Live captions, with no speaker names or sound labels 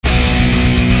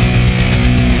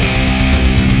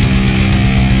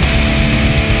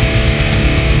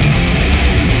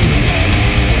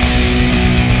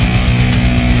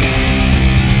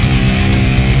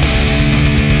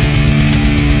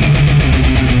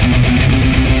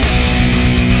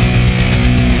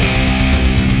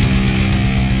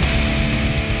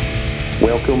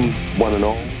Welcome, one and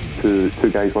all, to Two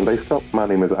Guys, One Dice Cup. My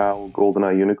name is Al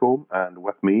GoldenEye Unico, and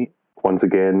with me, once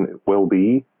again, will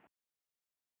be...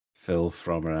 Phil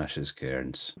from Ashes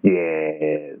Cairns.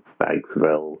 Yeah, thanks,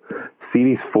 Phil.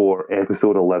 Series 4,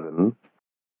 Episode 11,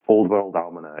 Old World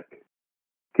Almanack.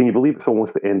 Can you believe it's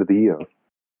almost the end of the year?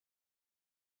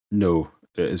 No,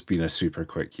 it has been a super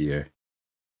quick year.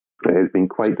 It has been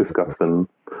quite disgusting,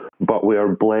 but we are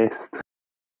blessed.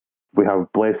 We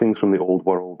have blessings from the old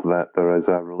world that there is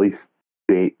a release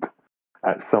date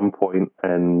at some point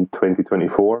in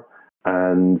 2024,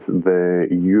 and the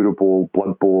Eurobowl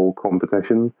Blood Bowl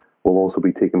competition will also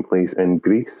be taking place in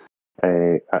Greece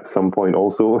at some point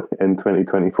also in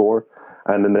 2024.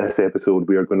 And in this episode,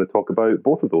 we are going to talk about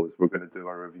both of those. We're going to do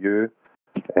a review,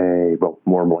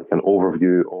 more like an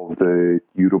overview of the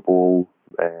Eurobowl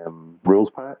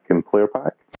rules pack and player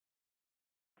pack.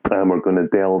 And we're going to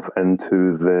delve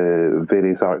into the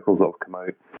various articles that have come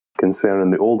out concerning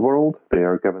the old world. They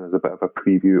are giving us a bit of a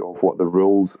preview of what the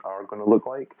rules are going to look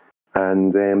like.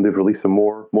 And they've released some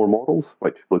more models,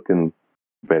 which is looking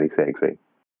very sexy.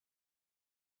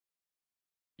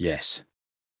 Yes.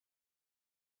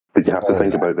 Did you have to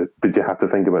think about the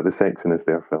sexiness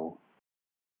there, Phil?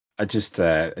 I just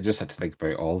had to think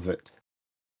about all of it,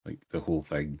 like the whole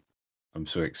thing. I'm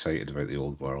so excited about the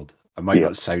old world. I might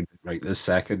not sound right this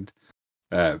second,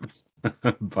 but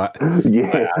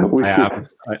yeah, I'm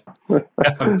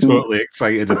totally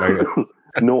excited about it.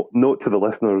 Note to the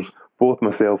listeners: both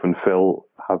myself and Phil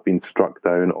have been struck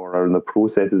down, or are in the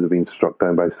processes of being struck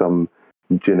down by some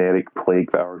generic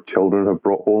plague that our children have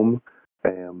brought home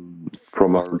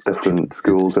from our different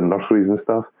schools and nurseries and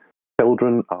stuff.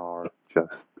 Children are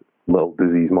just little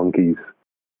disease monkeys.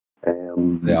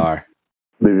 They are.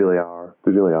 They really are.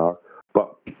 They really are.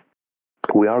 But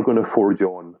we are going to forge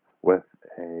on with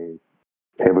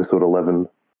episode 11,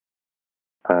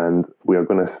 and we are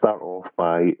going to start off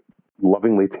by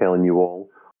lovingly telling you all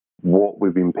what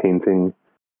we've been painting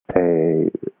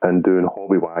and doing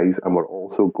hobby-wise, and we're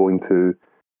also going to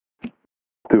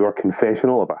do our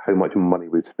confessional about how much money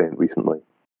we've spent recently.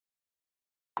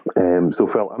 So,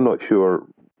 Phil, I'm not sure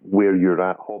where you're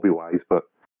at hobby-wise, but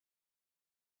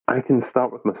I can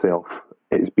start with myself.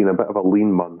 It's been a bit of a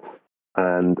lean month,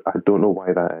 and I don't know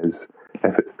why that is.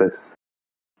 If it's this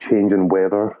change in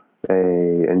weather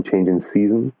and change in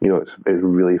season, it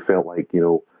really felt like,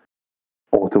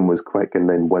 autumn was quick and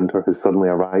then winter has suddenly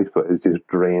arrived, but it's just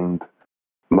drained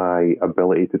my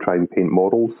ability to try and paint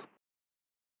models.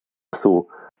 So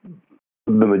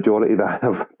the majority that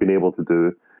I've been able to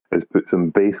do is put some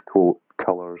base coat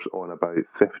colours on about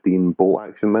 15 bolt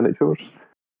action miniatures,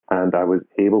 and I was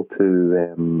able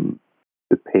to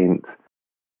paint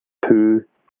two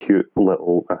cute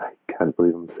little, I can't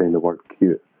believe I'm saying the word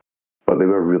cute, but they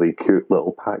were really cute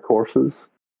little pack horses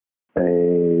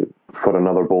for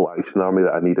another bolt action army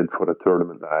that I needed for a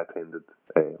tournament that I attended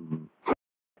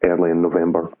early in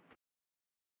November.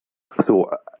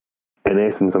 So in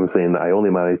essence, I'm saying that I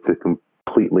only managed to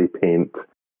completely paint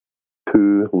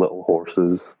two little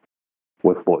horses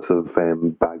with lots of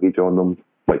baggage on them,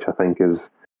 which I think is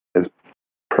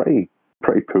pretty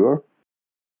poor.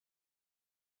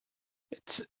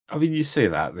 You say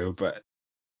that though, but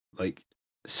like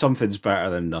something's better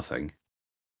than nothing.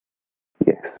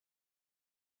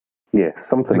 Yes,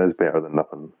 something is better than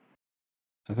nothing.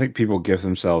 I think people give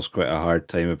themselves quite a hard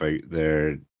time about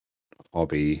their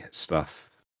hobby stuff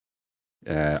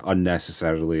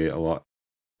unnecessarily a lot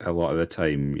of the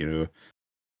time.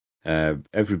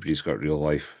 Everybody's got real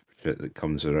life shit that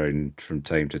comes around from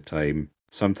time to time.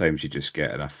 Sometimes you just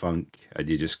get in a funk and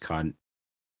you just can't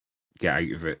get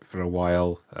out of it for a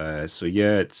while. So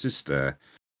yeah, it's just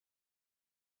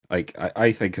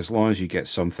I think as long as you get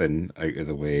something out of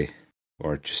the way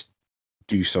or just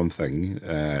do something,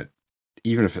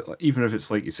 even if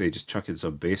it's like you say, just chucking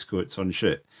some base coats on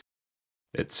shit,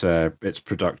 it's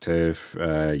productive.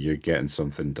 You're getting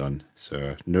something done.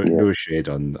 So no shade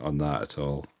on that at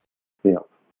all. Yeah,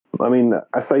 I mean,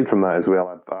 aside from that as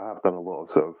well, I have done a lot of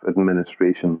sort of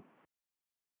administration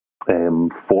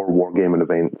for wargaming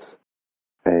events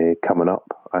coming up.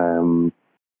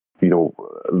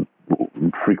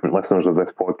 Frequent listeners of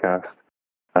this podcast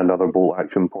and other bolt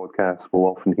action podcasts will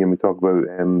often hear me talk about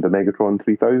the Megatron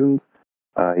 3000.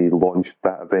 I launched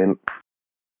that event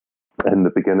in the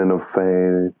beginning of,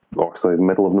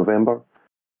 middle of November.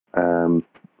 And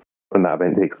that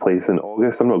event takes place in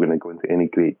August. I'm not going to go into any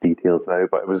great details now,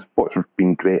 but what's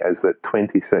been great is that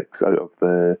 26 out of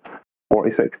the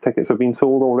 46 tickets have been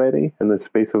sold already in the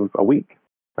space of a week.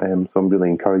 So I'm really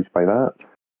encouraged by that.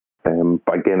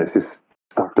 But again, it's just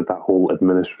started that whole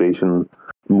administration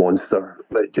monster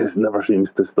that just never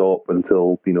seems to stop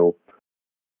until 2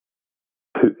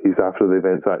 days after the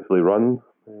event's actually run.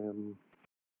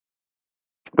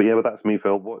 But that's me,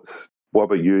 Phil. What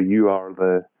about you? You are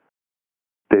the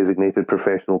designated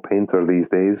professional painter these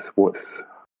days. What's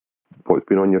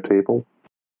been on your table?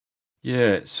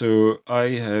 Yeah, so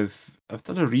I've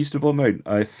done a reasonable amount.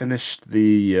 I finished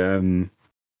the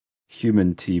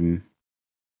human team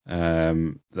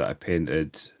that I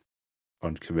painted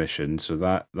on commission, so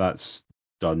that's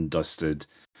done, dusted.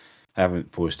 I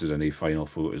haven't posted any final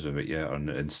photos of it yet on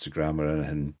Instagram or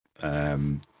anything,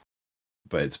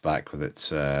 but it's back with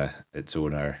its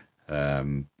owner.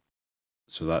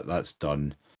 So that's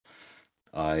done.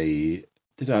 I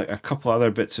did a couple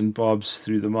other bits and bobs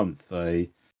through the month. I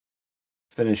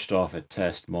finished off a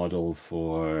test model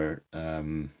for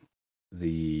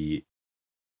the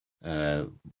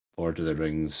Lord of the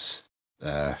Rings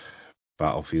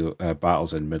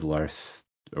Battles in Middle Earth,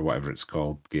 or whatever it's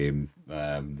called, game,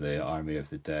 the Army of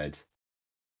the Dead.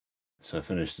 So I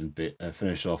finished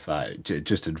off that. It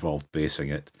just involved basing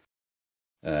it.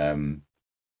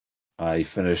 I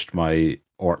finished my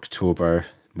Orktober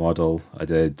model. I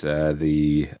did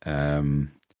the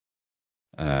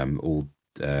old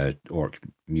orc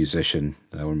musician,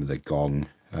 the one with the gong.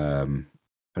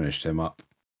 Finished him up.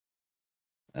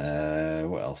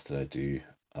 What else did I do?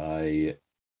 I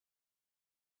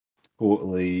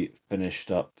totally finished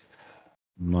up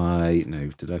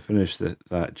did I finish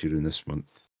that during this month?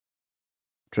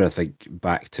 I'm trying to think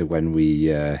back to when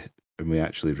we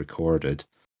actually recorded.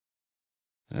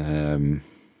 Let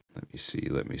me see.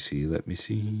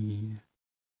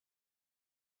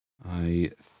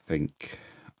 I think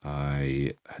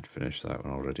I had finished that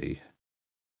one already.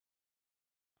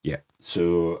 Yeah,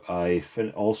 so I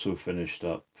also finished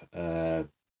up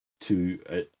to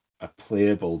a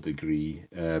playable degree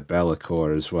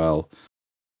Be'lakor as well.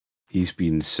 He's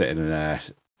been sitting in a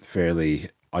fairly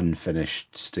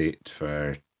unfinished state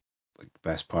for like the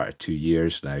best part of 2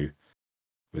 years now,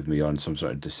 with me on some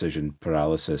sort of decision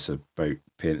paralysis about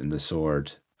painting the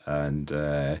sword, and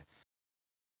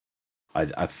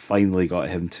I finally got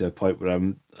him to a point where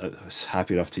I was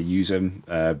happy enough to use him,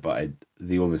 but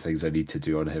the only things I need to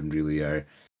do on him really are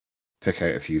pick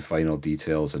out a few final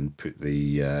details and put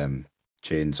the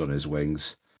chains on his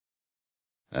wings.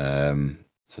 So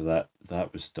that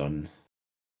was done.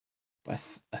 But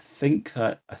I think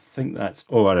that's.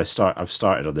 Oh, and I've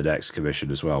started on the next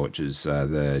commission as well, which is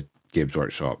the Games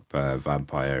Workshop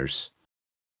Vampires,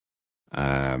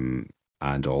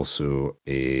 and also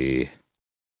a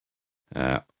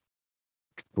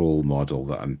role model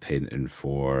that I'm painting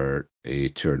for a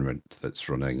tournament that's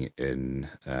running in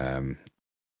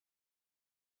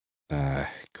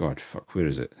God fuck, where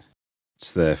is it?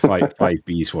 It's the five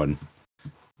Bs one.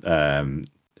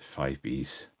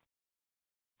 5Bs.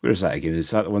 Where is that again?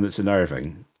 Is that the one that's in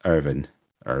Irving? Irvin.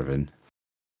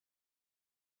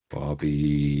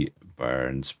 Bobby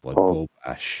Burns Blood Bowl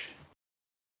Bash.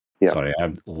 Yeah. Sorry,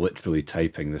 I'm literally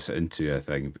typing this into a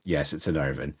thing. Yes, it's in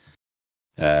Irvin.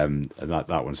 And that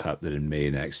one's happening in May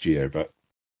next year, but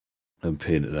I'm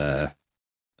painting a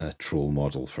troll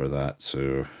model for that,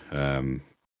 so I'm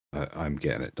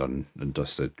getting it done and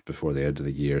dusted before the end of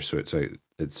the year, so it's out.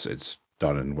 It's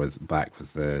done and back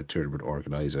with the tournament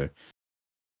organizer.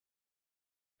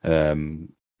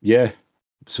 Yeah,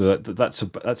 so that's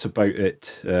about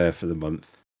it for the month.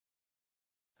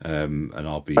 And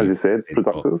I'll be, as you said,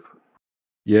 productive.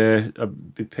 I'll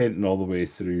be painting all the way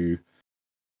through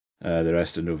the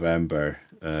rest of November,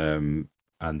 and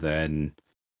then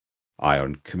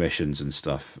on commissions and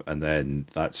stuff, and then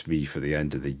that's me for the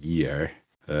end of the year.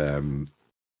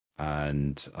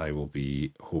 And I will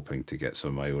be hoping to get some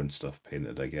of my own stuff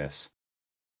painted, I guess,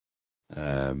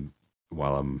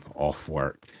 while I'm off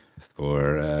work,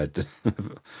 or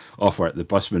off work, the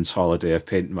busman's holiday of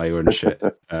painting my own shit.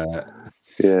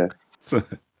 Yeah.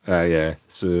 Yeah.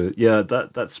 So yeah,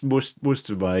 that's most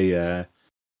of my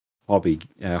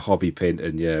hobby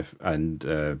painting, yeah,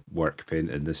 and work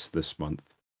painting this month.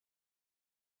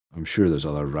 I'm sure there's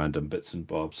other random bits and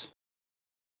bobs.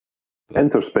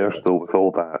 Interspersed though with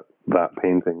all that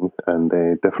painting and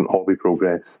different hobby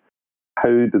progress, how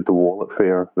did the wallet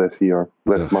fare this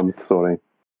month? Sorry.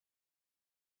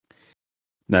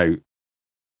 Now,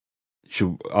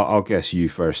 I'll guess you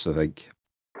first, I think.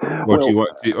 Or do you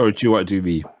want to do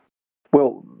me?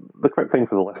 Well, the quick thing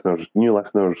for the listeners, new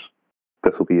listeners,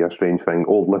 this will be a strange thing.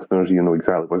 Old listeners, you know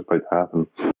exactly what's about to happen.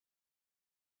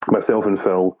 Myself and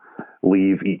Phil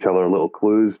leave each other little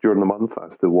clues during the month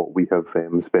as to what we have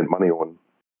spent money on.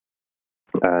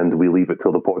 And we leave it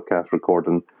till the podcast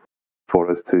recording for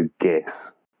us to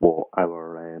guess what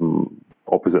our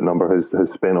opposite number has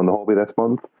spent on the hobby this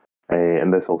month.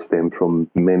 And this all stemmed from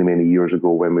many, many years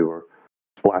ago when we were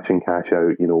splashing cash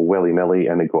out, willy-nilly,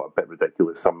 and it got a bit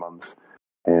ridiculous some months.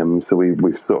 So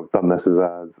we've sort of done this as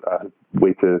a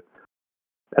way to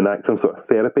enact some sort of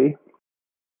therapy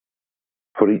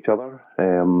for each other.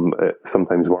 It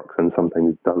sometimes works and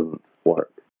sometimes doesn't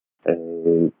work.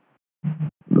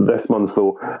 This month,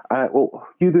 though, well,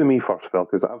 you do me first, Phil,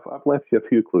 because I've left you a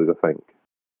few clues, I think.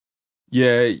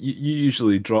 Yeah, you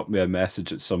usually drop me a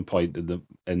message at some point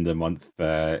in the month,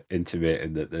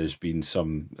 intimating that there's been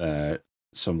some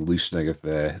loosening of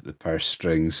the purse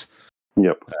strings.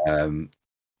 Yep.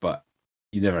 But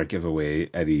you never give away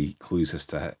any clues as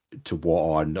to what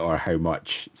on or how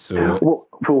much. So well,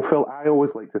 Phil, I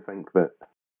always like to think that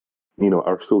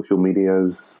our social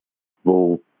medias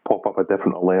will pop up a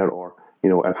different alert, or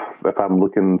if I'm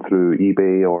looking through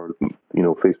eBay or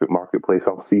Facebook Marketplace,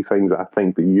 I'll see things that I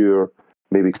think that you're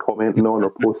maybe commenting on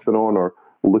or posting on or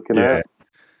looking at.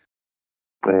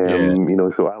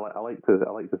 So I like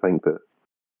to think that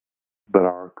there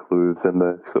are clues in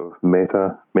the sort of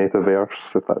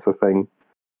metaverse, if that's a thing.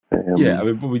 Yeah, I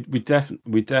mean, we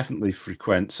definitely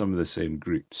frequent some of the same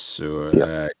groups. So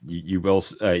you will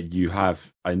I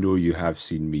know you have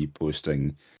seen me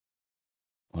posting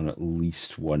on at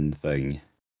least one thing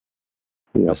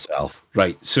myself.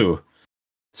 Right. So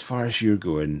as far as you're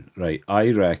going, right,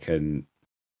 I reckon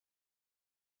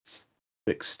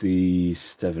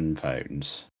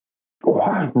 £67.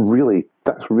 Oh,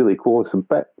 that's really close. A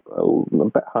bit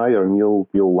higher, and you'll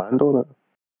land on it.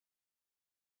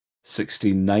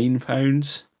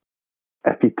 £69.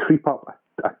 If you creep up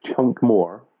a chunk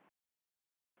more,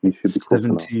 you should be close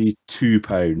enough.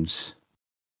 £72.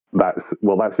 That's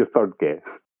your third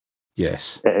guess.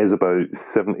 Yes. It is about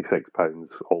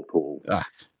 £76 all told,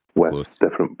 with close.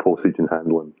 different postage and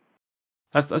handling.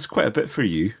 That's quite a bit for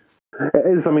you. It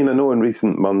is. I mean, I know in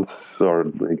recent months, or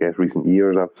I guess recent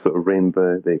years, I've sort of reined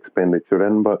the expenditure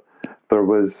in, but there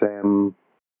was,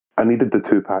 I needed the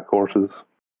 2-pack horses.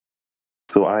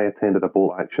 So I attended a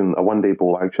one-day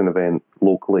bolt action event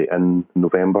locally in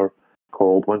November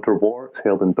called Winter War. It's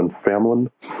held in Dunfermline.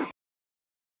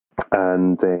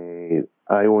 And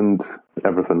I owned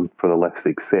everything for the list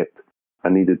except I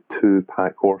needed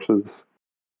 2-pack horses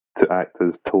to act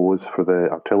as tows for the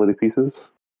artillery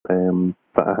pieces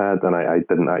that I had, and I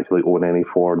didn't actually own any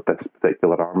for this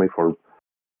particular army. I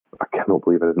cannot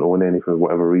believe I didn't own any for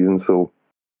whatever reason. So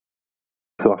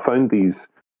I found these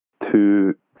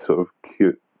 2 sort of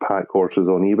cute pack horses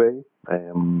on eBay.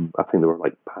 I think they were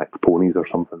like packed ponies or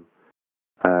something.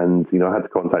 And I had to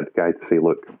contact the guy to say,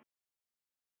 look,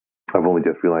 I've only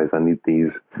just realised I need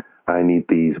these. I need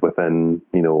these within,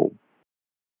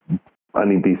 I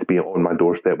need these to be on my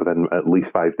doorstep within at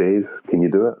least 5 days. Can you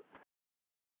do it?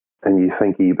 And you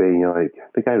think eBay,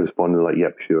 the guy responded like,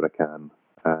 yep, sure I can.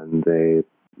 And they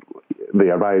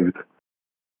arrived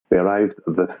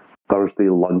the Thursday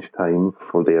lunchtime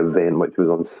for the event, which was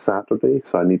on Saturday.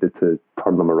 So I needed to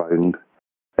turn them around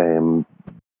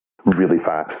really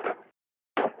fast.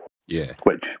 Yeah.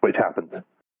 Which happened.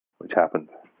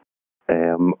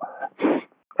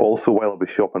 Also, while I was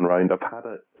shopping around, I've had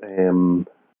it.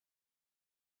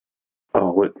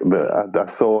 I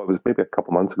saw, it was maybe a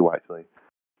couple of months ago actually,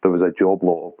 there was a job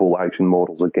lot of bolt action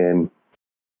models again,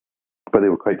 but they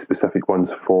were quite specific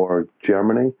ones for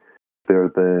Germany. They're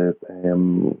the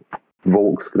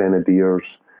Volks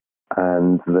Grenadiers,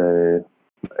 and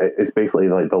it's basically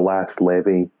like the last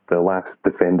levy, the last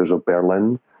defenders of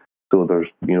Berlin. So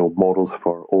there's models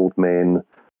for old men,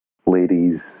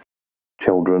 ladies,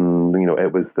 children.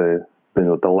 It was the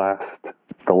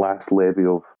last levy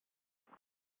of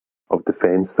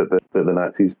defence that the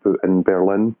Nazis put in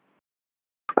Berlin,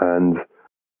 and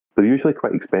they're usually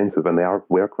quite expensive, and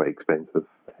were quite expensive.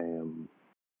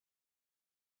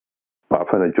 But I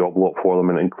found a job lot for them,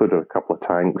 and it included a couple of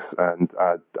tanks. And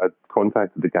I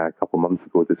contacted the guy a couple of months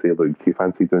ago to say, look, do you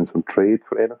fancy doing some trade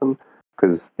for anything?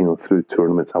 Because through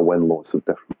tournaments I win lots of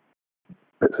different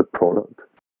bits of product.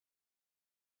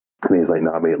 And he's like,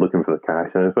 nah, mate, looking for the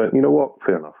cash. And I was like, you know what?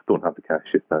 Fair enough. Don't have the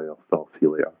cash just now. I'll see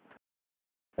you later.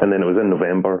 And then it was in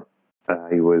November.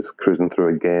 I was cruising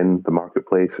through again the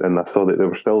marketplace, and I saw that they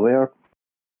were still there.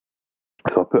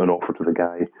 So I put an offer to the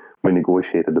guy. We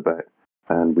negotiated a bit,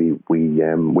 and we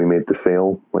made the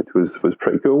sale, which was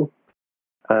pretty cool.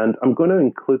 And I'm going to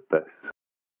include this,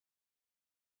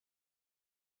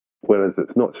 whereas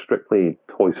it's not strictly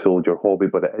toy soldier hobby,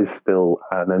 but it is still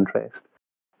an interest.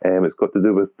 It's got to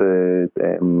do with the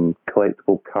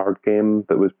collectible card game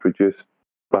that was produced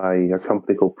by a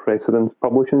company called Precedence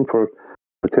Publishing for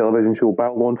the television show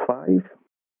Babylon 5.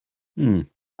 I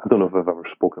don't know if I've ever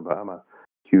spoken about it.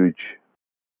 huge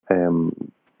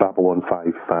Babylon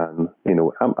 5 fan. I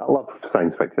love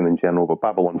science fiction in general, but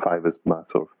Babylon 5 is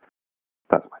that's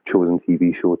my chosen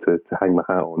TV show to hang my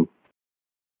hat on.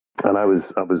 And I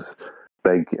was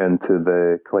big into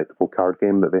the collectible card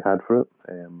game that they had for it.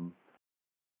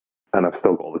 And I've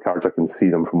still got all the cards. I can see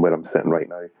them from where I'm sitting right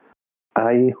now.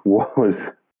 I was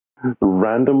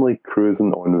randomly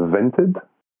cruising on Vinted.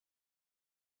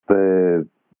 I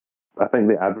think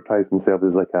they advertised themselves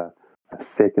as like a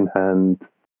second-hand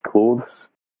clothes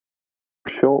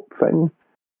shop thing.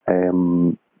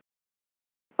 And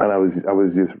I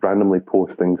was just randomly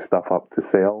posting stuff up to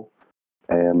sell.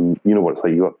 You know what it's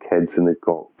like, you got kids and they've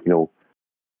got,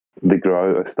 they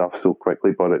grow out of stuff so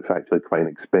quickly, but it's actually quite an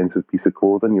expensive piece of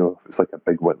clothing. It's like a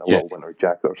little winter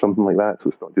jacket or something like that. So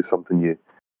it's not just something you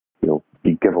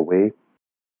give away.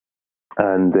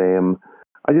 And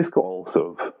I just got all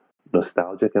sort of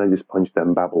nostalgic, and I just punched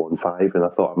in Babylon 5, and I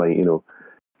thought I might,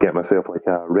 get myself like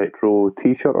a retro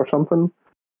T-shirt or something.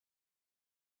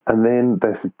 And then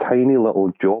this tiny little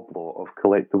job lot of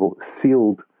collectible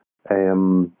sealed. They're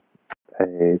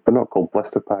not called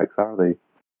blister packs, are they?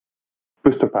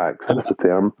 Booster packs, that's the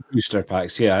term. Booster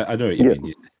packs, yeah, I know what you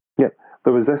mean. Yeah,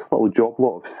 there was this little job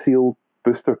lot of sealed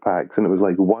booster packs, and it was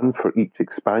like one for each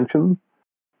expansion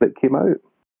that came out.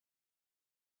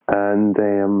 And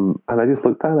I just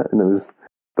looked at it, and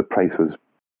the price was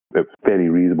very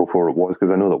reasonable for what it was,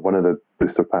 because I know that one of the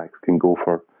booster packs can go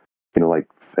for, 20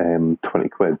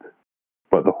 quid,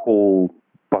 but the whole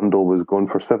bundle was going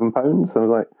for £7. I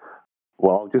was like,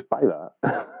 well, I'll just buy that.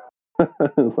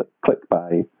 It's like, click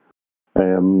buy.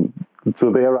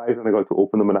 So they arrived and I got to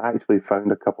open them, and I actually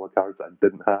found a couple of cards that I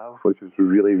didn't have, which was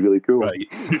really, really cool. Right.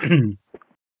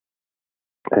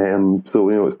 So,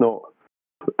 it's not,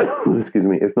 excuse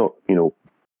me, it's not,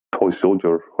 toy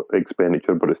soldier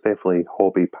expenditure, but it's definitely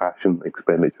hobby passion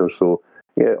expenditure. So,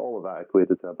 yeah, all of that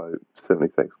equated to about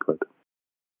 76 quid.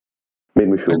 Made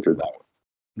me feel good.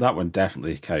 That one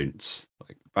definitely counts.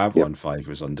 Like Babylon 5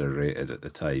 was underrated at the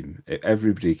time.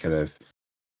 Everybody kind of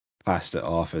passed it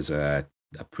off as a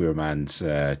poor man's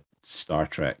Star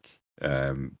Trek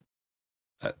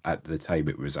at the time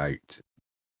it was out,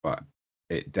 but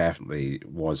it definitely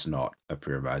was not a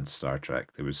poor man's Star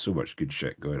Trek. There was so much good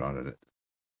shit going on in it.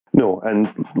 No, and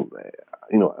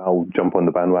I'll jump on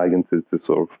the bandwagon to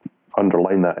sort of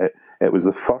underline that it was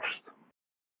the first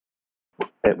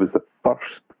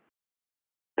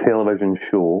television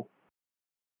show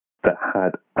that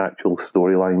had actual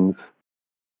storylines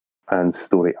and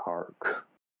story arcs,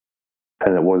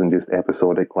 and it wasn't just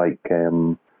episodic like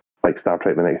Star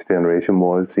Trek: The Next Generation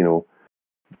was.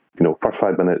 First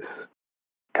 5 minutes,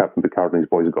 Captain Picard and his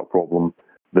boys have got a problem.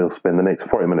 They'll spend the next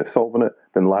 40 minutes solving it.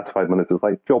 Then the last 5 minutes is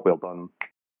like, job well done.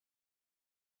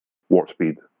 Warp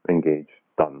speed, engage,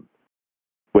 done.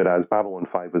 Whereas Babylon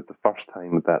 5 was the first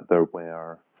time that there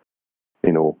were,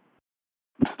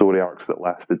 story arcs that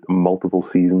lasted multiple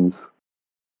seasons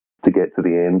to get to the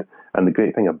end. And the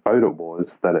great thing about it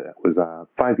was that it was a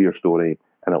 5-year story,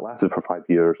 and it lasted for 5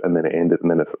 years, and then it ended,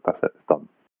 and then that's it, it's done.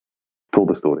 Told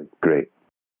the story, great.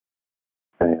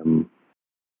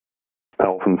 I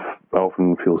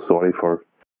often feel sorry for,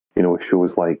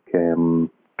 shows like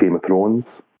Game of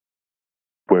Thrones,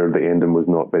 where the ending was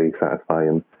not very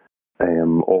satisfying,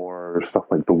 or stuff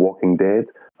like The Walking Dead.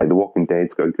 Like The Walking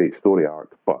Dead's got a great story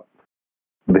arc, but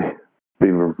they've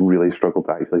really struggled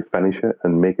to actually finish it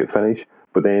and make it finish.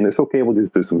 But then it's okay, we'll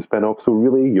just do some spin-offs. So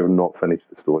really, you're not finished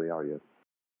the story, are you?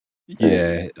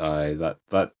 Yeah,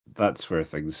 that's where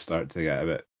things start to get a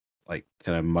bit like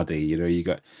kind of muddy. You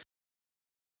got.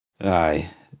 Aye,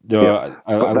 no, Yeah,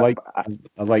 I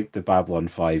like the Babylon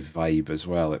 5 vibe as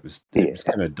well. It was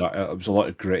kind of dark. It was a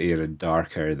lot grittier and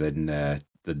darker than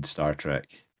Star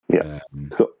Trek. Yeah.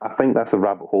 So I think that's a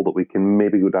rabbit hole that we can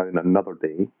maybe go down another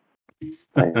day.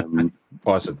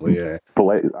 Possibly, yeah.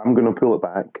 But I'm going to pull it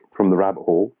back from the rabbit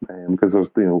hole because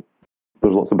there's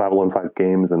lots of Babylon 5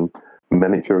 games and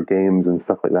miniature games and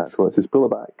stuff like that. So let's just pull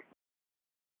it back.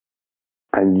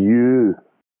 And you've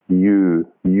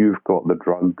got the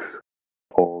drugs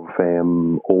of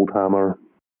Old Hammer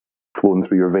flowing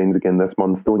through your veins again this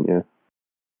month, don't you?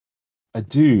 I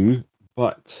do,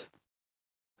 but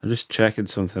I'm just checking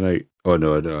something out. Oh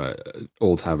no,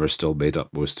 Old Hammer still made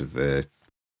up most of the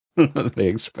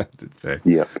expenditure.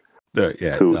 Yep. No,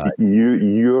 yeah. So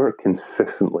you're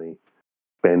consistently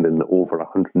spending over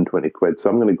 120 quid. So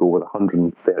I'm going to go with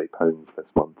 £130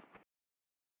 this month.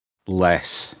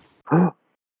 Less.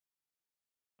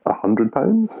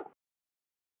 £100?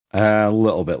 A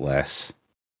little bit less.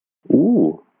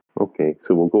 Ooh, okay.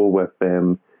 So we'll go with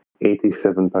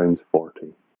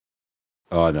 £87.40.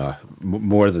 Oh no,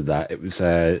 more than that. It was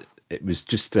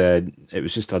just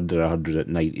under 100 at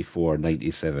 94,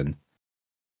 97.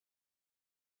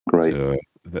 Right. So,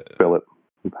 Philip,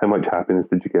 how much happiness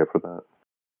did you get for that?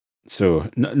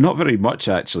 not very much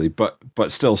actually, but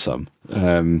still some.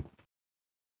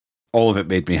 All of it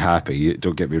made me happy.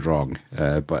 Don't get me wrong,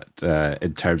 but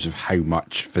in terms of how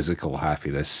much physical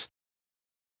happiness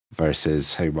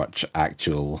versus how much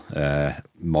actual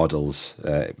models,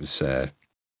 it was a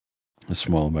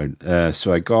small amount.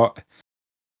 So I got,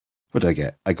 what did I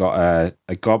get? I got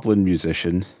a goblin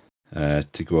musician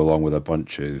to go along with a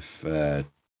bunch of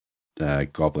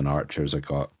goblin archers I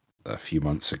got a few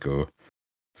months ago.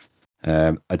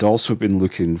 I'd also been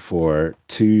looking for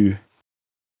 2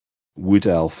 wood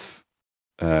elf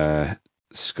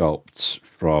sculpts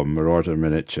from Marauder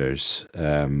Miniatures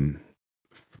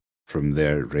from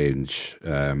their range.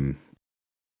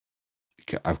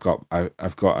 I've got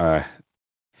a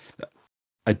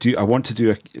I want to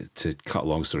do to cut a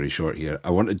long story short here. I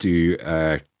want to do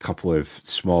a couple of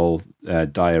small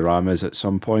dioramas at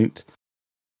some point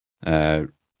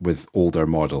with older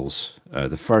models.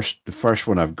 The first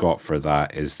one I've got for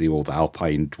that is the old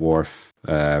Alpine dwarf,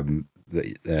 the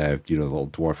little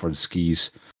dwarf on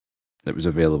skis that was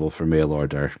available for mail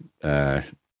order on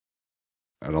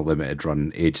a limited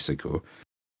run ages ago.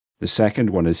 The second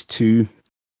one is 2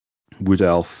 wood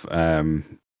elf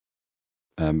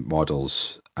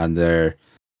models, and they're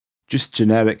just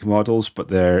generic models, but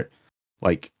they're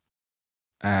like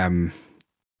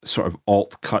sort of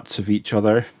alt cuts of each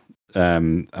other.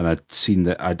 And I'd seen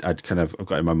that I've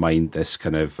got in my mind this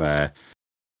kind of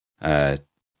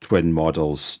twin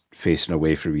models facing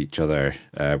away from each other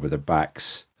with their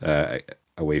backs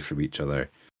away from each other.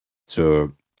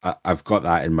 So I've got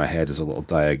that in my head as a little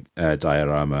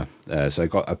diorama.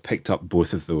 So I picked up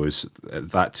both of those.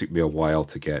 That took me a while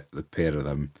to get the pair of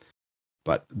them,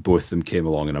 but both of them came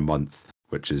along in a month,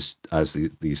 which is as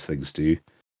these things do.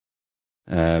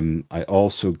 I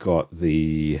also got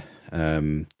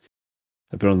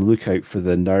I've been on the lookout for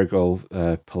the Nurgle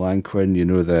palanquin.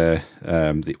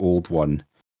 The old one,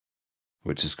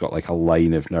 which has got like a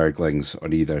line of Nurglings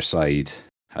on either side,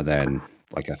 and then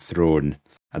like a throne.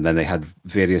 And then they had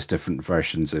various different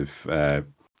versions of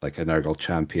like a Nurgle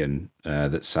champion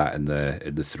that sat in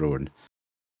the throne.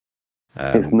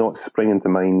 It's not springing to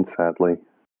mind, sadly.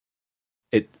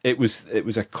 It was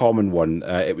a common one.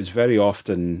 It was very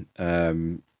often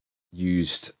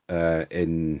used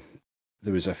in.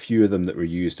 There was a few of them that were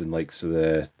used in like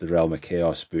the Realm of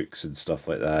Chaos books and stuff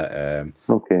like that.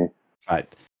 Okay.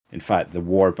 In fact, the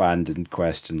warband in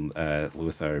question,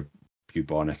 Lothar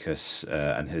Bubonicus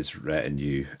and his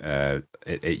retinue,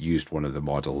 it used one of the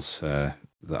models that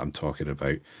I'm talking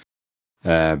about.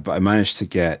 But I managed to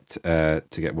get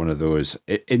one of those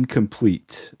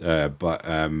incomplete,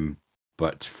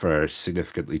 but for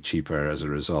significantly cheaper as a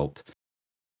result.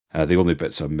 The only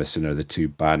bits I'm missing are the 2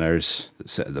 banners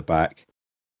that sit at the back,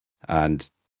 and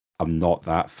I'm not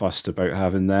that fussed about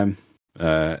having them.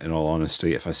 In all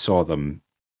honesty, if I saw them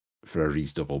for a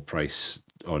reasonable price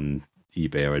on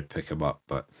eBay, I would pick them up,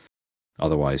 but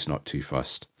otherwise not too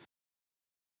fussed.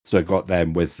 So I got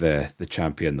them with the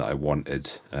champion that I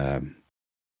wanted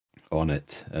on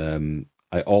it.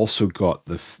 I also got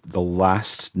the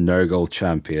last Nurgle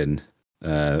champion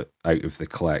out of the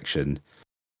collection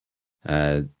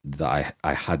that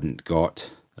I hadn't got,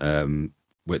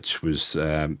 which was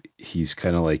he's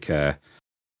kind of like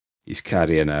he's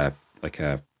carrying it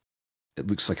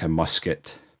looks like a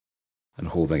musket and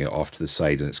holding it off to the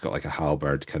side, and it's got like a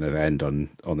halberd kind of end on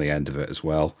the end of it as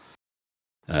well.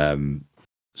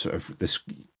 Sort of this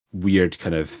weird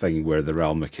kind of thing where the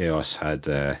Realm of Chaos had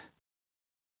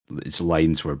its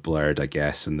lines were blurred, I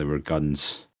guess, and there were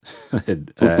guns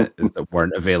that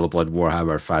weren't available in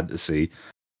Warhammer Fantasy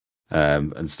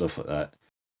and stuff like that.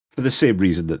 For the same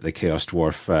reason that the Chaos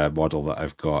Dwarf model that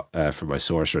I've got for my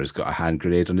sorcerer has got a hand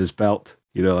grenade on his belt.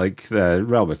 Like the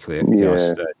Realm of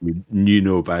Chaos knew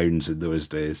no bounds in those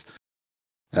days.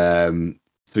 So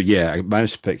yeah, I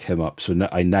managed to pick him up. So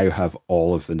I now have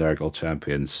all of the Nurgle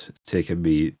champions. It's taken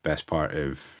me best part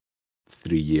of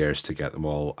 3 years to get them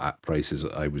all at prices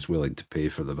I was willing to pay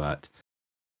for them at,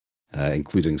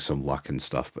 including some luck and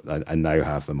stuff. But I now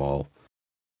have them all.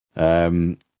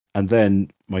 And then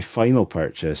my final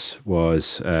purchase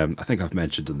was, I think I've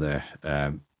mentioned in the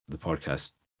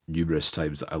podcast numerous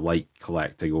times that I like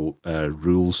collecting old,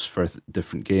 rules for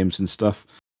different games and stuff.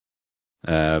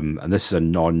 And this is a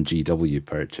non-GW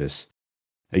purchase.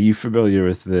 Are you familiar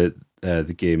with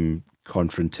the game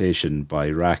Confrontation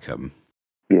by Rackham?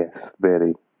 Yes,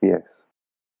 very. Yes.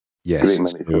 Yes. Great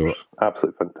miniatures.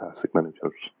 Absolutely fantastic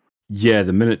miniatures. Yeah,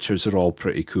 the miniatures are all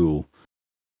pretty cool.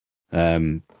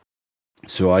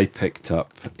 So I picked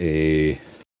up a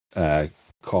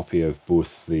copy of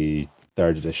both the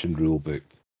third edition rulebook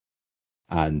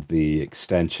and the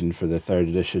extension for the third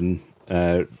edition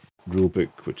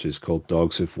rulebook, which is called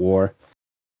Dogs of War.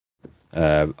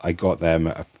 I got them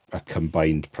at a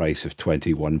combined price of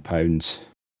 £21,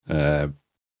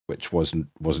 which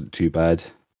wasn't too bad.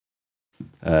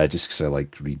 Just because I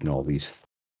like reading all these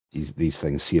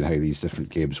things, seeing how these different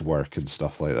games work and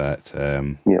stuff like that.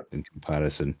 In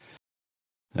comparison.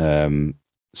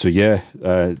 So yeah,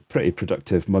 pretty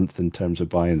productive month in terms of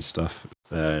buying stuff.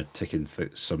 Ticking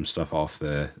some stuff off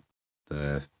the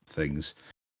things.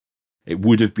 It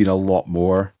would have been a lot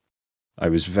more. I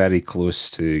was very close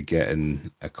to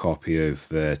getting a copy of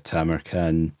the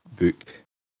Tamarkan book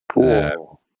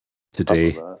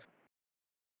today.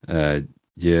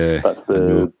 Yeah, that's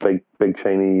the big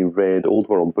shiny red Old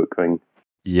World book thing.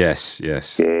 Yes. Yeah.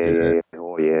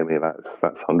 Oh yeah, mate.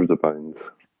 That's hundreds of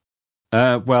pounds.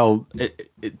 Well,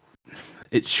 it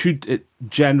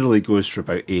generally goes for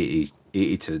about 80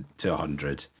 to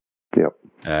 100. Yep.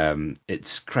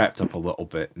 It's crept up a little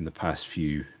bit in the past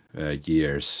few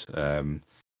years. But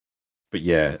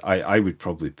yeah, I would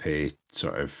probably pay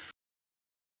sort of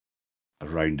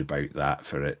around about that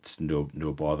for it. No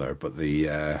bother. But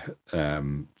the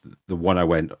one I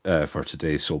went for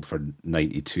today sold for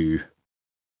 92.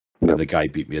 Yep. And the guy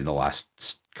beat me in the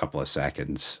last couple of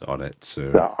seconds on it.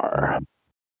 So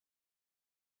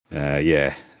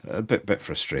yeah, a bit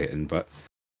frustrating, but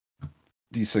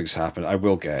these things happen. I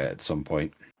will get it at some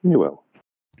point. You will.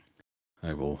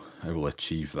 I will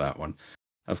achieve that one.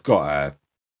 I've got a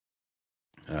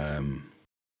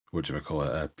what do I call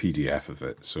it? A PDF of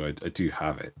it, so I do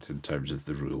have it in terms of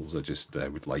the rules. I just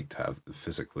would like to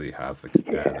physically have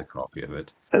the copy of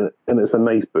it. And it's a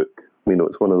nice book. You know,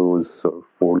 it's one of those sort of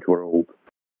Forge World,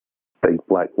 big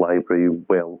black library,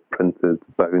 well printed,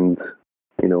 bound.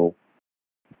 You know,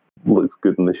 looks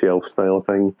good on the shelf style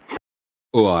thing.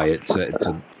 Oh, it's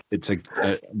a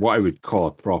what I would call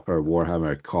a proper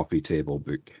Warhammer coffee table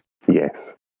book.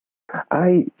 Yes,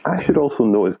 I should also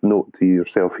note to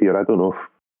yourself here. I don't know if,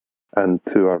 and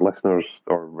to our listeners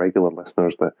or regular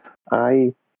listeners, that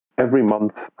every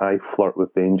month I flirt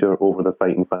with danger over the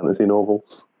fighting fantasy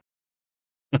novels.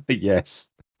 Yes,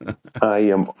 I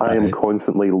am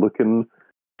constantly looking,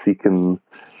 seeking,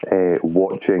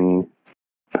 watching,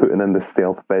 putting in the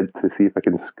stealth bid to see if I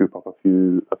can scoop up a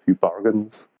few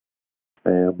bargains.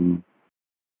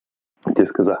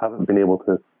 Just because I haven't been able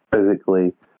to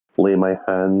physically lay my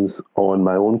hands on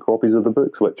my own copies of the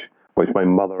books, which my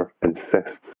mother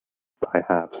insists I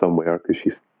have somewhere because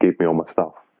she gave me all my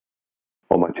stuff,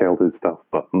 all my childhood stuff.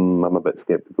 But I'm a bit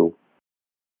skeptical.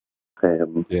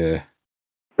 Yeah.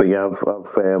 But yeah, I've got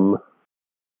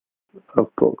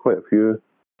quite a few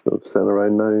sort of sitting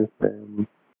around now.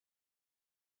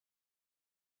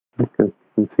 I can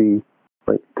see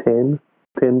like 10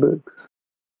 books.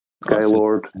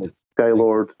 Skylord,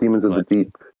 Demons of the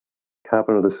Deep,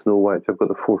 Cavern of the Snow Witch. I've got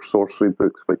the 4 sorcery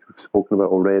books, which we've spoken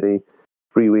about already.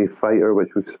 Freeway Fighter,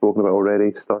 which we've spoken about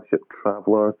already. Starship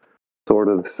Traveller, Sword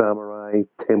of the Samurai,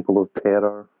 Temple of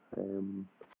Terror.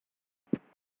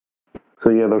 So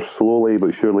yeah, they're slowly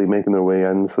but surely making their way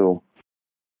in. So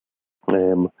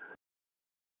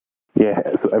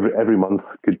yeah, so every month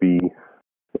could be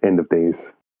end of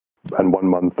days, and one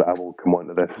month I will come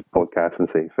onto this podcast and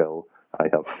say, Phil, I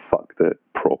have fucked it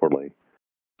properly.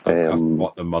 I've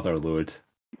bought the mother load.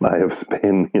 I have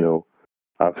spent,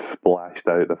 I've splashed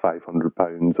out the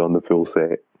 £500 on the full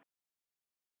set.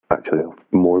 Actually,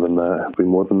 more than that. It'll be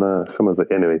more than that.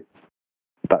 Anyway,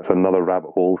 that's another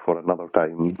rabbit hole for another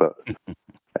time. But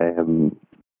I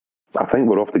think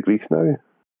we're off to Greece now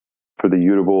for the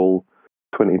Eurobowl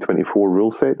 2024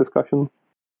 rule set discussion.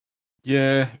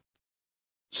 Yeah.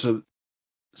 So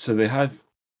they have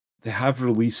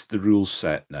released the rules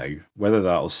set now. Whether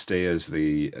that'll stay as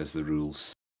the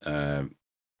rules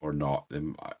or not,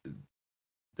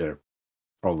 they're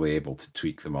probably able to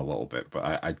tweak them a little bit.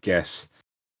 But I'd guess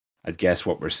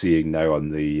what we're seeing now on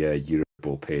the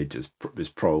Eurobowl page is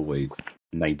probably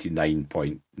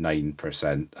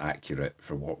 99.9% accurate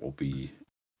for what will be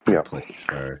played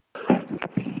for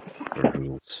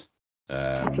rules.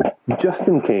 Just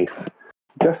in case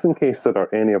there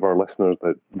are any of our listeners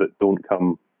that don't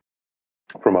come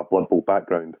from a Blood Bowl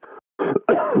background,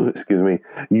 excuse me,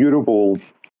 Eurobowl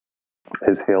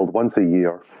is held once a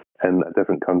year in a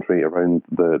different country around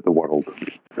the world,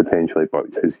 potentially, but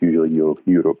it's usually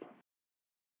Europe.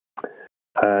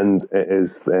 And it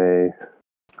is a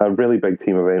really big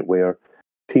team event where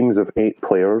teams of 8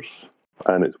 players,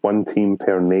 and it's one team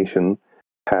per nation,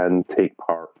 can take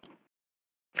part.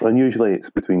 And usually it's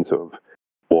between sort of,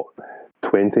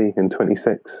 20 and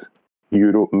 26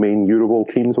 main Eurobowl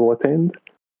teams will attend.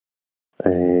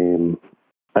 And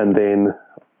then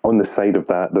on the side of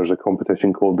that, there's a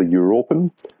competition called the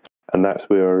Europen, and that's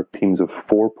where teams of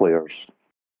 4 players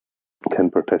can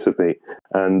participate.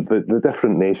 And the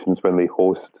different nations, when they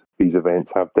host these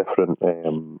events, have different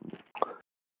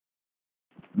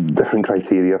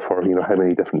criteria for how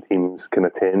many different teams can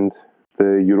attend the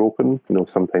Europen.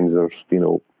 Sometimes there's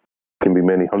can be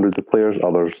many hundreds of players.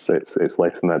 Others it's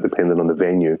less than that, depending on the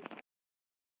venue.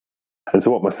 And so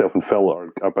what myself and Phil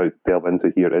are about to delve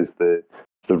into here is the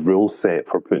rules set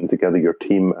for putting together your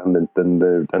team and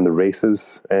the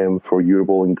races for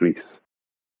Eurobowl in Greece.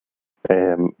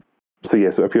 So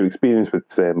if you're experienced with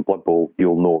Blood Bowl,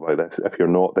 you'll know about this. If you're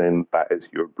not, then that is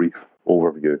your brief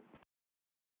overview.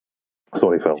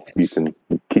 Sorry, Phil, you can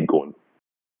keep going.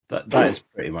 That is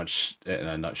pretty much it in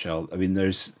a nutshell. I mean,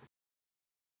 there's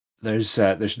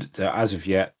as of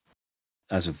yet,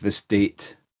 as of this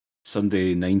date,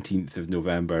 Sunday 19th of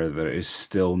November, there is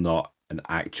still not an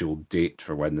actual date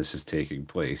for when this is taking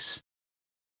place.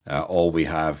 All we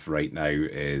have right now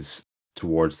is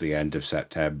towards the end of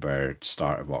September,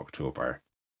 start of October.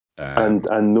 And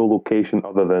no location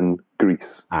other than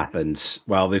Greece. Athens.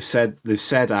 Well, they've said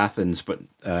Athens, but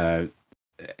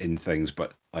in things,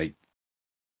 but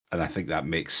and I think that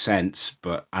makes sense.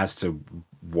 But as to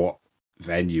what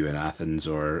venue in Athens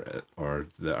or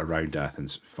around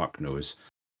Athens, fuck knows.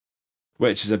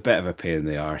 Which is a bit of a pain in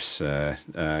the arse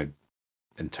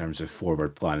in terms of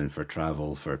forward planning for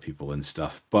travel for people and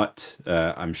stuff. But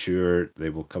I'm sure they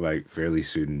will come out fairly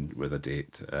soon with a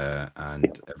date,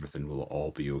 and everything will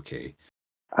all be okay.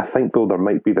 I think, though, there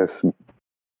might be this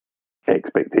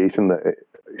expectation that it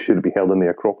should be held in the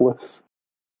Acropolis.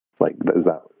 Like, there's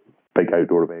that big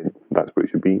outdoor event. That's where it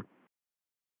should be.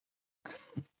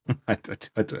 I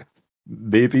don't,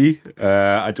 maybe.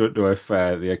 I don't know if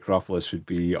the Acropolis would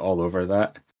be all over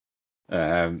that.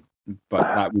 But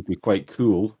that would be quite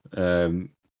cool. I'm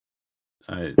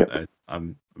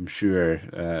sure.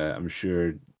 I'm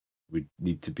sure we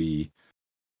need to be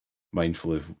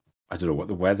mindful of. I don't know what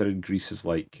the weather in Greece is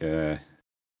like in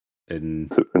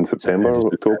September,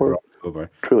 October.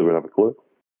 Truly, would have a clue.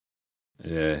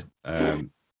 Yeah,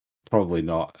 probably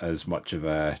not as much of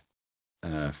a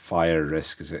fire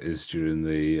risk as it is during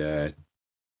the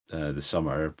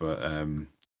summer, but I'd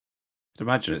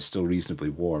imagine it's still reasonably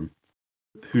warm.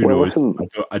 Who knows? Listen,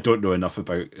 I don't know enough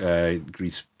about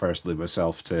Greece personally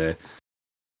myself to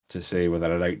say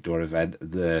whether an outdoor event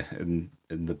in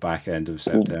the back end of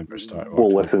September start. Well,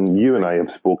 listen, you and I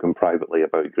have spoken privately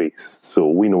about Greece, so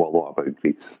we know a lot about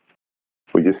Greece.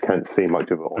 We just can't say much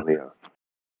of it on air.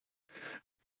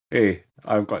 Hey,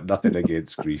 I've got nothing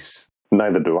against Greece.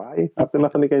 Neither do I. I've got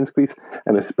nothing against Greece,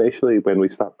 and especially when we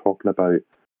start talking about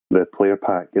the player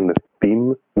pack and the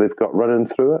theme they've got running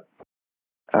through it.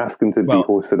 Asking to be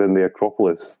hosted in the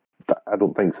Acropolis, I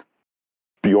don't think's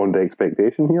beyond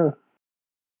expectation here.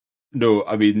 No,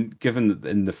 I mean, given that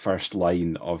in the first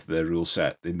line of the rule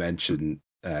set they mention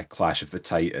Clash of the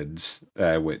Titans,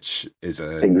 which is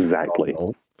a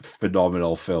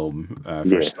phenomenal film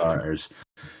for starters.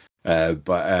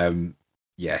 But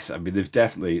yes, I mean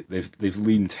they've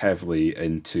leaned heavily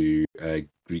into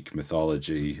Greek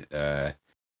mythology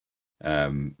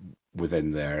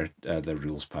within their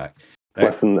rules pack.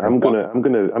 Listen, I'm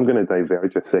gonna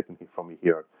diverge a second from you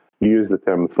here. You use the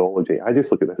term mythology. I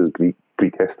just look at this as Greek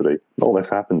history. All this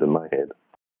happened in my head.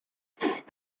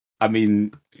 I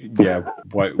mean, yeah,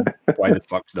 why the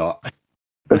fuck not?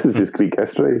 This is just Greek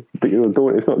history. But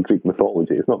it's not Greek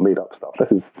mythology. It's not made up stuff.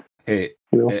 This is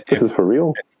this is for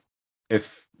real.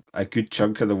 If a good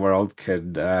chunk of the world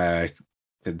can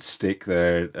stake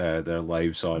their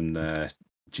lives on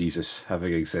Jesus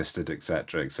having existed,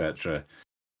 etc., etc.,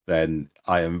 then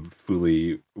I am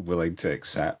fully willing to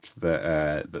accept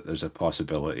that there's a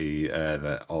possibility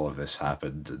that all of this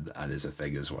happened and is a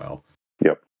thing as well.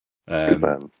 Yep. Good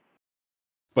man.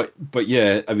 But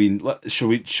yeah, I mean, should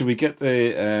we get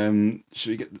the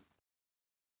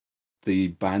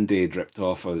Band-Aid ripped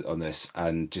off on this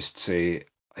and just say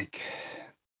like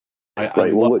I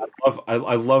love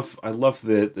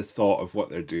the thought of what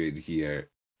they're doing here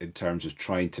in terms of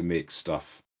trying to make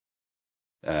stuff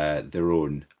their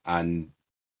own. And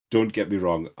don't get me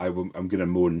wrong, I'm going to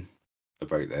moan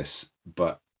about this,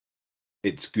 but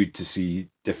it's good to see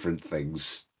different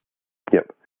things.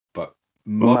 Yep. But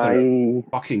mother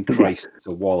fucking Christ, it's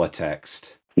a wall of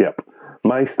text. Yep.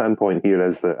 My standpoint here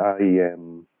is that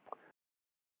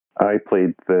I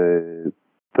played the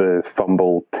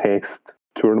Fumble test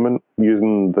tournament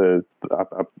using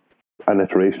an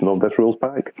iteration of this rules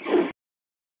pack.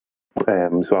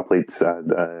 So I played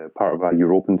part of a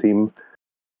European team,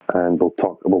 and we'll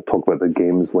talk about the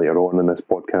games later on in this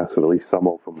podcast, or at least some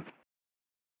of them.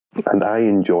 And I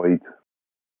enjoyed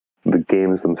the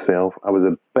games themselves. It was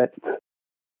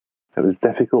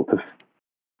difficult to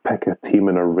pick a team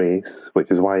in a race, which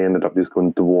is why I ended up just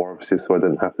going dwarves, just so I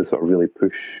didn't have to sort of really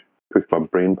push my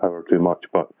brain power too much.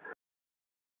 But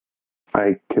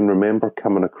I can remember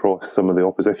coming across some of the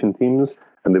opposition teams,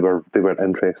 and they were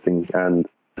interesting and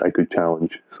a good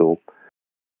challenge. So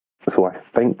I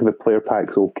think the player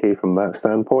pack's okay from that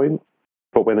standpoint,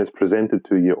 but when it's presented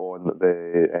to you on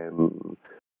the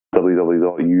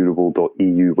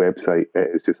www.eurobowl.eu website,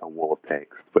 it is just a wall of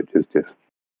text, which is just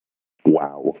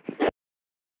wow.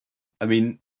 I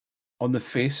mean, on the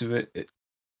face of it,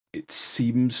 it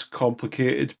seems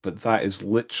complicated, but that is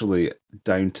literally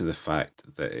down to the fact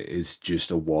that it is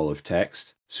just a wall of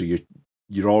text. So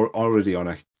you're already on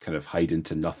a kind of hide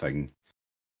into nothing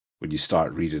when you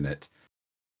start reading it.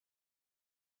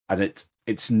 And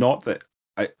it's not that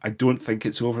I don't think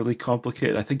it's overly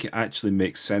complicated. I think it actually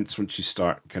makes sense once you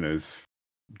start kind of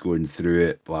going through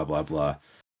it, blah blah blah.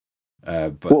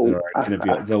 But there are going to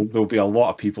be there'll be a lot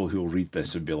of people who will read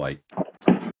this and be like,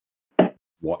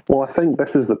 "What?" Well, I think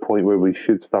this is the point where we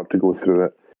should start to go through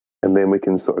it, and then we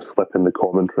can sort of slip in the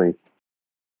commentary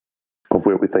of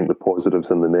where we think the positives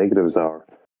and the negatives are.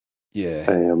 Yeah.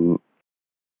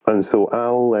 And so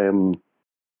I'll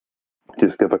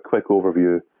just give a quick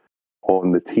overview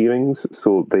on the tierings.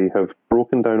 So they have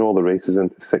broken down all the races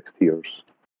into 6 tiers.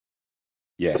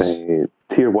 Yes.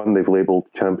 Tier 1, they've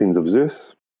labelled Champions of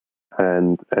Zeus.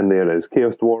 And in there is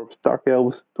Chaos Dwarves, Dark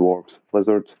Elves, Dwarves,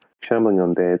 Lizards, Shambling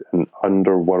Undead, and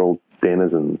Underworld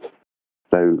Denizens.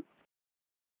 Now,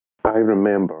 I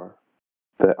remember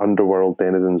that Underworld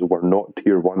Denizens were not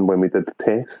Tier 1 when we did the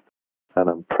test, and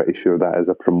I'm pretty sure that is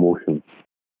a promotion.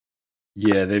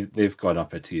 Yeah, they've gone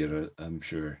up a tier, I'm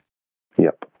sure.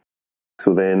 Yep.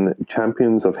 So then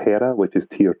Champions of Hera, which is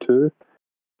Tier 2,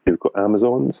 you've got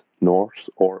Amazons, Norse,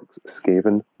 Orcs,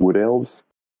 Skaven, Wood Elves,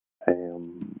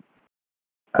 and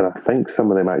I think some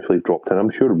of them actually dropped in. I'm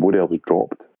sure Wood Elves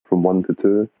dropped from 1 to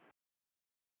 2.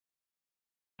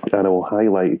 And I will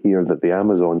highlight here that the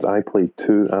Amazons, I played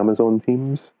 2 Amazon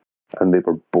teams, and they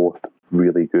were both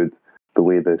really good. The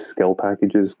way the skill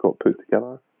packages got put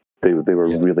together, they were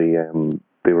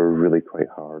really quite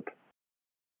hard.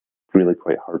 Really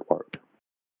quite hard work.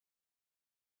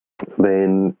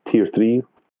 Then Tier 3,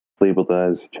 labelled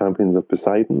as Champions of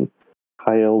Poseidon,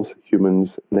 High Elves,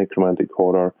 Humans, Necromantic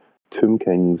Horror, Tomb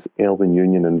Kings, Elven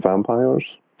Union, and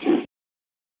Vampires.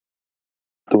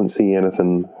 Don't see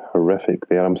anything horrific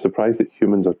there. I'm surprised that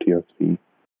Humans are Tier 3.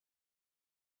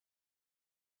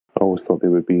 I always thought they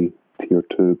would be Tier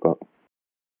 2, but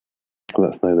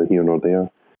that's neither here nor there.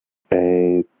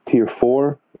 Tier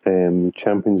 4,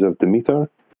 Champions of Demeter,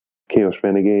 Chaos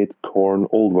Renegade, Khorne,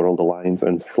 Old World Alliance,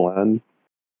 and Slann.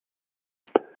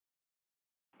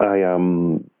 I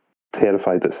am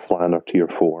terrified that Slann are Tier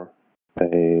 4.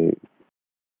 I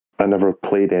never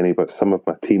played any, but some of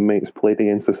my teammates played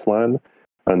against the Slann,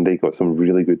 and they got some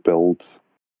really good builds.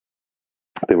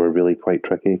 They were really quite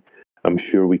tricky. I'm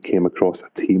sure we came across a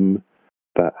team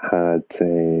that had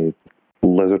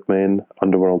Lizardmen,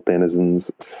 Underworld Denizens,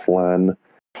 Slann,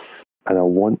 and I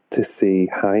want to say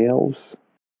High Elves.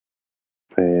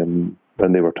 And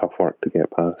they were tough work to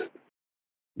get past.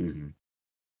 Mm-hmm.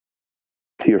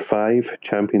 Tier 5,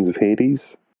 Champions of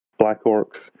Hades, Black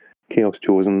Orcs, Chaos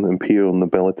Chosen, Imperial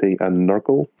Nobility, and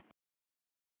Nurgle.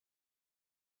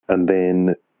 And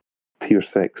then Tier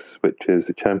 6, which is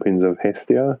the Champions of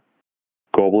Hestia,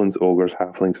 Goblins, Ogres,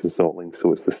 Halflings, and Zotlings,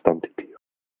 so it's the stunty tier.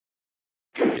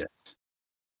 Yes.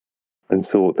 And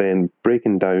so then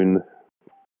breaking down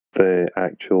the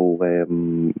actual,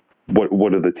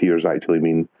 what do the tiers actually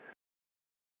mean?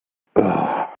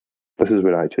 This is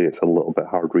where actually it's a little bit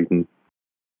hard reading.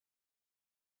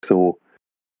 So,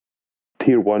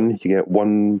 Tier 1, you get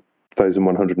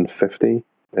 1,150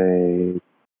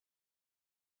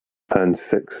 and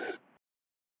 6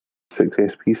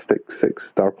 SP, 6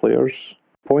 star players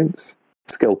points.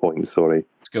 Skill points, sorry.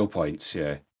 Skill points,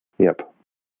 yeah. Yep.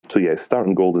 So, yeah,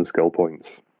 starting gold and skill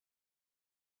points.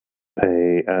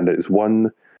 And it's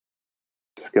 1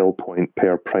 skill point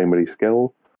per primary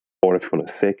skill, or if you want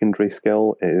a secondary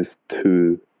skill, it is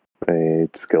 2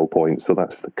 skill points. So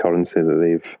that's the currency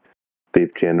that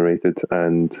they've generated,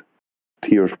 and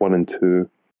tiers 1 and 2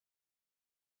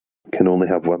 can only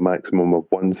have a maximum of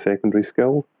 1 secondary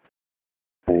skill.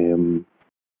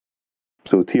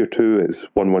 So tier 2 is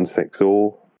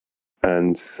 1160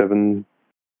 and 7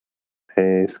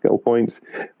 skill points.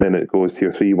 Then it goes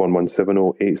tier 3,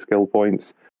 1170, 8 skill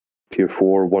points. Tier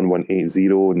 4,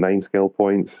 1180, 9 skill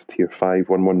points. Tier 5,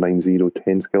 1190,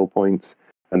 10 skill points.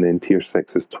 And then tier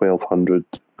 6 is 1200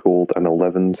 gold and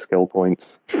 11 skill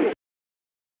points.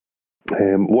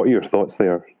 What are your thoughts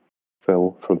there,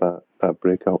 Phil, for that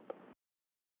breakup?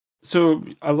 So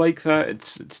I like that.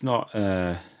 It's not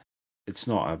a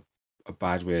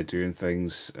bad way of doing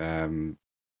things.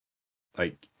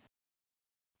 Like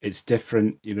it's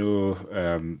different,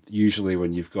 usually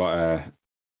when you've got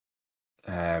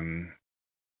a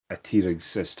tiering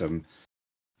system,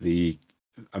 the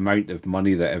amount of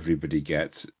money that everybody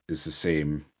gets is the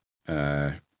same,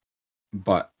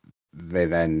 but they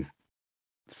then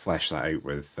flesh that out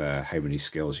with how many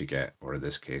skills you get, or in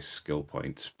this case, skill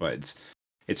points. But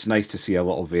it's nice to see a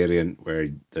little variant where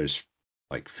there's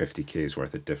like 50k's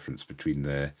worth of difference between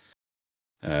the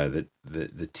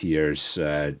tiers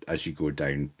as you go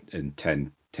down in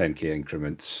 10k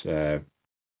increments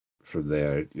from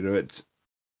there.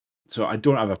 So I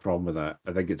don't have a problem with that.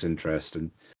 I think it's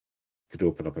interesting. Could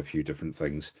open up a few different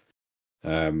things.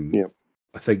 Yeah.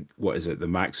 I think what is it? The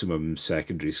maximum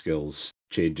secondary skills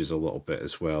changes a little bit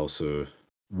as well. So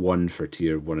 1 for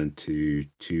tier 1 and 2,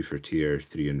 2 for tier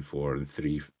 3 and 4, and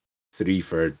 3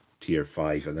 for tier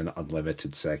 5, and then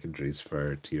unlimited secondaries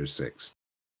for tier 6.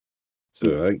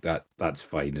 So I think that's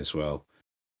fine as well.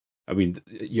 I mean,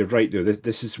 you're right though.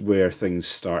 This is where things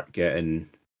start getting.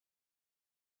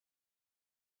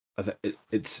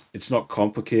 It's not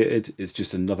complicated. It's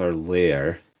just another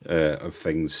layer of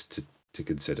things to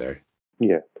consider.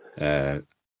 Yeah.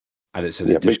 And it's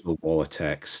an additional wall of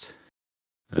text.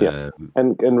 Yeah,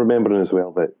 and remembering as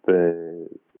well that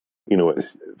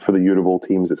it's for the Eurobowl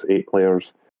teams it's 8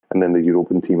 players, and then the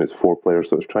European team it's 4 players.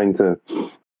 So it's trying to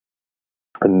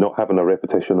and not having a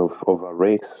repetition of a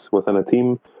race within a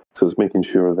team. So it's making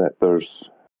sure that there's,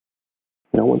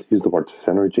 I want to use the word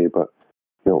synergy, but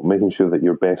making sure that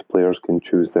your best players can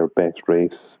choose their best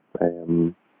race,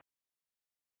 and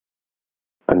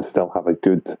still have a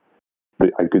good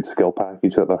skill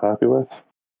package that they're happy with.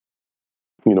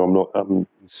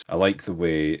 I like the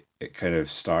way it kind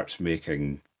of starts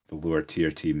making the lower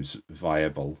tier teams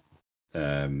viable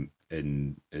in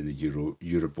the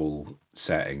Eurobowl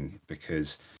setting,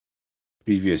 because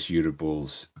previous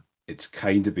Eurobowls it's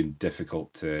kind of been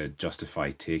difficult to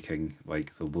justify taking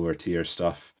like the lower tier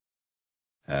stuff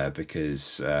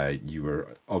because you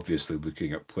were obviously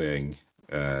looking at playing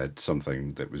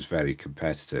something that was very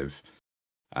competitive,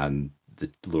 and the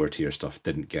lower tier stuff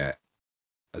didn't get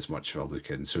as much of a look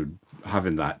in. So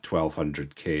having that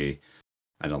 1200k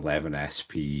and 11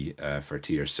 SP for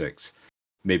tier 6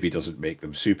 maybe doesn't make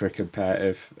them super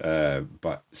competitive,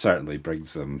 but certainly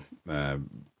brings them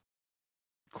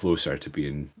closer to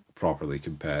being properly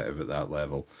competitive at that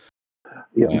level.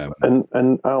 Yeah,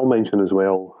 and I'll mention as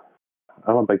well,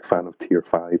 I'm a big fan of Tier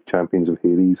 5 Champions of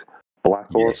Hades, Black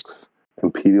Orcs,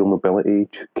 Imperial Nobility,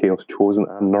 Chaos Chosen,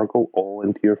 and Nurgle, all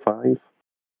in Tier 5.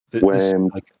 This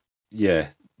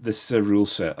is a rule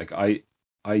set. Like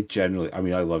I generally, I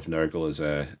mean, I love Nurgle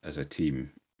as a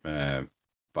team, but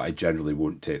I generally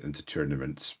won't take them to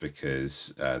tournaments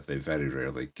because they very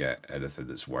rarely get anything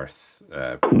that's worth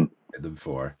them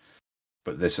for.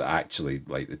 But this actually,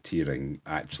 like the tiering,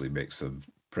 actually makes them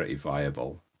pretty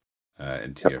viable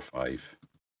in Tier 5.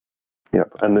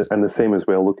 Yep, and the same as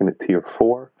well. Looking at Tier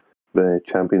 4, the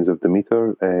Champions of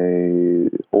Demeter,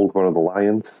 Old World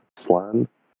Alliance, Slan,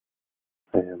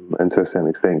 and to a certain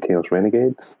extent, Chaos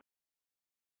Renegades.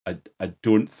 I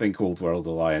don't think Old World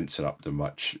Alliance are up to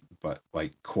much, but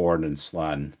like Khorne and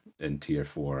Slan in Tier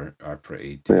 4 are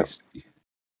pretty tasty.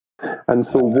 Yeah. And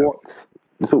so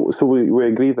So we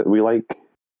agree that we like,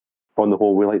 on the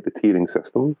whole, we like the tiering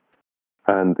system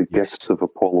and the gifts of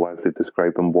Apollo as they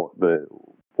describe them. What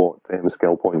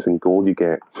skill points and gold you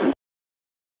get.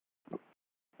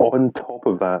 On top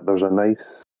of that, there's a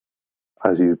nice,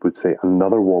 as you would say,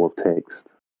 another wall of text.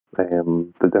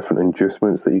 The different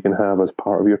inducements that you can have as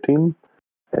part of your team.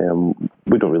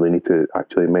 We don't really need to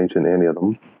actually mention any of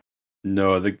them.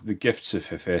 No, the gifts of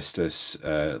Hephaestus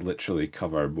literally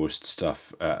cover most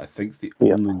stuff. I think the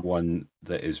only one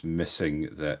that is missing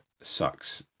that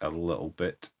sucks a little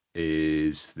bit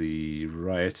is the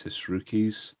Riotous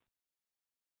Rookies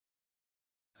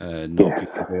not being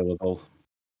available.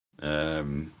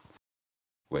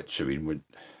 Which, I mean,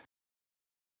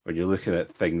 when you're looking at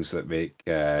things that make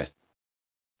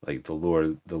like the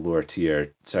lower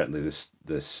tier, certainly this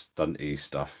stunty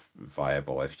stuff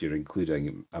viable. If you're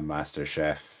including a Master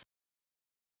Chef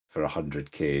for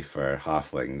 100k for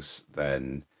halflings,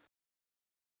 then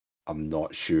I'm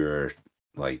not sure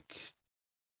like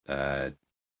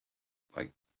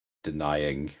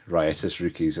denying riotous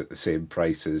rookies at the same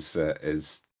price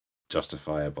is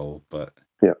justifiable. But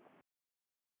Yeah.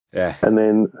 yeah, And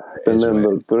then is what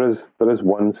it is. there is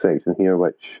one section here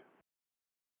which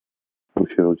I'm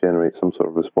sure will generate some sort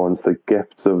of response. The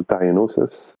gifts of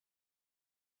Dionysus.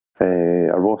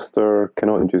 A roster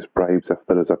cannot induce bribes if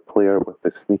there is a player with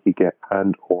the sneaky get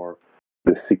and or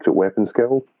the secret weapon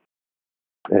skill.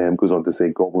 Goes on to say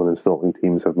Goblin and Snotling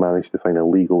teams have managed to find a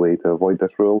legal way to avoid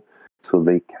this rule, so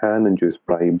they can induce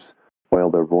bribes while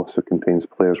their roster contains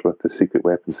players with the secret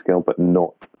weapon skill but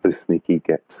not the sneaky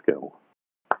get skill.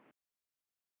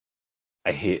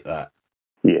 I hate that.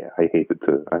 Yeah, I hate it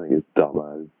too. I think it's dumb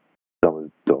as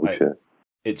dog shit.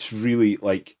 It's really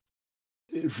like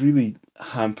it really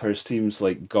hampers teams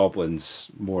like Goblins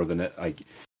more than it. Like,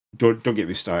 don't get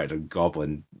me started on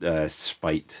Goblin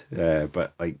spite,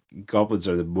 but like Goblins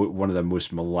are one of the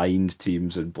most maligned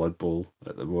teams in Blood Bowl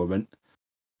at the moment,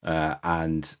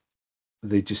 and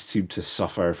they just seem to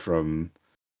suffer from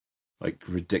like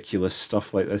ridiculous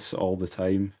stuff like this all the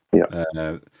time. Yeah.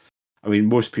 I mean,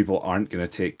 most people aren't going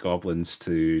to take Goblins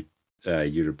to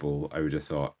Eurobowl. I would have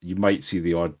thought you might see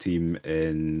the odd team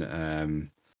in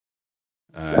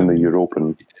And the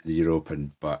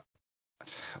European, but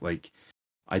like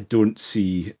I don't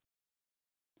see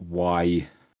why.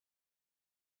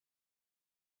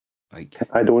 Like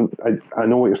I know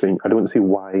what you're saying. I don't see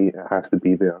why it has to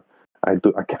be there. I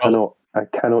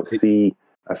cannot see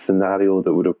a scenario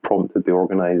that would have prompted the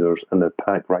organisers and the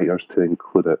pack writers to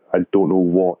include it. I don't know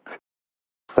what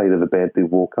side of the bed they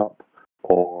woke up,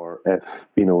 or if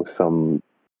they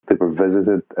were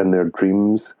visited in their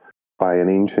dreams by an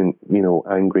ancient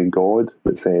angry god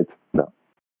that said no,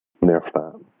 nerf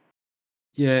that.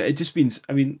 yeah, it just means.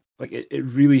 I mean, like it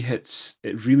really hits.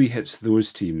 It really hits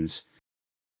those teams.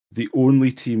 The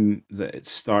only team that it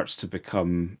starts to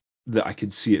become that I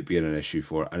could see it being an issue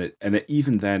for,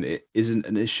 even then it isn't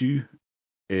an issue,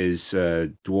 is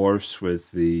dwarves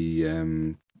with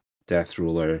the death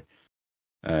roller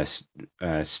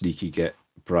sneaky get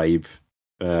bribe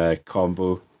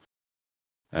combo,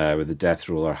 with the death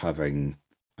roller having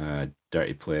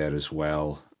dirty player as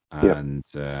well, and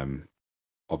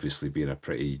obviously being a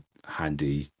pretty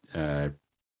handy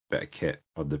bit of kit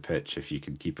on the pitch if you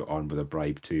can keep it on with a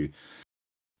bribe too.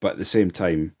 But at the same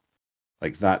time,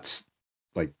 like that's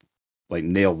like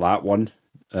nail that one.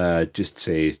 Just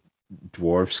say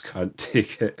dwarves can't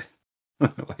take it.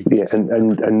 Yeah,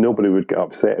 and nobody would get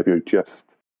upset if you're just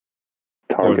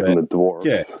targeting the dwarves.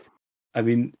 Yeah, I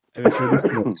mean, if you're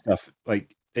looking at stuff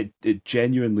like it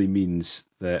genuinely means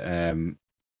that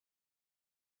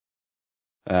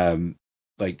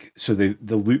like so the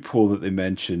loophole that they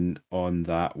mention on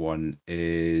that one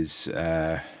is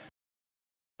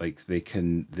like they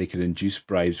can induce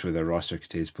bribes where their roster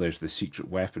contains players with the secret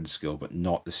weapon skill, but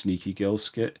not the sneaky gill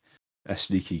skit. A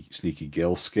sneaky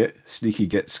gill skit, sneaky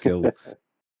get skill.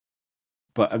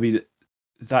 But I mean,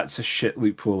 that's a shit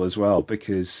loophole as well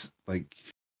because like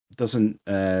doesn't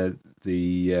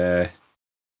the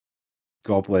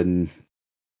goblin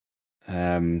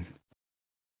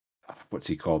what's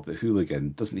he called, the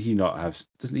hooligan, doesn't he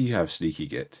have sneaky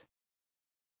git?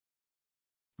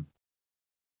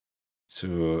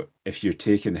 So if you're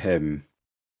taking him,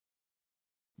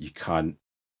 you can't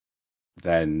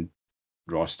then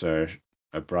roster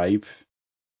a bribe.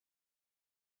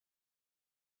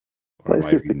 Or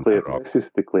Let's just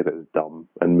declare it as dumb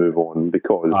and move on,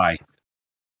 because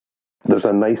there's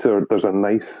another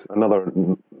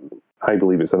I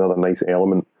believe it's another nice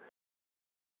element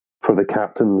for the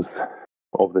captains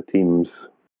of the teams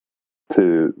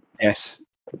to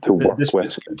work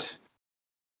with.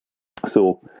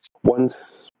 So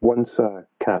once a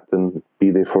captain, be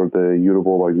they for the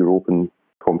Eurobowl or European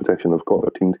competition, have got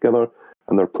their team together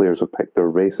and their players have picked their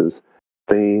races,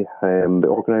 the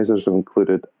organisers have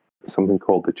included something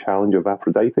called the Challenge of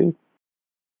Aphrodite.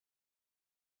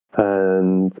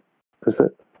 And is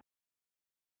it?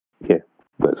 Yeah,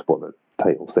 that's what the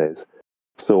title says.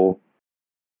 So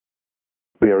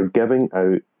they are giving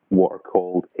out what are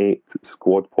called 8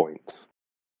 squad points.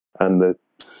 And the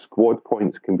squad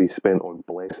points can be spent on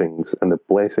blessings. And the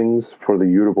blessings for the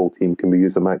Eurobowl team can be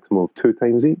used a maximum of 2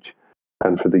 times each.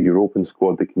 And for the European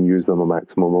squad, they can use them a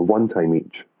maximum of 1 time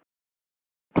each.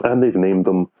 And they've named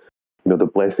them, the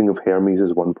blessing of Hermes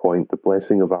is 1 point, the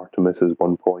blessing of Artemis is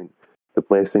 1 point, the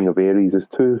blessing of Ares is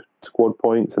 2 squad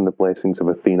points, and the blessings of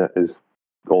Athena is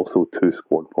also 2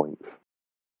 squad points.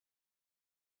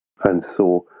 And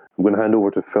so I'm going to hand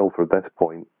over to Phil for this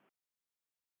point,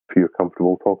 if you're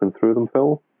comfortable talking through them,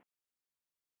 Phil.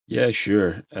 Yeah,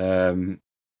 sure.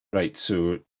 Right,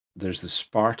 so there's the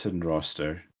Spartan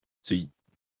roster. So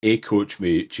a coach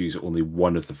may choose only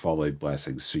one of the following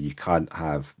blessings, so you can't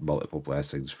have multiple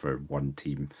blessings for one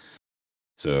team.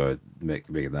 So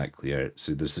making that clear.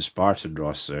 So there's the Spartan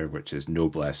roster, which is no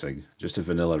blessing, just a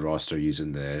vanilla roster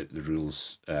using the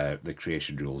rules, the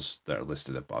creation rules that are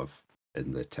listed above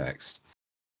in the text.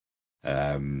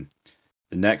 The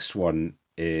next one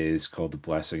is called the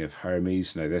Blessing of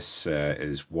Hermes. Now this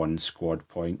is 1 squad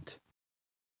point,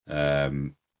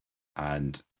 and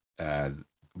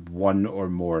one or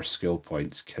more skill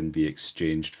points can be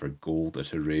exchanged for gold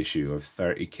at a ratio of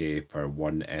 30k per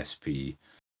 1 SP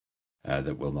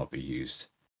that will not be used.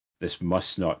 This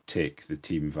must not take the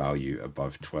team value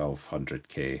above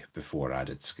 1200k before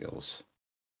added skills.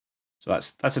 So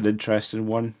that's an interesting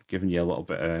one, giving you a little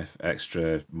bit of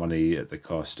extra money at the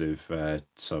cost of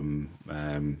some.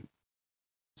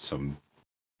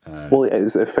 Well,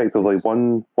 it's effectively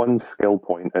one skill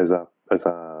point is a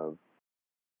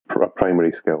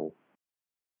primary skill.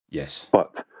 Yes.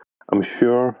 But I'm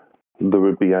sure there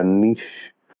would be a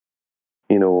niche,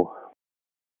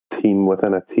 team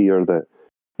within a tier that,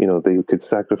 they could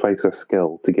sacrifice a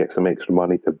skill to get some extra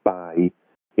money to buy,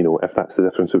 if that's the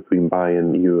difference between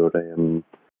buying your,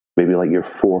 maybe like your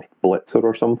 4th Blitzer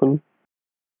or something.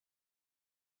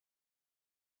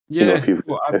 Yeah.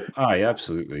 If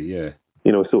absolutely. Yeah.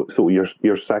 so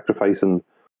you're sacrificing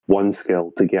one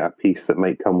skill to get a piece that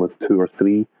might come with 2 or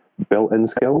 3 built-in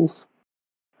skills.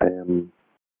 That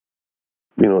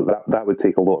would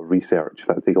take a lot of research.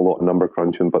 That would take a lot of number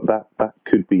crunching, but that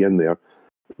could be in there.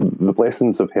 The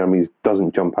Blessings of Hermes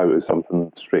doesn't jump out as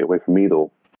something straight away for me,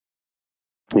 though.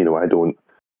 I don't.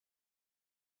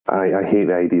 I hate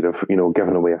the idea of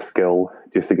giving away a skill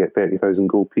just to get 30,000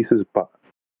 gold pieces. But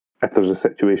if there's a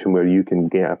situation where you can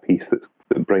get a piece that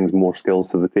brings more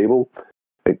skills to the table,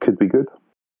 it could be good.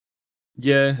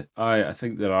 Yeah, I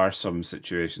think there are some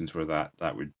situations where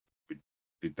that would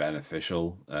be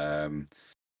beneficial,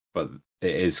 but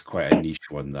it is quite a niche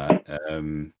one. That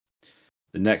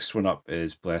the next one up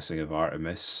is Blessing of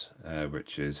Artemis,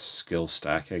 which is skill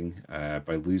stacking.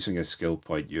 By losing a skill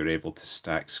point, you're able to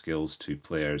stack skills to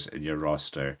players in your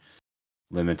roster,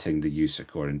 limiting the use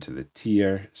according to the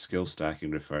tier. Skill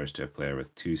stacking refers to a player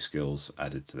with 2 skills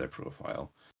added to their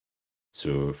profile.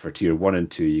 So for tier 1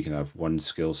 and 2, you can have 1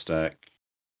 skill stack,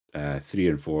 3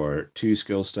 and 4, 2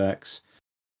 skill stacks,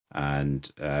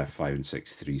 and 5 and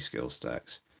 6, 3 skill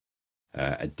stacks.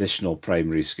 Additional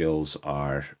primary skills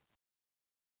are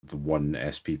the 1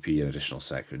 SPP, and additional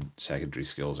secondary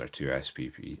skills are 2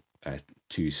 SPP,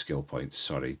 2 skill points.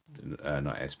 Sorry,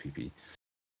 not SPP.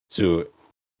 So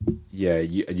yeah,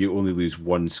 you only lose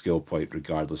 1 skill point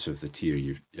regardless of the tier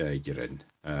you're in.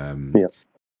 Yeah.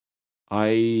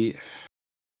 I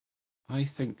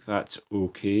think that's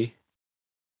okay.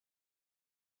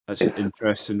 That's an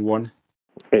interesting one.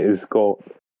 It's got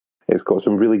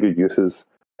some really good uses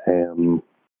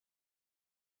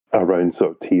around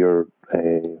sort of tier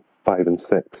 5 and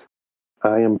 6.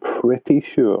 I am pretty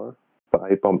sure that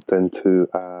I bumped into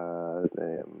a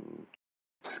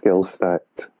skill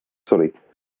stacked. Sorry,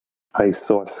 I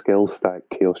saw a skill stacked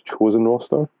Chaos Chosen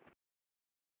roster,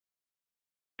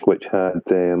 which had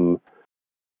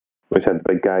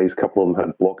big guys. A couple of them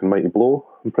had block and mighty blow.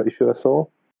 I'm pretty sure I saw,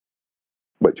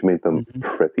 which made them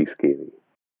pretty scary.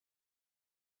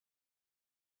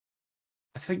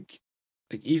 I think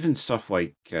like even stuff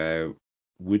like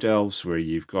Wood Elves, where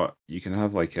you can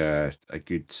have like a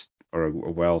good or a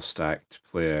well stacked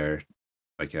player,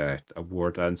 like a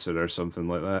war dancer or something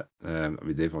like that. I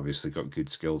mean, they've obviously got good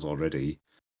skills already.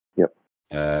 Yep.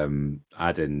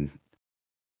 Add in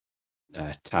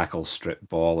tackle strip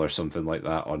ball or something like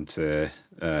that onto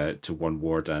to 1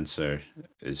 war dancer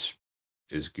is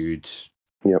good.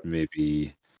 Yep.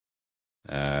 Maybe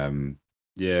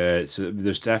yeah, so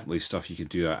there's definitely stuff you can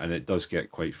do that, and it does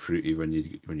get quite fruity when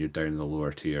you're down in the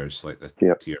lower tiers, like the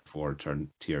tier 4 turn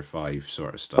tier 5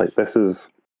 sort of stuff. Like this is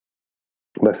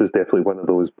definitely one of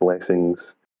those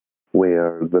blessings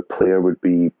where the player would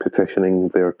be petitioning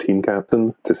their team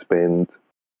captain to spend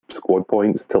squad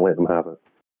points to let them have it.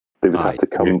 They would have to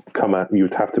come at you.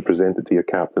 Would have to present it to your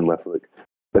captain with, like,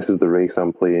 this is the race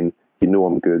I'm playing.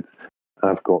 I'm good.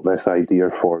 I've got this idea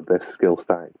for this skill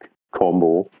stack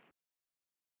combo,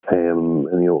 and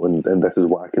this is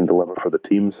what I can deliver for the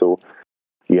team. So,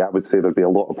 yeah, I would say there'd be a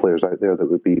lot of players out there that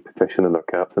would be petitioning their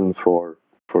captain for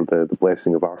the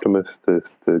blessing of Artemis to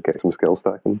get some skill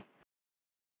stacking.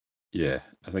 Yeah,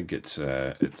 I think it's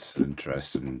an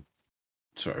interesting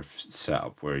sort of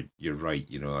setup where you're right.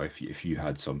 If you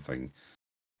had something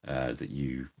that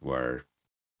you were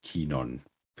keen on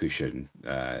pushing,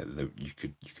 that you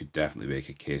could definitely make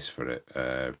a case for it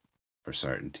for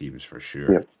certain teams for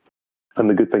sure. Yeah. And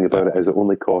the good thing about it is it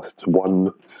only costs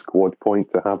 1 squad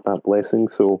point to have that blessing,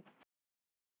 so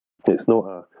it's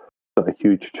not a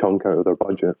huge chunk out of their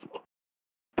budget.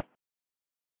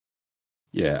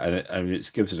 Yeah, and it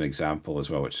gives an example as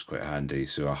well, which is quite handy.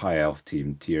 So a high elf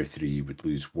team, tier 3, would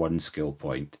lose 1 skill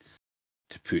point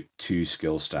to put 2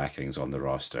 skill stackings on the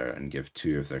roster and give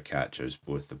 2 of their catchers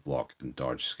both the block and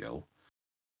dodge skill.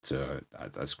 So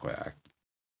that's quite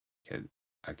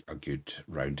a good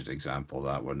rounded example,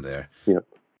 that one there. Yep.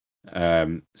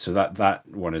 So that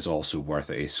one is also worth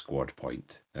a squad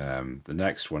point. The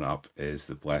next one up is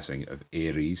the Blessing of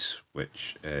Ares,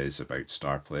 which is about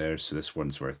star players. So this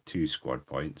one's worth 2 squad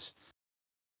points.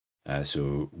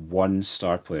 So 1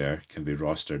 star player can be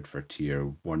rostered for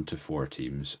tier 1 to 4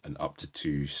 teams, and up to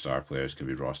 2 star players can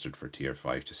be rostered for tier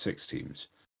 5 to 6 teams.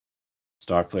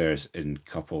 Star players in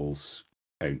couples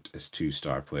count as 2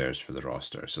 star players for the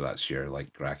roster. So that's your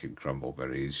like Kraken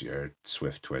Crumbleberries, your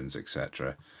Swift Twins,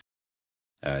 etc.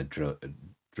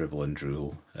 Dribble and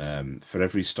Drool. For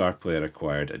every star player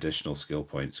acquired, additional skill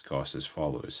points cost as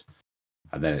follows.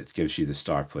 And then it gives you the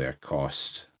star player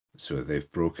cost. So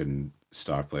they've broken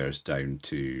star players down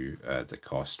to the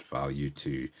cost value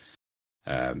to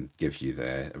give you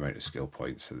the amount of skill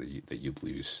points that you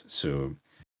lose. So,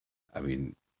 I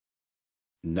mean,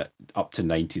 up to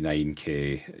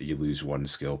 99k, you lose 1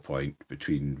 skill point.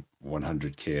 Between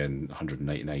 100k and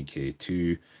 199k,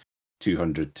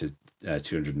 200 to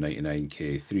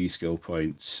 299k, 3 skill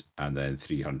points, and then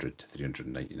 300 to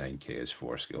 399k is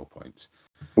 4 skill points.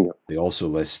 Yep. They also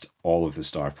list all of the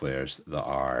star players that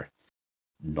are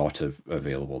not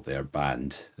available. They're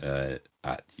banned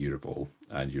at Eurobowl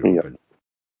and European.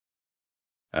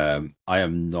 Yep. I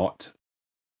am not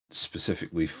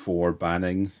specifically for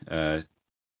banning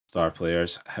star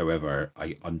players. However,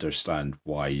 I understand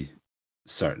why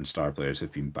certain star players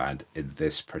have been banned in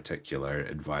this particular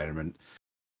environment.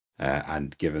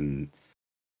 And given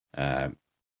the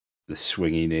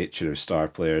swingy nature of star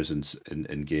players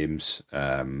in games,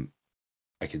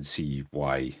 I can see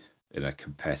why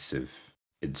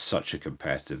in such a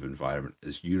competitive environment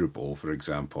as Eurobowl, for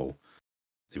example,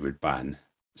 they would ban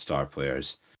star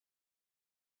players.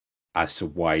 As to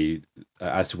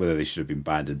whether they should have been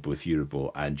banned in both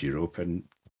Eurobowl and European,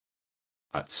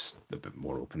 that's a bit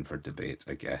more open for debate,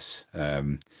 I guess.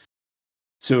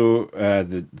 So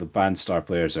the banned star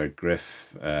players are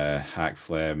Griff,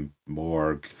 Hackflem,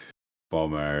 Morg,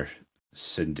 Bomber,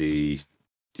 Cindy,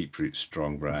 Deeproot,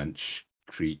 Strong Branch,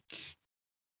 Creek,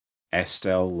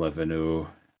 Estelle, Lavino,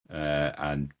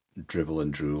 and Dribble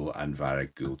and Drool, and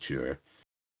Varric Ghoulchewer.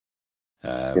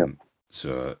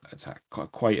 So it's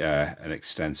quite an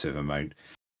extensive amount.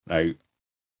 Now,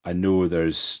 I know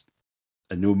the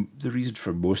reason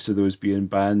for most of those being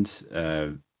banned.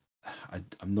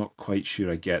 I'm not quite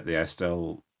sure I get the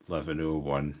Estelle Lavino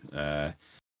one.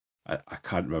 I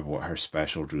can't remember what her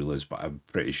special rule is, but I'm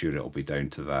pretty sure it'll be down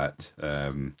to that.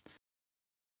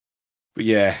 But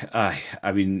yeah,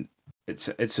 I mean, it's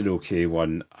an okay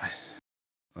one.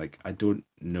 I don't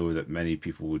know that many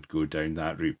people would go down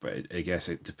that route, but I guess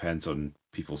it depends on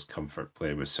people's comfort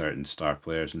playing with certain star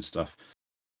players and stuff.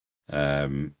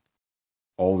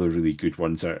 All the really good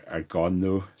ones are gone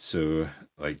though, so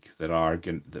there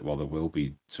will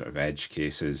be sort of edge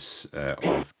cases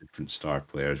of different star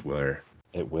players where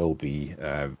it will be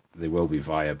they will be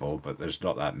viable, but there's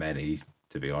not that many,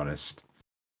 to be honest.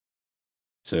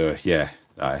 So yeah,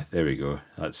 there we go.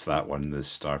 That's that one, the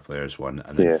star players one,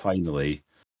 and then finally,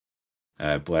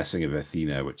 Blessing of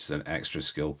Athena, which is an extra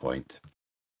skill point.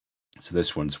 So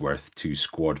this one's worth 2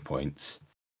 squad points.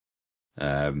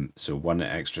 So 1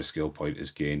 extra skill point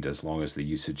is gained as long as the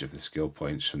usage of the skill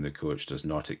points from the coach does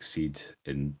not exceed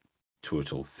in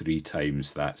total 3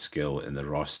 times that skill in the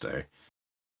roster,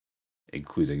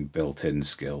 including built-in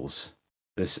skills.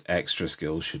 This extra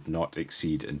skill should not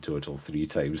exceed in total 3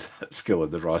 times that skill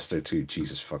in the roster too.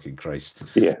 Jesus fucking Christ.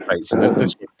 Yes. Right, so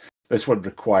this one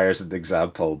requires an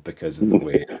example because of the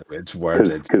way it's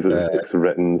worded. Because it's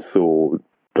written so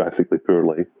drastically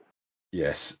poorly.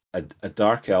 Yes, a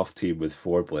dark elf team with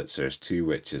 4 blitzers, 2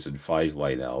 witches, and 5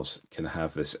 line elves can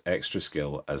have this extra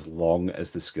skill as long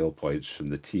as the skill points from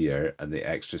the tier and the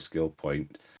extra skill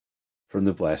point from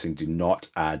the blessing do not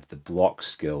add the block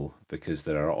skill, because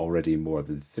there are already more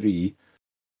than 3,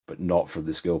 but not from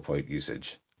the skill point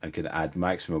usage, and can add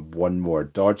maximum 1 more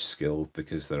dodge skill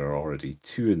because there are already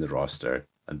 2 in the roster,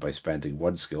 and by spending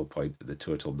 1 skill point, the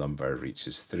total number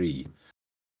reaches 3.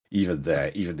 Even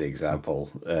the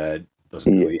example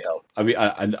doesn't really help. I mean,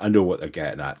 I know what they're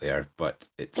getting at there, but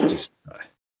it's just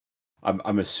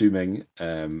I'm assuming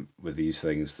with these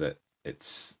things that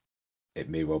it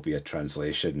may well be a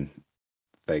translation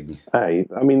thing. Aye,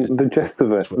 I mean the gist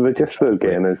of it. The gist of it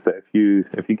again is that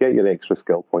if you get your extra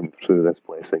skill point through this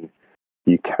blessing,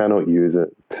 you cannot use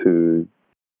it to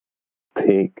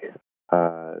take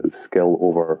a skill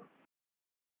over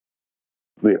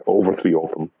 3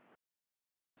 of them.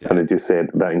 Yeah. And it just said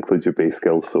that includes your base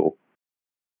skill. So,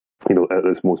 at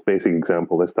this most basic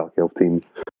example, this Dark Elf team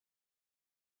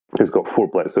has got 4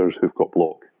 blitzers who've got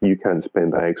block. You can't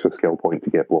spend that extra skill point to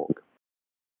get block.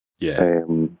 Yeah.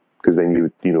 Because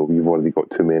then you've already got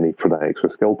too many for that extra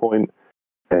skill point.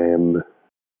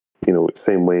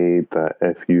 Same way that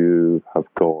if you have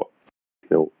got,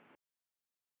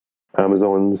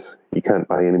 Amazons, you can't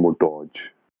buy any more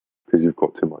dodge because you've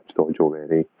got too much dodge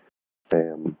already.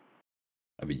 I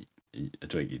mean, I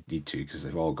don't think you'd need to because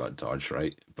they've all got dodge,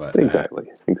 right? But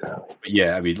exactly. But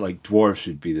yeah, I mean, like dwarves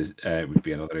would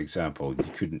be another example. You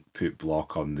couldn't put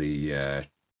block on the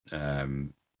runners.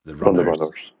 On the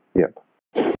runners, yep.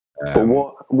 But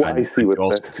what I see with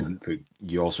this,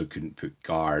 you also couldn't put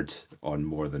guard on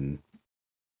more than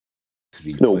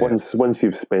 3 no, players. once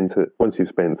you've spent 3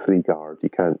 guard, you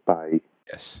can't buy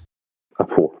a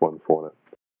 4th one for it.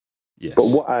 Yes. But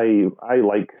what I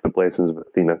like the Blessings of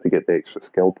Athena to get the extra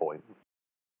skill point,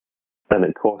 and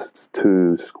it costs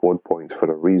 2 squad points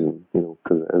for a reason,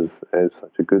 because it is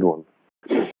such a good one.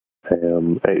 It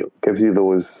gives you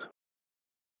those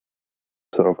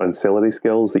sort of ancillary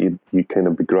skills that you kind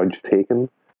of begrudge taking.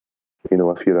 If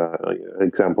you're if you're a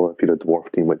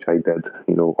dwarf team, which I did,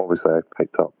 obviously I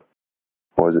picked up,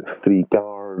 3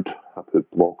 guard, I put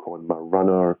block on my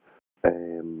runner,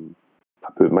 I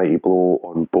put Mighty Blow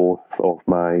on both of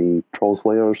my Troll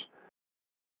Slayers.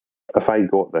 If I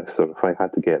got this, or if I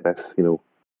had to get this,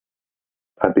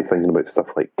 I'd be thinking about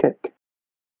stuff like kick.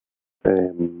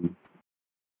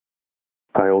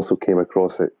 I also came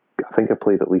across it, I think I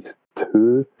played at least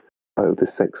 2 out of the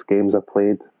 6 games I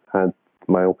played,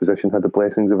 my opposition had the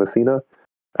Blessings of Athena,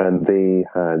 and they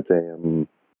had, they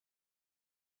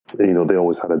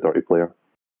always had a dirty player.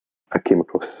 I came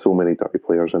across so many dirty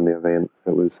players in the event.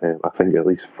 It was, I think, at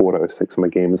least 4 out of 6 of my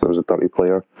games there was a dirty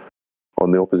player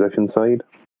on the opposition side.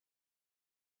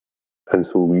 And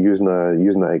so using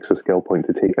that extra skill point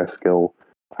to take a skill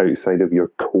outside of the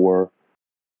core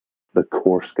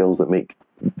skills that make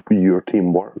your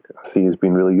team work, I see has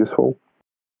been really useful.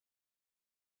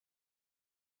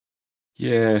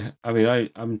 Yeah, I mean,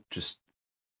 I'm just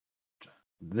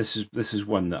this is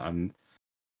one that I'm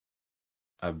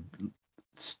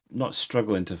not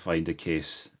struggling to find a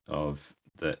case of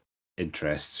that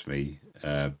interests me,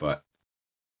 but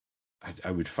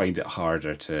I would find it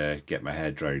harder to get my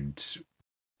head around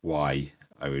why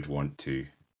I would want to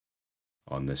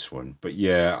on this one. But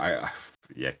yeah,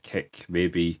 kick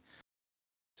maybe.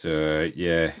 So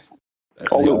yeah.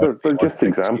 They're just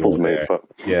examples, mate. But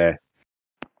yeah,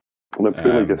 they're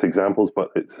purely just examples.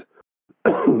 But it's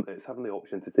it's having the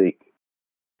option to take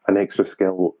an extra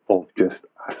skill of just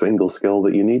a single skill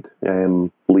that you need.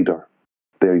 Leader.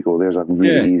 There you go. There's a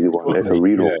really easy one. It's a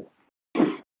reroll.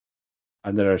 Yeah.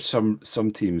 And there are some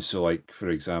teams. So, like for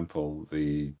example,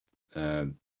 the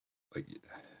like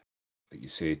you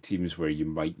say, teams where you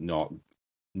might not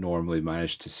normally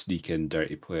manage to sneak in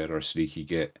dirty player or sneaky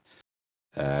git.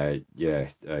 You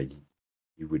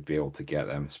would be able to get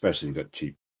them, especially if you've got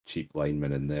cheap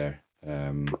linemen in there.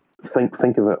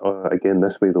 Think of it again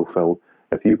this way though, Phil.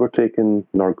 If you were taking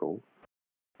Nurgle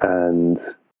and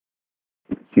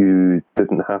you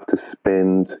didn't have to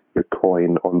spend your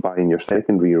coin on buying your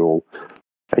second reroll,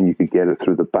 and you could get it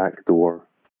through the back door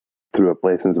through a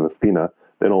Blessings of Athena,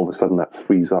 then all of a sudden that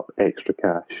frees up extra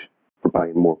cash for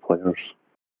buying more players.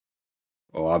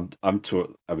 Oh, I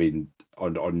mean,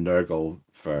 on Nurgle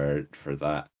for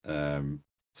that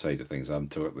side of things, I'm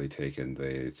totally taking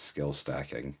the skill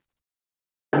stacking.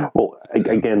 Well,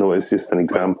 again, though, it's just an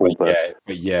example.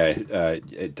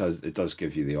 It does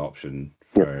give you the option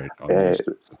for on those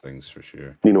sorts of things for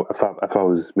sure. If I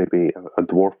was maybe a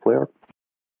dwarf player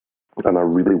and I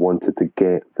really wanted to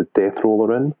get the Death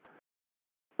Roller in,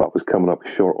 but was coming up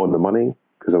short on the money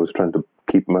because I was trying to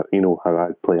keep my, how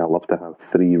I play. I love to have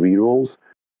 3 rerolls,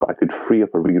 but I could free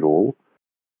up a reroll,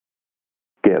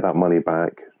 get that money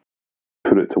back,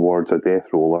 put it towards a Death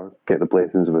Roller, get the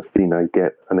Blessings of Athena,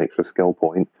 get an extra skill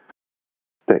point,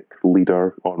 stick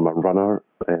leader on my runner,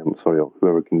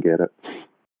 whoever can get it,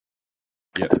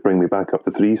 to bring me back up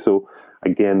to 3. So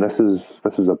again, this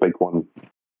is a big one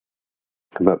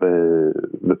that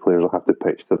the players will have to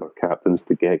pitch to their captains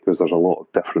to get, because there's a lot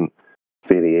of different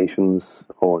variations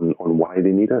on why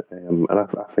they need it, and I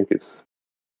think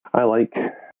I like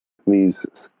these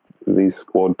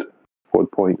squad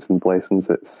points and blessings.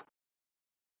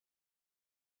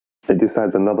 It just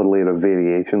adds another layer of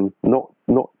variation. Not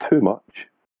too much,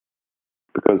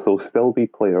 because there'll still be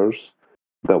players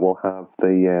that will have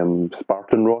the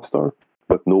Spartan roster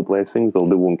with no blessings. They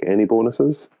won't get any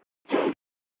bonuses, and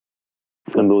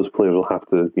those players will have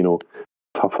to,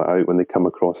 tough it out when they come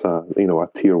across a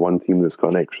tier 1 team that's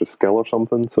got an extra skill or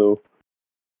something. So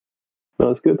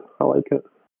that's good. I like it.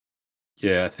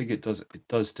 Yeah, I think it does. It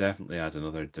does definitely add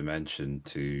another dimension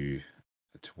to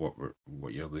what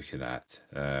you're looking at.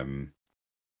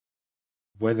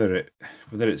 Whether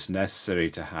it's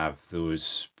necessary to have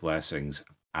those blessings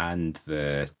and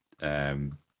the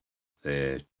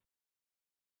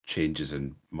changes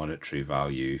in monetary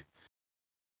value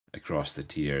across the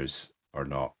tiers or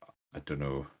not, I don't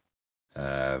know.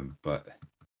 But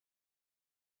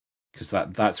because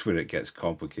that's where it gets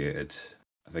complicated.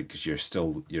 I think because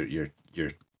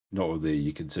you're not only are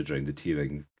you considering the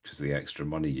tiering because of the extra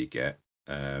money you get,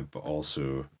 but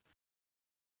also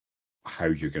how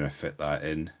you're going to fit that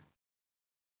in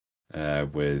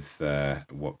with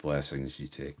what blessings you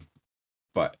take.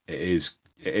 But it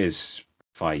is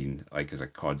fine, like as a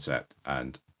concept,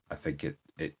 and I think it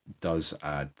does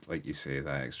add, like you say,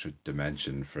 that extra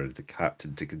dimension for the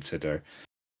captain to consider,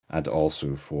 and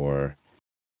also for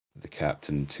the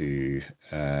captain to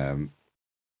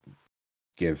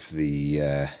give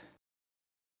the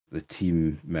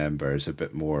team members a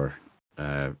bit more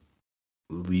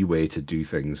leeway to do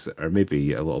things that are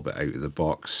maybe a little bit out of the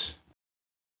box,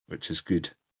 which is good.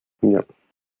 Yep.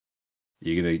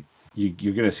 You're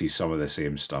gonna see some of the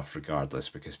same stuff regardless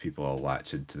because people will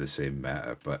latch into the same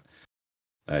meta, but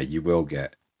you will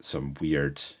get some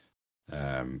weird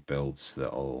builds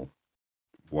that'll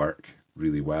work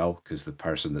really well because the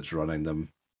person that's running them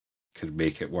can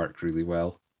make it work really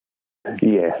well.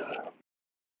 Yeah.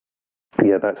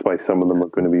 Yeah, that's why some of them are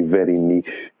going to be very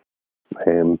niche,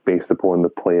 based upon the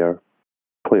player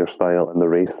style and the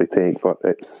race they take. But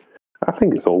I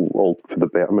think it's all for the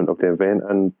betterment of the event.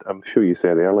 And I'm sure you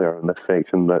said earlier in this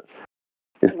section that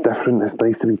it's different. It's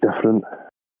nice to be different.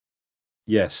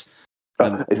 Yes,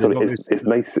 it's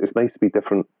nice. It's nice to be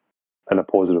different in a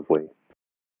positive way.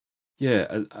 Yeah,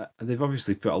 and they've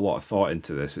obviously put a lot of thought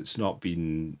into this. It's not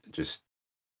been just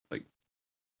like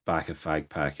back a fag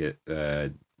packet.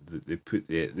 They put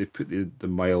the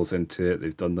miles into it.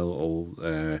 They've done the little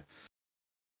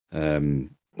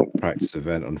practice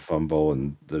event on Fumble,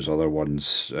 and there's other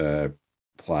ones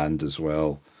planned as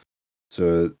well.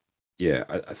 So yeah,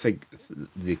 I think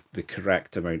the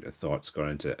correct amount of thought's gone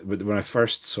into it. When I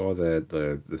first saw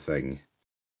the thing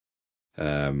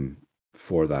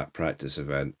for that practice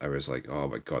event, I was like, oh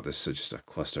my god, this is just a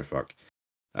clusterfuck.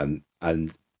 And I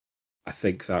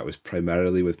think that was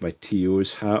primarily with my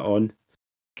TO's hat on.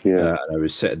 Yeah. And I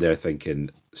was sitting there thinking,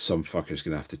 some fucker's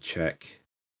gonna have to check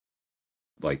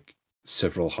like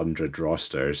several hundred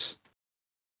rosters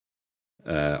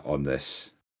on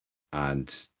this,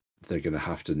 and they're gonna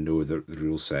have to know the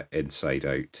rule set inside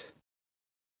out.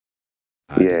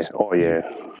 And yeah. Oh yeah.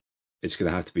 It's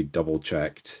gonna have to be double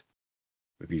checked,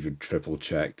 maybe even triple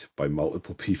checked by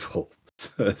multiple people,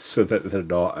 so that they're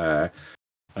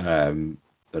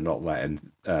not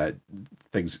letting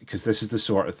things, because this is the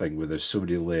sort of thing where there's so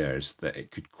many layers that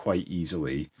it could quite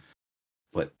easily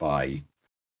slip by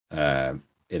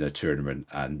in a tournament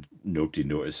and nobody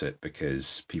notice it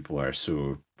because people are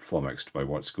so flummoxed by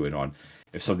what's going on.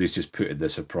 If somebody's just putting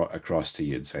this across to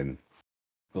you and saying,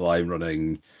 well, I'm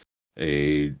running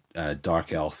a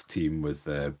dark elf team with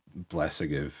a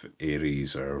blessing of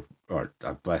Ares or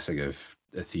a blessing of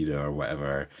Athena or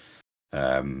whatever,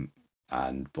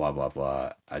 and blah blah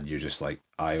blah, and you're just like,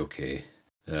 okay,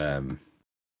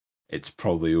 it's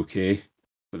probably okay.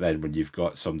 But then when you've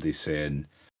got somebody saying,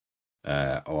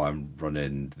 oh, I'm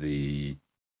running the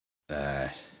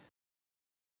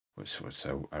what's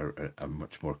a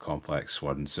much more complex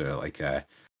one, so like a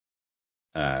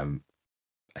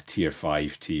tier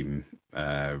 5 team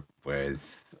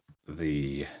with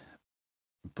the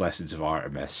blessings of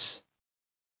Artemis,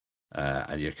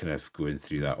 and you're kind of going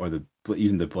through that, or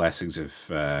even the blessings of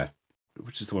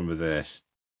which is the one with the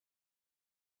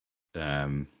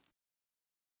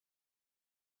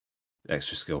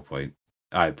extra skill point.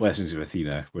 Blessings of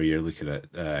Athena, where you're looking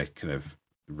at kind of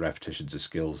repetitions of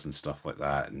skills and stuff like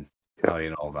that, and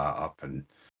tallying all that up, and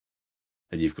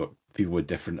you've got people with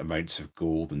different amounts of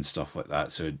gold and stuff like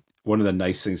that. So one of the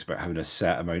nice things about having a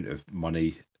set amount of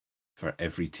money for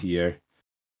every tier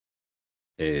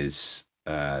is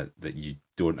that you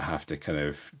don't have to kind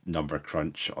of number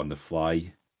crunch on the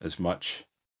fly as much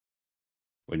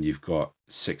when you've got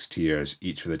 6 tiers,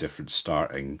 each with a different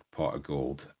starting pot of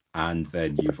gold, and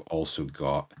then you've also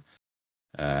got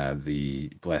the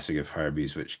Blessing of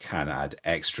Hermes, which can add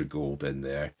extra gold in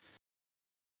there.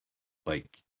 Like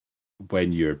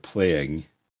when you're playing,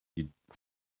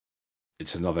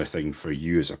 it's another thing for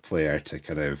you as a player to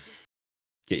kind of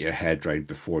get your head right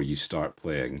before you start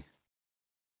playing.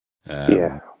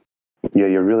 Yeah,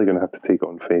 you're really going to have to take it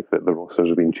on faith that the rosters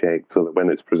have been checked, so that when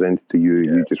it's presented to you,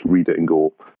 you just read it and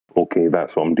go, "Okay,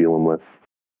 that's what I'm dealing with."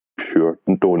 Sure,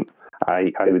 don't.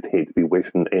 I would hate to be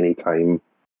wasting any time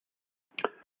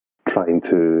trying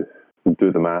to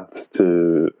do the maths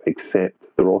to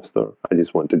accept the roster. I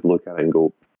just want to look at it and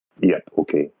go, "Yep,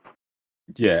 okay."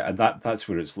 Yeah, and that's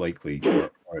where it's likely,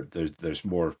 or there's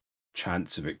more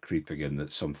chance of it creeping in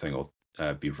that something will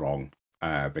be wrong,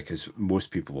 because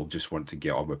most people will just want to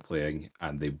get on with playing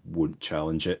and they won't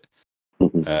challenge it.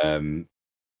 Mhm.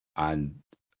 And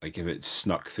like if it's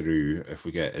snuck through, if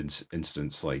we get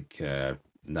incidents like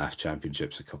NAF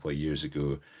Championships a couple of years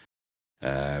ago,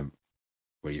 um,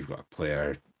 where you've got a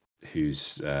player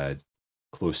who's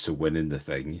close to winning the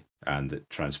thing, and it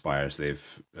transpires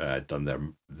they've done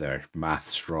their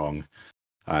maths wrong,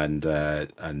 and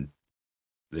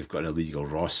they've got an illegal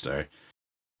roster.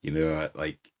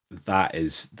 Like that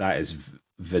is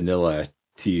vanilla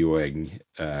TOing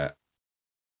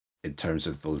in terms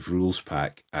of the rules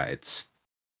pack at its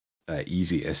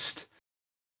easiest.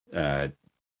 Uh,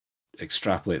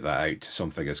 Extrapolate that out to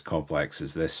something as complex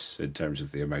as this in terms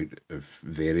of the amount of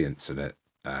variance in it,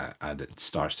 and it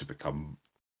starts to become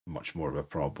much more of a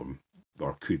problem,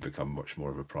 or could become much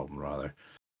more of a problem rather.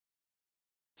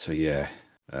 So yeah,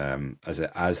 as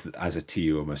a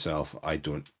TO myself, I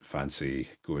don't fancy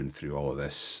going through all of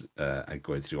this and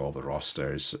going through all the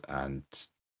rosters and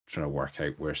trying to work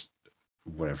out where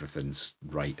everything's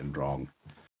right and wrong,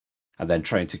 and then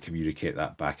trying to communicate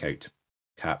that back out to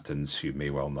captains who may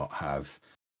well not have.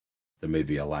 There may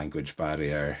be a language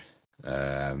barrier.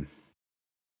 Um,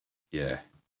 yeah.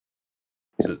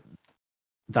 So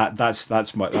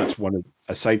that's one of,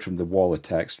 aside from the wall of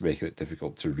text making it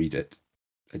difficult to read it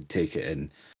and take it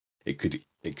in. It could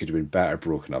have been better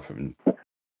broken up in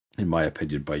my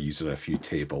opinion, by using a few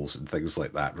tables and things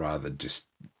like that rather than just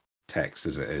text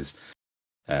as it is.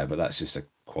 But that's just a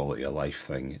quality of life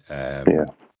thing. Yeah.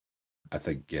 I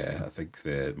think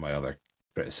my other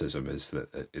criticism is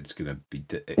that it's going to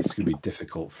be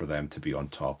difficult for them to be on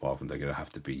top of, and they're going to have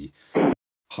to be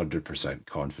 100%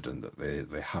 confident that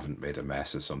they haven't made a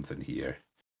mess of something here.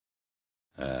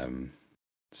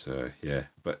 So yeah,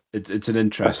 but it's an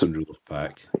interesting rules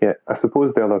pack. Yeah, I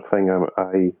suppose the other thing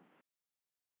I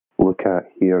look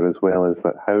at here as well is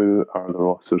that how are the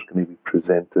rosters going to be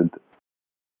presented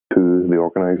to the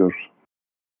organisers?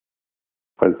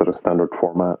 Is there a standard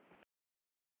format?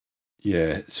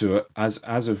 Yeah, so as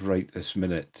of right this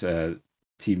minute,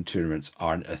 team tournaments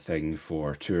aren't a thing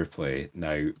for tour play.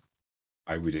 Now,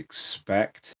 I would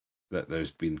expect that there's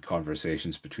been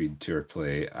conversations between tour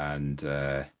play and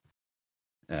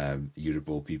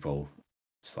Eurobowl people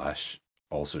slash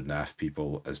also NAF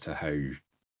people as to how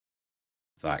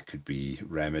that could be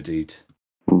remedied,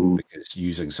 Mm-hmm. because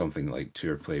using something like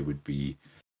tour play would be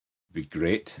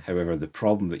great. However, the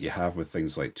problem that you have with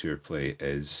things like tour play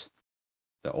is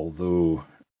that although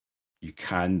you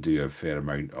can do a fair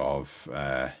amount of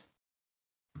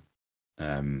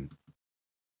um,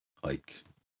 like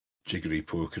jiggery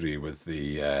pokery with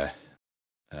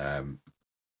um,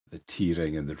 the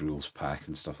tiering and the rules pack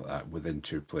and stuff like that within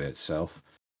tour play itself.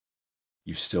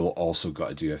 You've still also got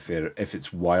to do a fair, if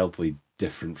it's wildly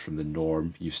different from the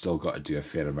norm, you've still got to do a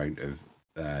fair amount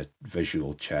of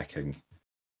visual checking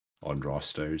on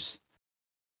rosters.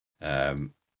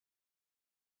 Um,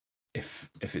 if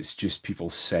it's just people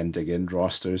sending in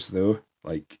rosters though,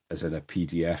 like as in a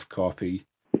PDF copy,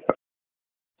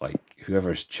 like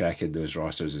whoever's checking those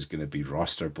rosters is going to be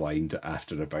roster blind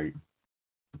after about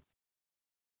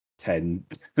 10,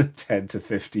 10 to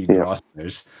 15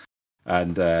 rosters.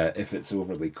 And if it's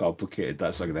overly complicated,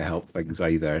 that's not going to help things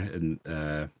either in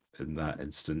that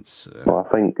instance. Well,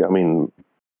 I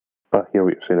hear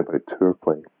what you're saying about tour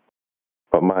play,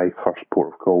 but my first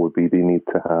port of call would be they need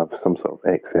to have some sort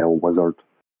of Excel wizard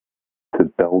to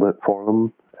build it for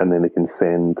them, and then they can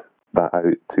send that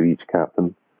out to each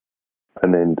captain,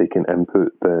 and then they can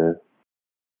input the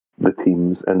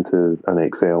teams into an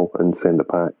Excel and send it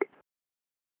back.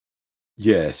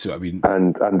 Yeah, so I mean,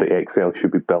 and the Excel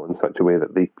should be built in such a way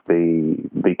that they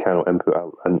cannot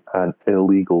input an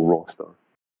illegal roster.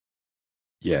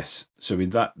 yes, so I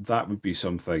mean that would be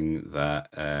something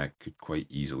that could quite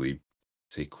easily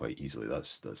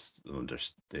That's an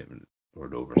understatement or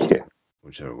an overstatement,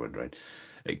 whichever one, right?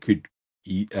 It could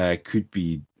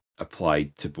be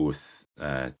applied to both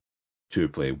tour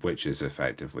play, which is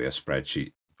effectively a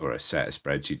spreadsheet or a set of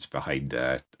spreadsheets behind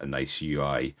a nice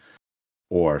UI,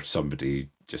 or somebody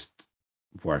just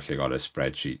working on a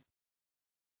spreadsheet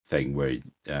thing where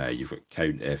you've got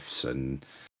count ifs and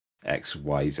X,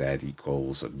 Y, Z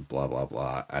equals and blah blah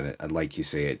blah, and like you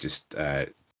say, it just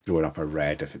throwing up a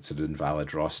red if it's an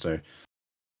invalid roster.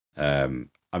 I'm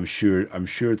sure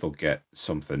they'll get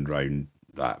something round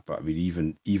that, but I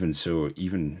mean, even so,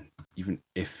 even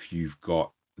if you've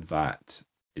got that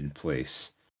in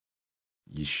place,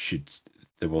 you should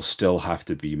there will still have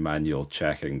to be manual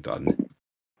checking done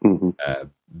uh,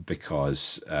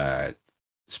 because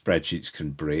spreadsheets can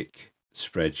break,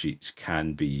 spreadsheets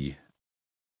can be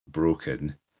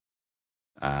broken,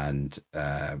 and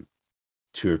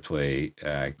tour play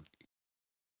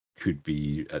could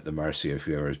be at the mercy of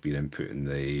whoever's been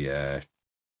inputting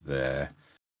the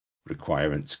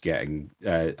requirements, getting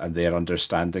and their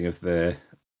understanding of the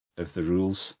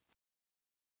rules.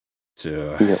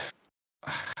 So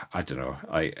I don't know.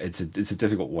 It's a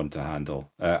difficult one to handle.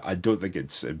 I don't think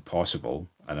it's impossible,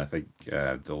 and I think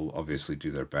they'll obviously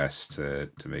do their best to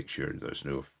make sure there's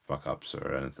no fuck ups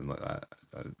or anything like that.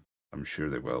 I'm sure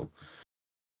they will.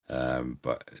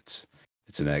 But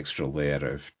it's an extra layer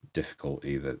of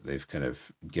difficulty that they've kind of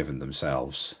given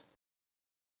themselves.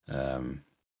 That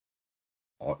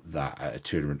at a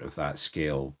tournament of that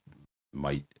scale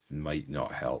might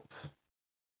not help.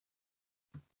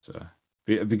 So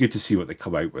it'd be good to see what they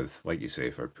come out with, like you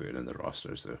say, for putting in the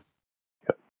rosters there.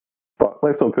 Yep. But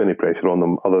let's not put any pressure on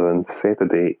them other than set a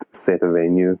date, set a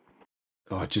venue.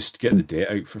 Oh, just get the date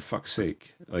out for fuck's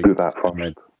sake. Like, do that first. I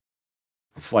mean,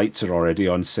 flights are already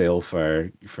on sale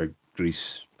for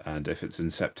Greece, and if it's in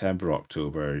September,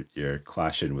 October, you're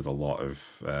clashing with a lot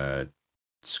of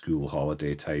school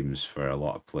holiday times for a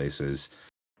lot of places.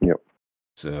 Yep.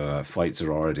 So flights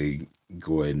are already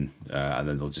going, and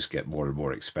then they'll just get more and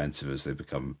more expensive as they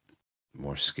become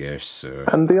more scarce. So,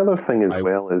 and the other thing as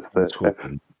well is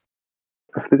that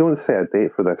if they don't set a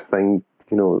date for this thing,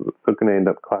 they're going to end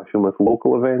up clashing with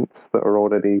local events that are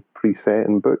already preset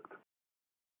and booked.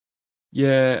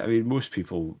 Yeah, I mean, most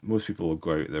people will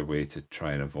go out their way to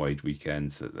try and avoid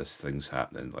weekends that this thing's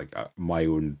happening. Like my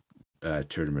own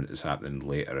tournament is happening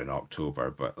later in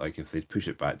October, but like if they push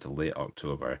it back to late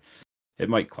October, it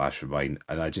might clash with mine,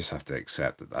 and I just have to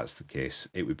accept that that's the case.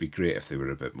 It would be great if they were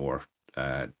a bit more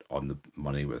on the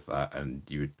money with that, and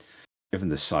you would, given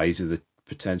the size of the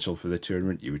potential for the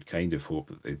tournament, you would kind of hope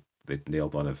that they'd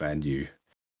nailed on a venue.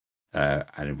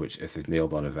 And in which, if they've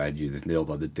nailed on a venue, they've nailed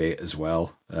on the date as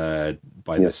well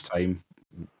by this time,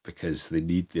 because they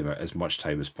need as much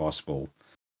time as possible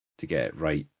to get it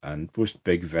right. And most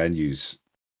big venues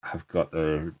have got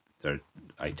their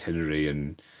itinerary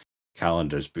and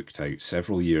calendars booked out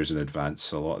several years in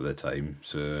advance a lot of the time.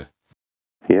 So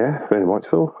yeah, very much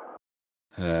so.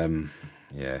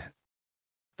 Yeah,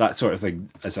 that sort of thing.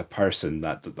 As a person,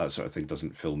 that sort of thing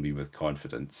doesn't fill me with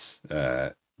confidence.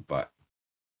 But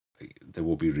there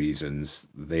will be reasons.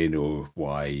 They know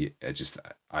why.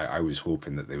 I was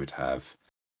hoping that they would have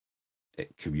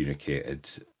it communicated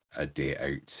a date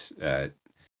out,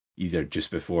 either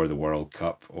just before the World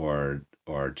Cup or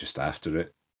just after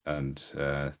it. And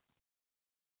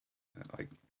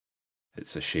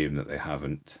it's a shame that they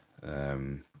haven't.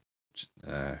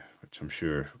 Which I'm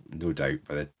sure, no doubt,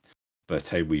 by the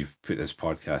time we've put this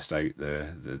podcast out,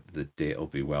 the date will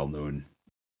be well known.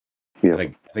 Yeah.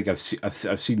 I think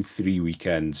I've seen 3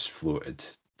 weekends floated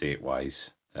date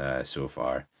wise so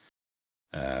far.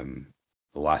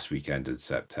 The last weekend in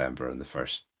September and the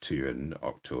first 2 in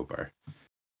October.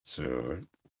 So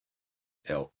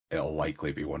it'll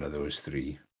likely be one of those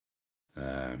 3.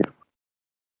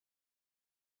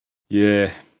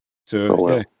 Yeah.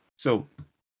 So yeah, still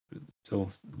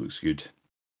looks good.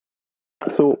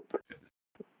 So,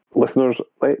 listeners,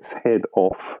 let's head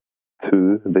off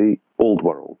to the Old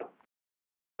World.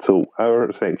 So,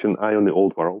 our section, Eye on the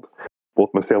Old World,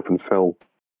 both myself and Phil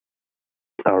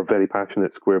are very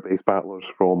passionate square-based battlers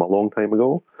from a long time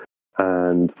ago,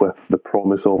 and with the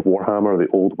promise of Warhammer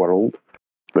The Old World,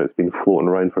 it's been floating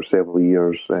around for several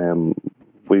years,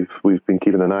 we've been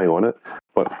keeping an eye on it,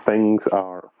 but things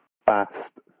are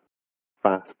fast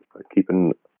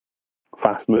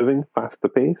moving, fast to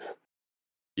pace.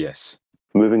 Yes.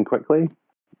 Moving quickly.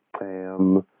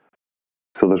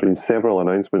 So there's been several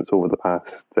announcements over the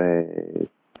past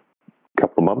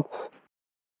couple of months,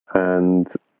 and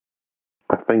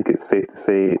I think it's safe to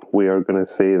say we are going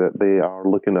to say that they are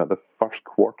looking at the first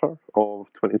quarter of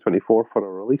 2024 for a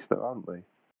release now, aren't they?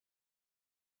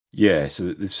 Yeah,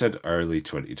 so they've said early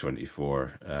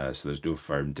 2024, so there's no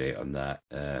firm date on that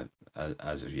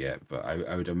as of yet, but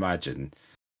I would imagine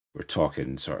we're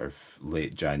talking sort of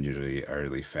late January,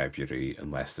 early February,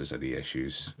 unless there's any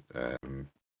issues.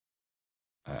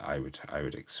 I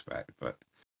would expect, but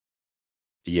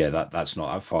yeah, that's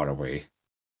not that far away.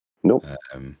 Nope.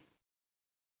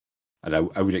 And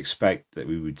I would expect that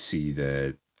we would see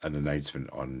an announcement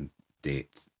on date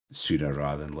sooner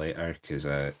rather than later, because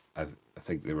I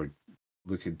think they were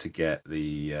looking to get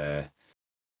the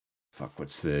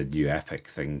what's the new epic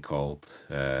thing called?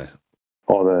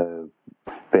 Or the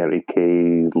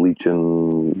 30k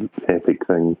Legion epic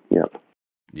thing. Yep.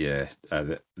 Yeah,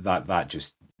 that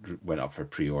just went up for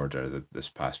pre-order this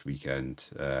past weekend.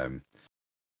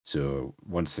 So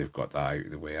once they've got that out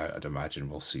of the way, I'd imagine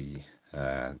we'll see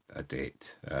a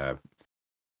date.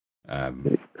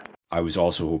 I was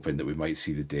also hoping that we might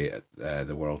see the date at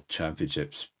the World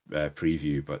Championships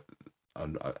preview, but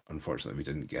unfortunately we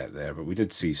didn't get there. But we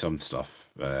did see some stuff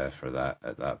for that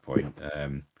at that point.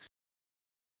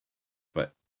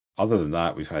 But other than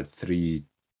that, we've had 3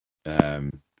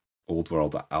 Old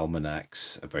World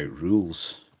Almanacks about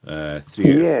rules. 3 out of,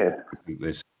 Yeah. I think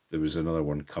there was another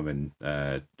one coming,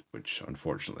 which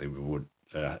unfortunately we won't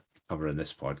cover in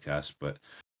this podcast, but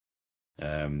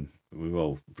we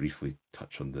will briefly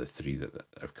touch on the 3 that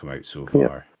have come out so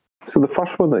far. So the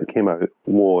first one that came out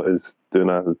was doing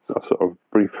a sort of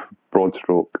brief, broad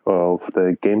stroke of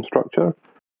the game structure,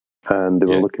 and they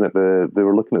were looking at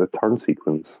the turn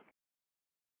sequence,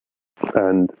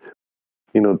 and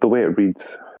the way it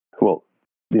reads. Well,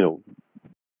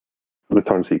 the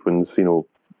turn sequence.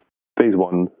 Phase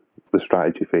 1, the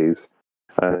strategy phase,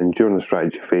 and during the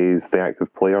strategy phase, the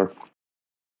active player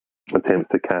attempts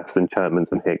to cast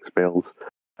enchantments and hex spells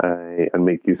and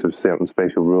make use of certain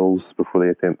special rules before they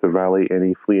attempt to rally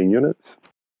any fleeing units.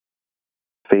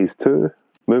 Phase 2,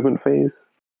 movement phase,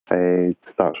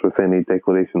 starts with any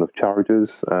declaration of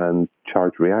charges and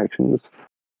charge reactions.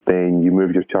 Then you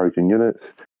move your charging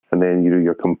units, and then you do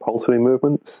your compulsory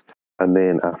movements. And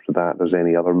then after that, there's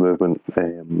any other movement,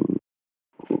 and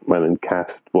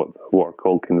cast what are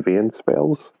called conveyance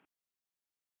spells.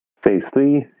 Phase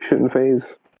 3, shooting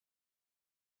phase.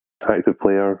 Active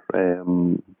player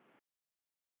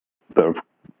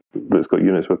that's got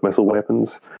units with missile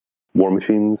weapons, war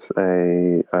machines,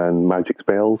 and magic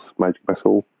spells, magic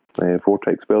missile,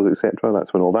 vortex spells, etc.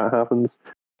 That's when all that happens.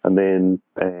 And then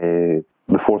the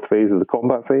 4th phase is the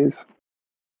combat phase.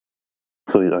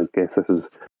 So I guess this is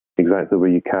exactly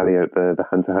where you carry out the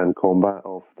hand-to-hand combat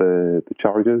of the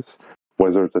charges.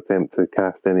 Wizards attempt to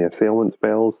cast any assailant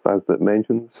spells, as that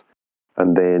mentions.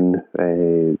 And then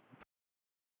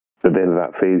at the end of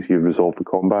that phase, you resolve the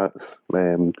combats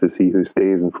to see who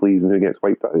stays and flees and who gets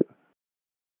wiped out.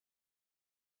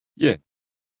 Yeah,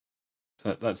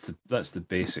 so that's the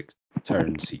basic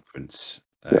turn sequence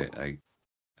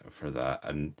for that,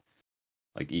 and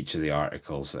like each of the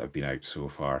articles that have been out so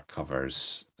far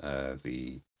covers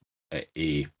the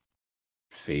A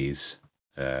phase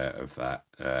of that.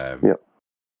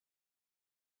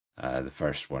 The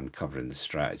first one covering the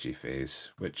strategy phase,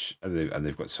 and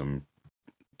they've got some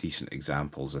decent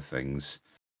examples of things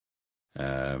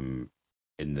in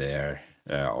there,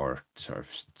 or sort of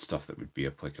stuff that would be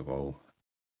applicable.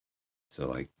 So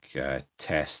like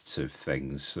tests of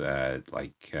things,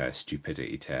 like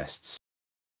stupidity tests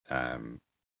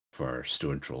for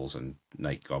stone trolls and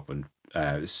night goblin,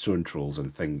 stone trolls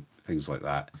and things like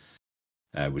that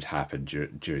would happen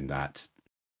during that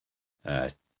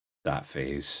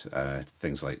phase.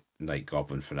 Things like night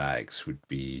goblin fanatics would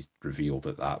be revealed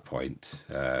at that point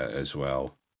as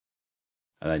well.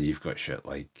 And then you've got shit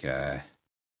like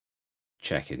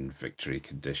checking victory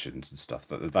conditions and stuff.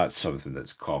 That's something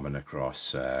that's common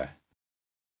across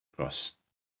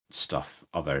stuff,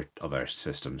 other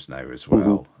systems now as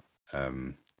well.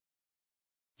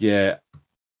 Yeah,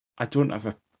 I don't have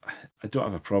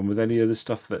a problem with any of the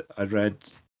stuff that I read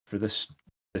for this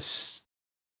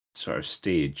sort of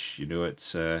stage.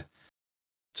 It's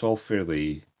all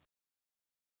fairly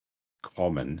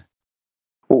common.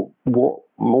 Well,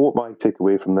 what my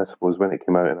takeaway from this was when it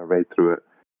came out and I read through it,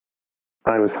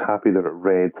 I was happy that it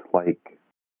read like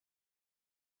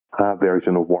a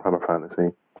version of Warhammer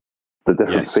Fantasy. The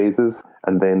different phases,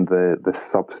 and then the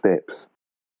sub-steps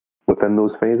within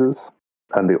those phases,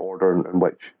 and the order in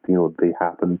which they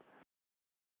happen.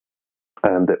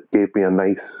 And it gave me a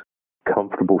nice,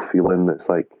 comfortable feeling that's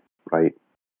like, right,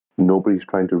 nobody's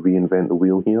trying to reinvent the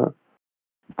wheel here.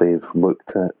 They've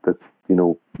looked at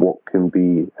what can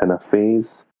be in a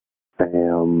phase.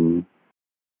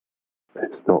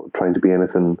 It's not trying to be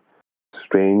anything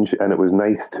strange, and it was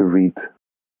nice to read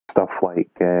stuff like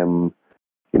when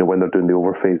they're doing the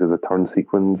over phase of the turn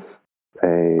sequence,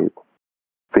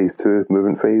 phase 2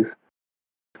 movement phase.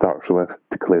 starts with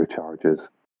declare charges.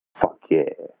 Fuck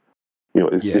yeah.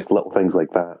 It's just little things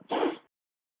like that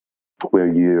where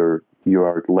you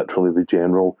are literally the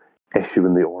general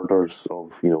issuing the orders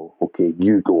of, okay,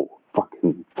 you go,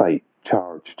 fucking fight,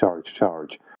 charge, charge,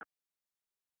 charge.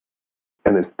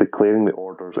 And it's declaring the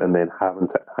orders and then having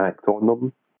to act on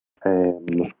them.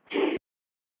 And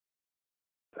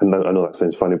I know that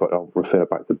sounds funny, but I'll refer it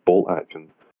back to bolt action,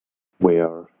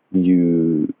 where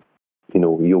you'll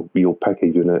pick a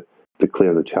unit,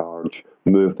 declare the charge,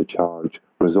 move the charge,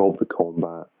 resolve the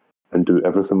combat, and do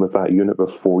everything with that unit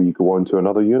before you go on to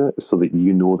another unit, so that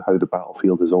you know how the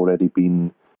battlefield has already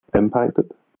been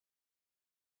impacted.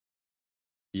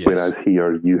 Yes. Whereas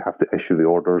here, you have to issue the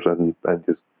orders and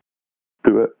just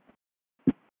do it.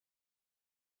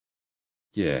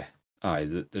 Yeah,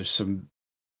 there's some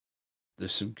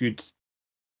good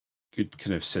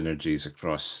kind of synergies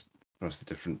across the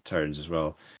different turns as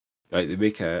well. Like they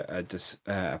make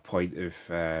a point of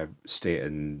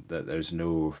stating that there's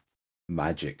no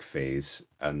magic phase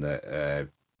and that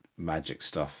magic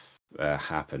stuff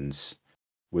happens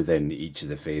within each of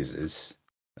the phases.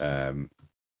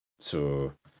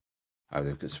 So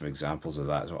they've got some examples of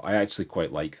that. So I actually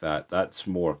quite like that. That's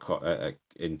more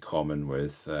in common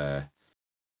with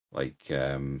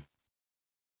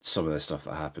some of the stuff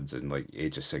that happens in like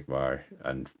Age of Sigmar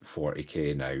and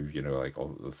 40k now. Like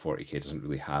all the 40k doesn't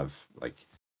really have like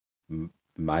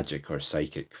magic or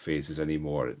psychic phases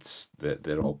anymore. It's that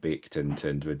they're all baked into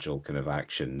individual kind of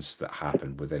actions that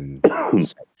happen within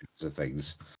sections of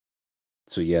things.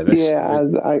 So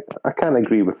I can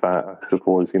agree with that. I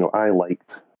suppose I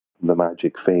liked the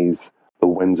magic phase, the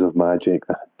winds of magic,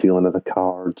 dealing of the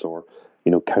cards, or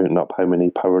counting up how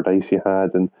many power dice you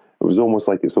had, and it was almost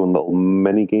like its own little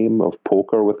mini game of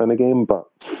poker within a game. But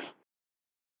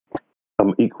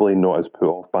I'm equally not as put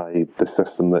off by the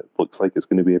system that looks like it's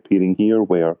going to be appearing here,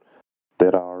 where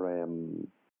there are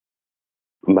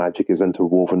magic is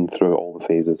interwoven through all the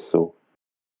phases. So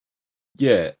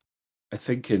yeah, I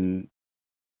think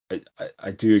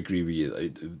I do agree with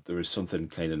you. There was something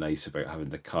kind of nice about having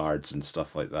the cards and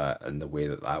stuff like that, and the way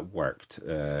that worked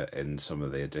in some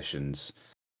of the editions.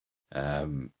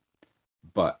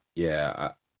 But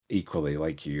yeah, equally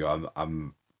like you,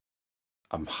 I'm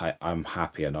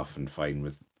happy enough and fine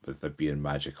with there being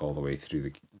magic all the way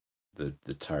through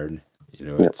the turn.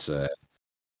 It's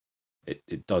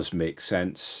it does make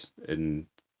sense in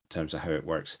terms of how it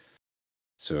works.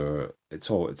 So it's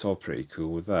all pretty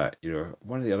cool with that.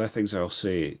 One of the other things I'll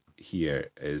say here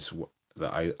is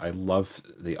that I love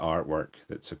the artwork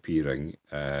that's appearing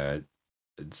and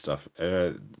stuff.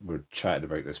 We're chatting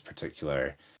about this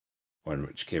particular one,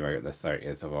 which came out on the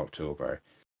 30th of October,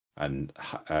 and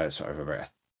sort of about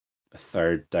a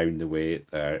third down the way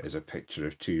there is a picture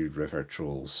of two river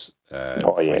trolls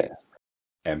fighting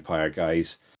Empire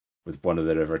guys, with one of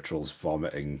the river trolls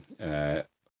vomiting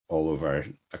all over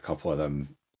a couple of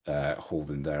them,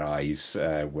 holding their eyes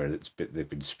where they've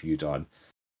been spewed on,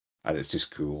 and it's just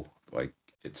cool. Like,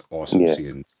 it's awesome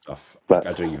seeing stuff. Like,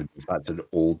 I don't even know if that's an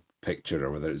old picture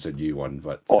or whether it's a new one,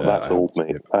 but that's old,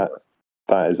 mate.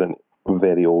 That is a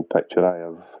very old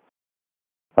picture.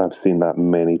 I've seen that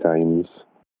many times.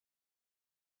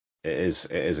 It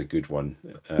is a good one.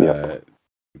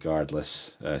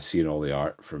 Regardless, seeing all the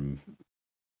art from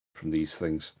these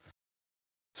things.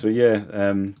 So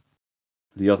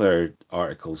the other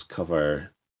articles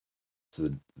cover.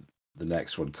 So the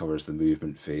next one covers the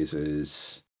movement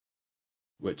phases,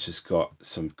 which has got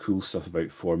some cool stuff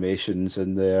about formations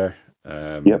in there.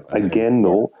 Again,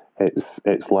 though,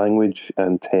 it's language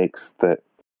and text that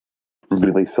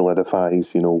really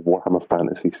solidifies, Warhammer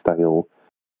Fantasy style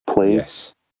play.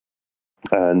 Yes.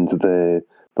 And the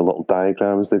little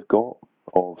diagrams they've got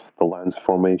of the lance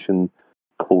formation,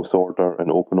 close order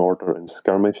and open order and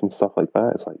skirmish and stuff like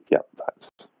that. It's like,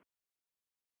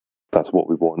 that's what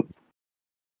we want.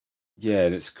 Yeah,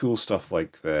 and it's cool stuff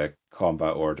like the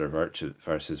combat order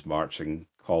versus marching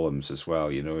columns as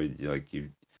well. Like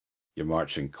your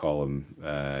marching column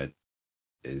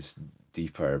is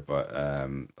deeper, but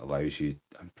allows you.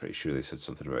 I'm pretty sure they said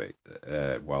something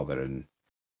about while they're in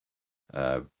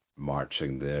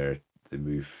marching, they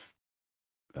move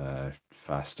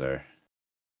faster.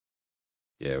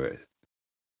 Yeah.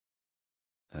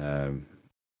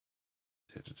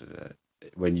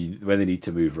 When they need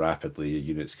to move rapidly,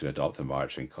 units can adopt a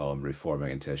marching column, reforming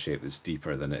into a shape that's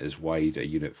deeper than it is wide. A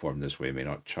unit formed this way may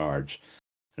not charge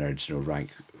and earns no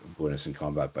rank bonus in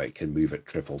combat, but it can move at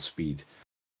triple speed.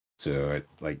 So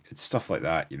it's stuff like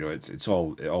that. It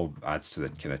all adds to the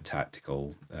kind of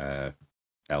tactical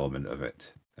element of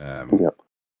it.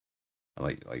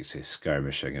 like you say,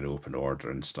 skirmishing and open order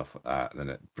and stuff like that. And then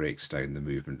it breaks down the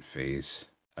movement phase.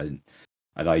 And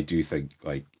I do think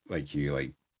like you,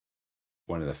 like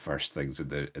one of the first things in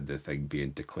the thing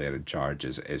being declaring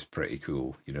charges is pretty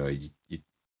cool. You know, you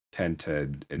tend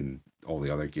to in all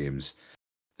the other games,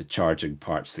 the charging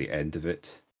part's the end of it,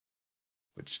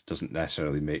 which doesn't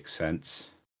necessarily make sense.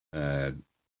 Uh,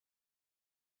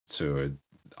 so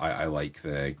I like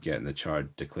the getting the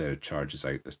declared charges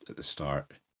out at the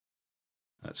start.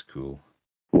 That's cool.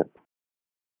 Yep.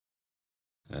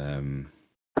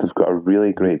 It's got a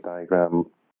really great diagram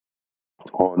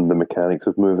on the mechanics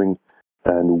of moving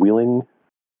and wheeling.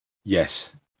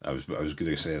 Yes, I was going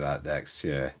to say that next.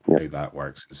 Yeah, how that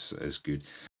works is good.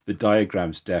 The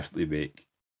diagrams definitely make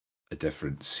a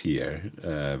difference here,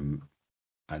 and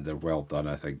they're well done.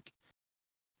 I think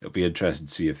it'll be interesting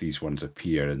to see if these ones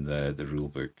appear in the rule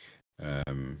book.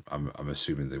 I'm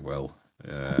assuming they will.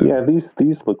 Yeah,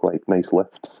 these look like nice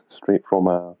lifts straight from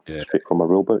a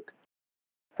rule book.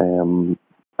 And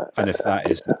if that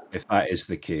is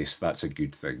the case, that's a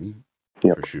good thing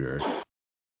for sure.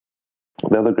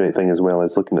 The other great thing as well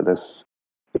is looking at this,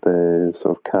 the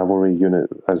sort of cavalry unit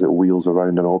as it wheels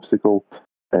around an obstacle.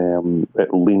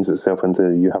 It leans itself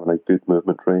into you having a good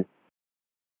movement tray.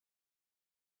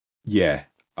 Yeah,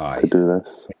 to do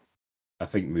this. I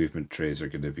think movement trays are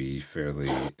going to be fairly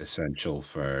essential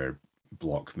for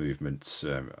block movements.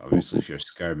 Obviously, if you're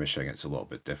skirmishing, it's a little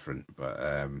bit different.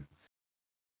 But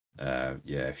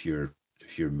yeah, if you're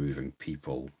moving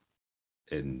people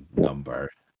in number,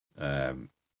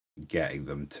 getting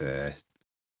them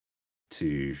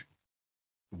to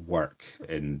work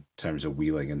in terms of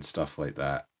wheeling and stuff like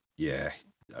that, yeah,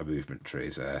 a movement tray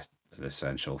is an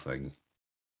essential thing.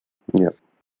 Yeah.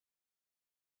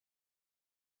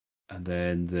 And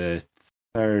then the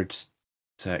third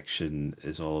section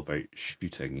is all about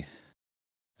shooting,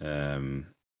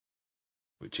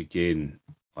 which again,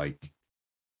 like,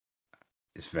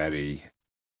 is very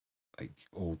like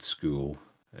old school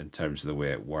in terms of the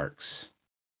way it works.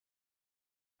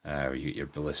 You get your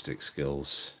ballistic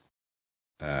skills,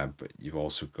 but you've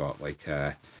also got like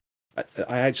I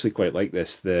actually quite like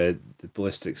this. The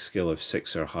ballistic skill of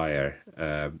 6 or higher.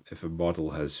 If a model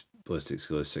has ballistic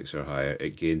skill of 6 or higher,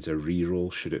 it gains a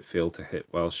reroll should it fail to hit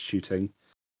whilst shooting.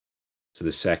 So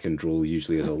the second roll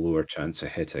usually has a lower chance of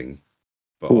hitting,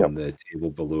 but on the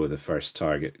table below, the first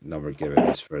target number given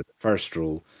is for the first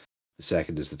roll. The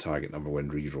second is the target number when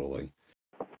re-rolling.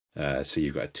 So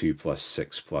you've got a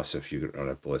 2+6+ if you're on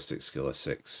a ballistic skill of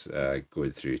 6,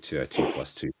 going through to a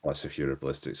 2+2+ if you're a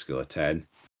ballistic skill of 10.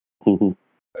 Mm-hmm.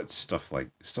 It's stuff like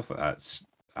that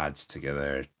adds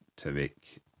together to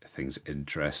make things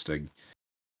interesting.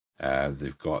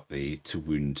 They've got the to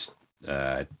wound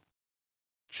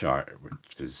chart,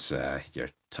 which is your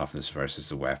toughness versus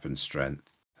the weapon strength,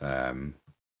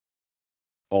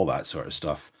 all that sort of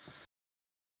stuff.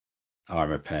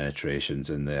 Armor penetrations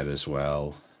in there as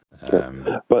well.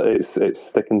 But it's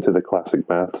sticking to the classic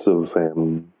maths of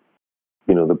the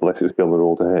ballistic skill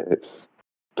roll to hit. It's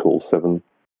total 7.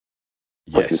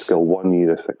 Ballistic skill 1, you need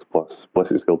a 6+.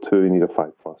 Ballistic skill 2, you need a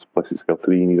 5+. Ballistic skill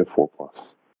 3, you need a 4+.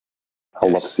 I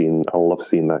love seeing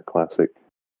that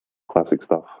classic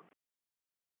stuff.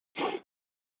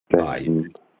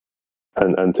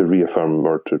 And to reaffirm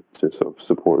or to sort of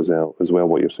support as well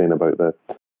what you're saying about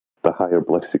the higher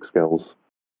ballistic skills.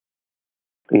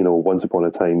 You know, once upon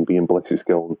a time, being ballistic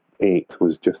skill 8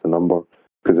 was just a number,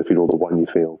 because if you rolled a 1, you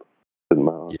failed. It didn't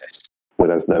matter. Yes.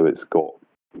 Whereas now it's got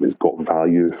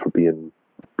value for being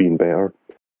better.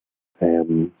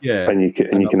 And you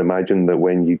can imagine that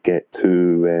when you get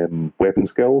to weapon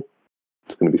skill,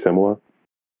 it's going to be similar.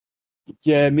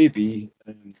 Yeah, maybe.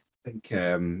 I think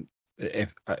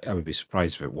if I would be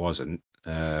surprised if it wasn't.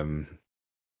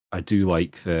 I do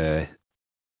like the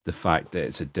fact that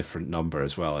it's a different number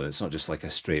as well, and it's not just like a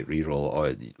straight reroll.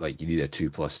 Or like you need a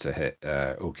 2+ to hit.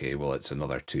 Okay, well it's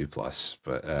another 2+,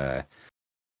 but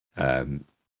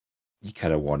you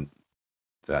kind of want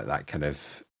that kind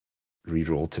of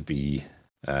reroll to be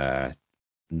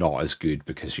not as good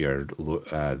because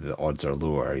the odds are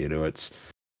lower. You know, it's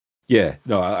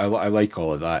I like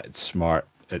all of that. It's smart.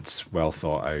 It's well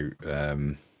thought out.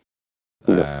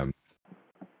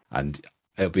 And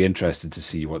it'll be interesting to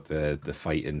see what the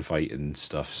fighting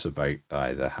stuff's about.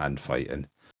 The hand fighting.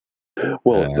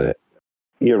 Well,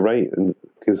 you're right,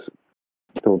 because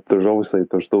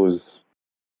there's those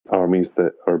armies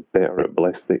that are better at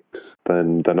ballistics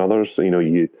than others. You know,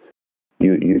 you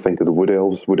think of the wood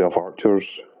elf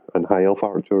archers and high elf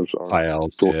archers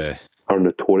are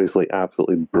notoriously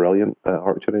absolutely brilliant at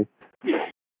archery.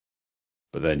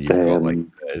 But then you've got like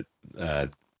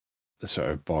sort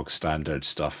of bog standard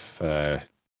stuff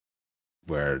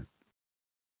where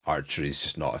archery is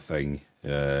just not a thing.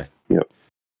 Yep.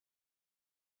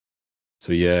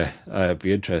 So yeah, it'd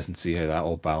be interesting to see how that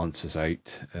all balances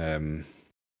out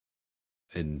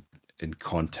in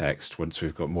context once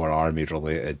we've got more army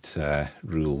related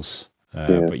rules.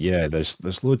 Yeah. But yeah,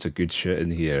 there's loads of good shit in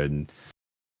here, and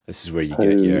this is where you How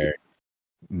get your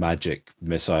magic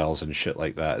missiles and shit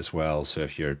like that as well. So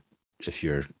if you're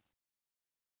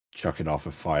chucking off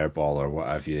a fireball or what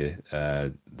have you,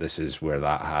 this is where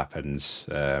that happens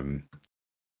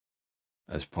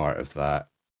as part of that.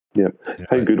 yeah. You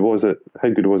How know, good was it? How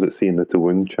good was it seeing the to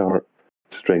wound chart,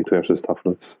 strength versus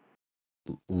toughness?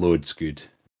 loads good.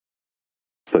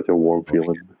 Such a warm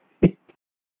feeling.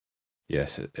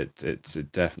 Yes,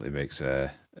 it definitely makes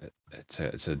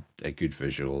it's a good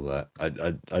visual that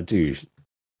I do.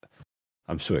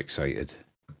 I'm so excited.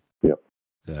 Yeah.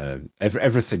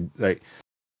 Everything like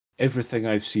everything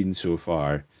I've seen so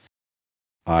far,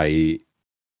 there's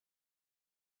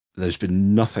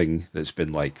been nothing that's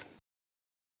been like,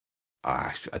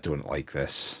 I don't like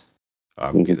this.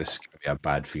 This is gonna be a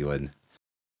bad feeling.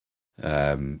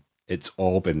 It's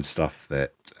all been stuff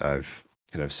that I've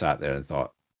kind of sat there and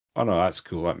thought, oh no, that's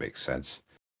cool, that makes sense.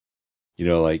 You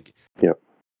know, like Yeah.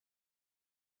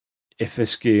 if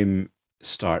this game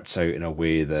starts out in a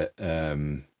way that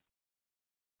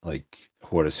like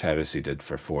Horus Heresy did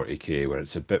for 40k, where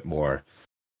it's a bit more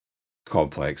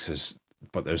complex,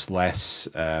 but there's less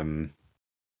of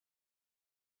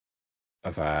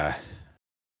a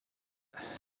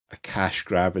cash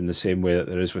grab in the same way that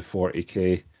there is with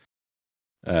 40k.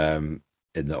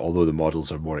 In that although the models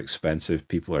are more expensive,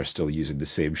 people are still using the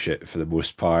same shit for the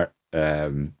most part.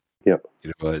 Yep.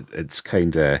 You know, it's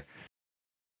kind of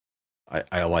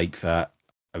I like that.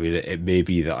 I mean, it may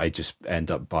be that I just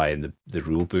end up buying the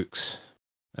rule books,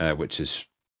 which is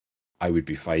I would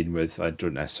be fine with. I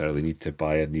don't necessarily need to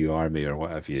buy a new army or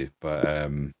what have you, but I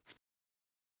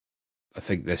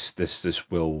think this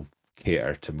will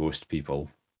cater to most people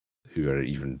who are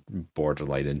even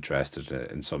borderline interested in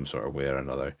it in some sort of way or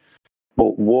another.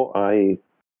 Well, what I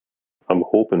am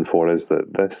hoping for is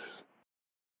that this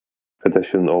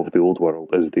edition of the Old World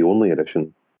is the only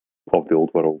edition of the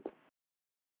Old World.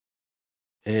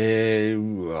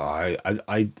 I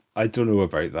don't know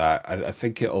about that. I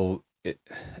think the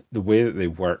way that they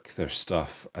work their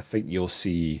stuff. I think you'll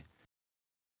see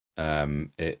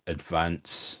it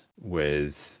advance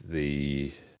with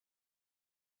the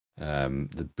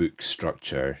book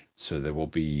structure. So there will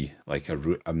be like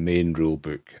a main rule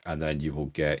book, and then you will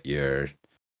get your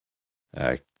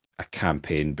a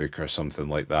campaign book or something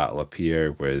like that will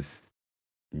appear with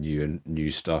new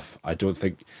stuff. I don't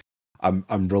think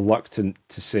I'm reluctant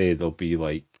to say there'll be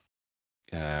like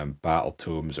battle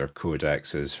tomes or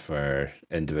codexes for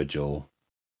individual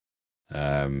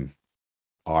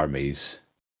armies.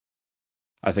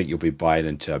 I think you'll be buying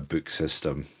into a book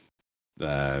system.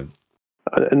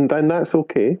 And that's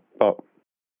okay, but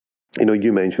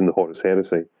you mentioned the Horus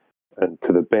Heresy, and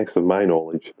to the best of my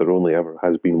knowledge, there only ever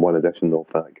has been one edition of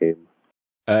that game.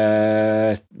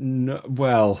 No,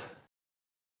 well,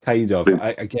 kind of.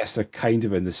 I guess they're kind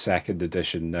of in the second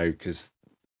edition now because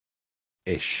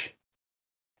ish.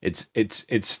 It's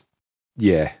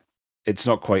yeah. It's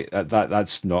not quite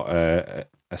that's not a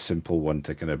simple one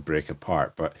to kind of break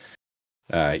apart, but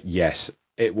yes,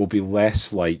 it will be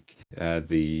less like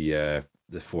the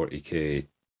 40k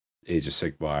Age of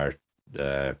Sigmar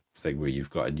thing where you've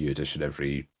got a new edition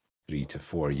every 3 to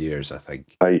 4 years. I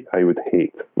think. I would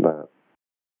hate that.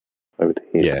 I would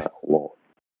hate that a lot.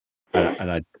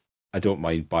 And I don't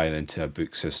mind buying into a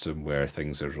book system where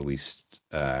things are released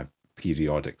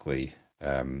periodically.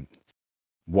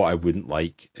 What I wouldn't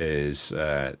like is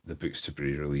the books to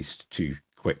be released too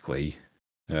quickly,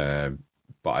 but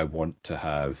I want to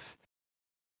have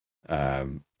a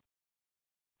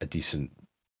decent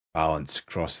balance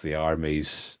across the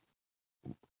armies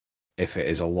if it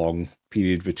is a long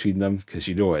period between them, because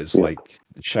it's like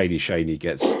shiny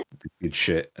gets the good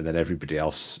shit and then everybody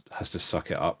else has to suck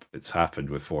it up. It's happened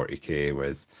with 40k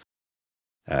with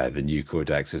the new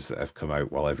codexes that have come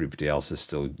out while everybody else is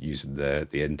still using the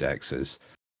indexes.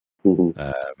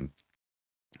 Mm-hmm.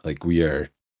 Like we are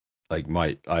like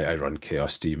I run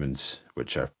Chaos Demons,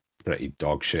 which are pretty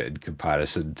dog shit in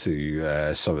comparison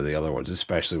to some of the other ones,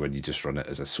 especially when you just run it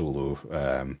as a solo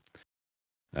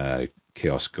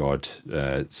Chaos God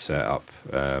setup.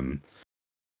 But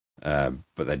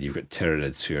then you've got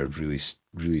Tyranids who are really,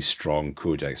 really strong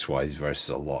codex wise versus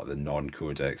a lot of the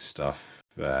non-codex stuff.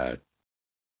 And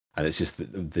it's just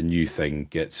that the new thing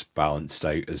gets balanced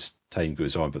out as time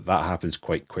goes on, but that happens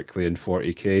quite quickly in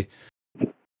 40k.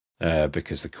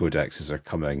 because the codexes are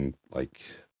coming like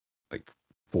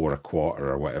 4 a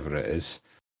quarter or whatever it is,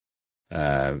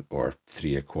 or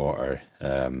 3 a quarter.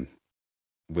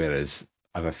 Whereas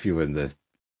I have a feeling that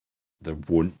there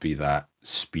won't be that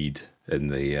speed in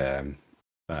the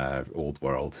old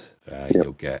world. Yep.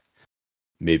 You'll get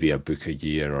maybe a book a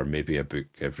year or maybe a book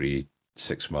every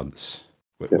 6 months,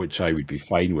 which I would be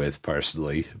fine with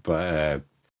personally. But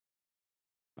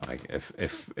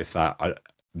if that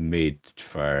made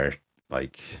for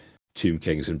like Tomb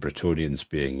Kings and Bretonians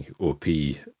being OP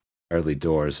early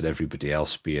doors and everybody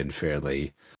else being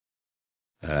fairly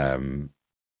run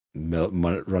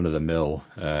of the mill,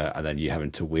 and then you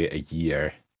having to wait a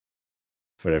year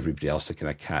for everybody else to kind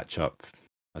of catch up.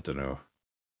 I don't know.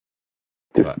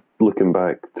 Just looking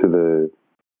back to the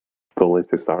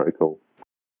latest article,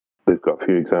 they've got a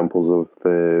few examples of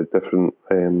the different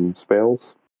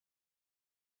spells,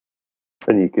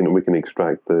 and we can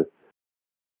extract the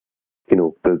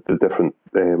different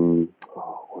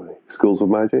schools of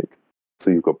magic. So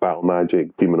you've got battle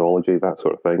magic, demonology, that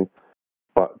sort of thing.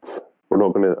 But I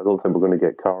don't think we're going to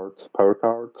get power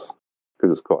cards,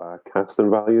 because it's got a casting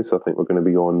value. So I think we're going to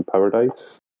be on power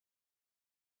dice.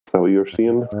 Is that what you're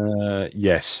seeing?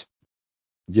 Yes.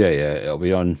 Yeah. It'll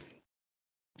be on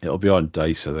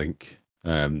dice, I think.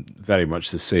 Very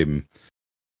much the same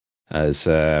as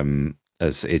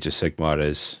Age of Sigmar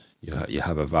is. You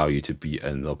have a value to beat,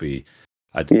 and there'll be.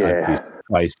 I'd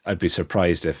be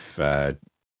surprised if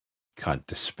can't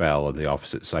dispel on the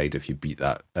opposite side if you beat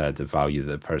that the value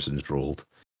that the person's rolled.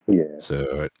 Yeah.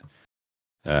 So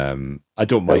I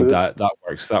don't mind that.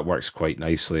 That works quite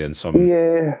nicely in some.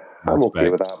 Yeah, I'm okay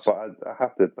with that, but I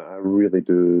have to admit, I really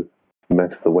do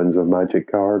miss the Winds of Magic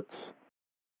cards.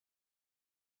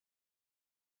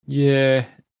 Yeah.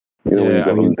 When you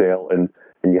got them dealt, and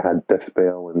you had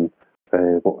Dispel and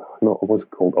what was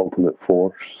it called, Ultimate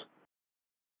Force.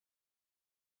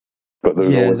 But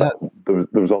there was always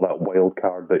there was all that wild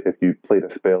card that if you played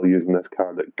a spell using this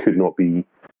card, it could not be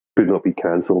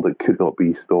cancelled. It could not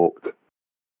be stopped.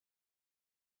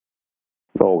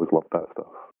 I've always loved that stuff.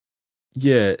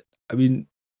 Yeah, I mean,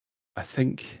 I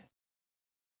think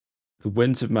the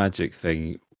Winds of Magic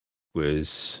thing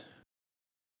was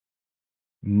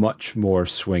much more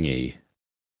swingy,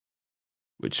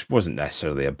 which wasn't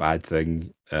necessarily a bad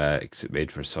thing, because it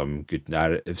made for some good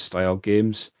narrative style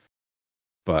games.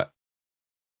 But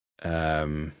I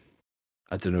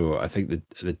don't know. I think the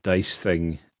dice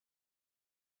thing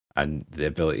and the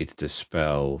ability to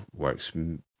dispel works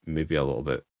maybe a little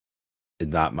bit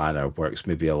in that manner. Works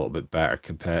maybe a little bit better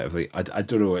competitively. I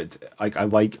don't know. I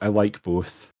like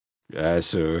both.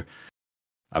 So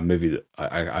I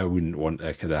wouldn't want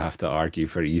to kind of have to argue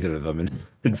for either of them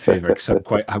in favor, because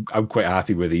I'm quite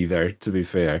happy with either. To be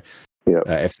fair. Yeah.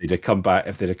 If they'd have come out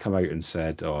and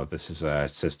said, "Oh, this is a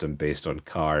system based on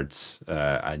cards,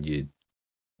 and you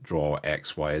draw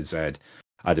X, Y, and Z,"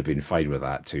 I'd have been fine with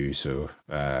that too. So,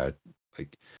 I'm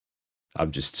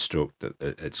just stoked that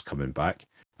it's coming back.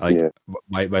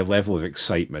 My level of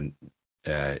excitement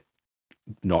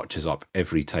notches up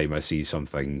every time I see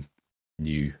something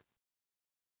new.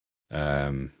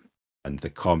 And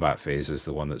the combat phase is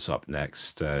the one that's up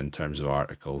next in terms of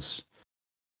articles.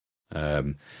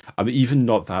 I'm even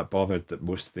not that bothered that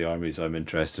most of the armies I'm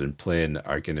interested in playing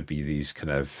are going to be these kind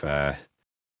of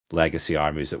legacy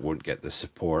armies that won't get the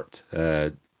support.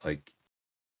 That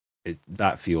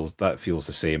feels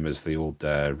the same as the old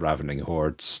Ravening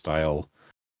Horde style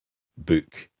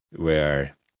book,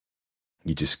 where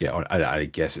you just get on. I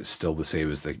guess it's still the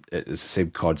same as it's the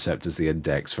same concept as the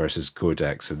Index versus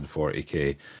Codex in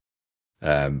 40k.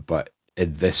 But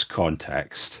in this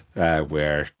context,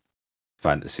 where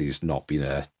fantasy's not been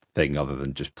a thing other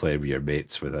than just playing with your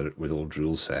mates with old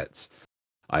rule sets,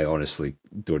 I honestly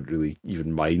don't really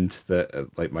even mind that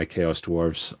like my Chaos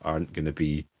Dwarves aren't going to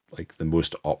be like the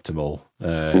most optimal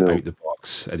out the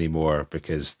box anymore,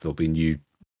 because there'll be new.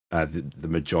 The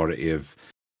majority of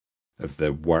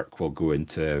the work will go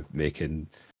into making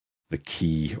the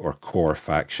key or core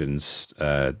factions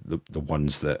the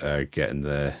ones that are getting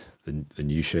the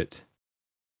new shit.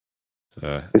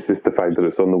 So it's just the fact that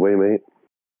it's on the way, mate.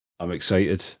 I'm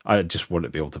excited. I just want to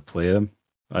be able to play them.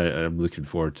 I'm looking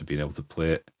forward to being able to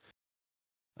play it.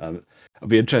 I'll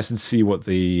be interested to see what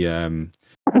the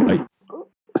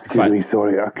Excuse me,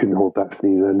 sorry, I couldn't hold that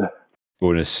sneeze in.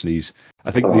 Bonus sneeze.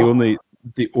 I think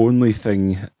the only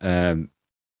thing that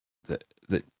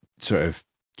sort of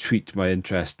tweaked my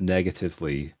interest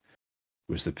negatively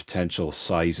was the potential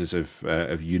sizes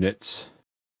of units,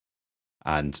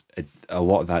 and a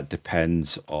lot of that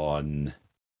depends on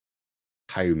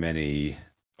how many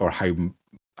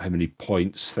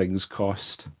points things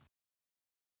cost.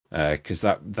 because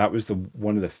that was the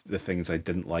one of the things I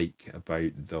didn't like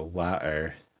about the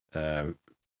latter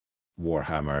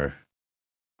Warhammer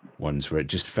ones, where it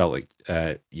just felt like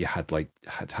you had to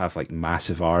have like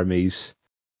massive armies,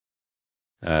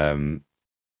 and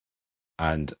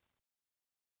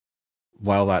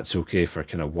while that's okay for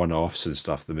kind of one-offs and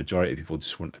stuff, the majority of people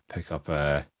just want to pick up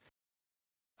a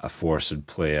force and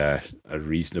play a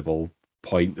reasonable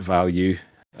point value.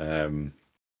 So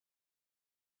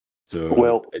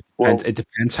it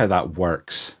depends how that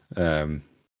works. Well,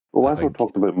 as we're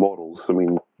talking about models, I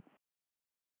mean,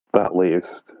 that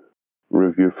latest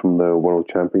review from the World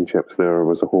Championships, there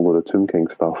was a whole lot of Tomb King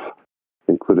stuff,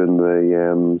 including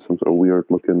the some sort of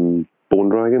weird-looking bone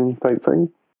dragon type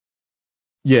thing.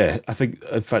 Yeah, I think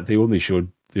in fact they only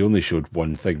showed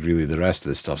one thing really. The rest of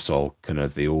the stuff's all kind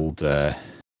of the old.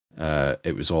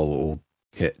 It was all old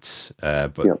kits,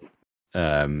 but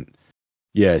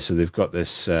yeah. So they've got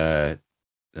this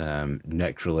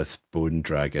Necrolith bone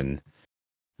dragon,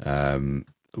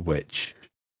 which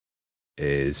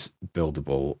is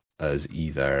buildable as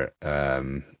either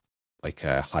like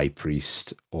a high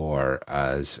priest or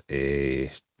as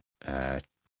a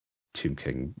Tomb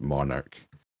King monarch.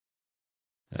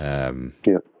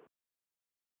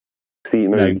 See,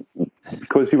 now,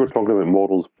 because you were talking about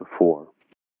models before,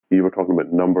 you were talking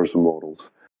about numbers of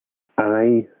models.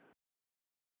 I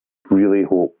really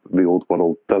hope the Old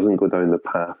World doesn't go down the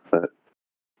path that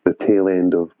the tail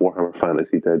end of Warhammer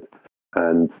Fantasy did,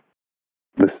 and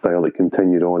the style that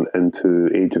continued on into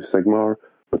Age of Sigmar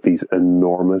with these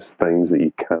enormous things that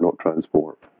you cannot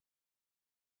transport.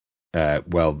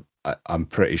 Well, I'm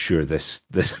pretty sure this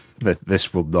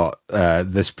will not.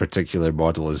 This particular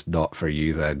model is not for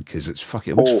you then, because it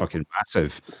looks fucking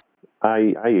massive.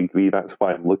 I agree. That's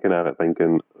why I'm looking at it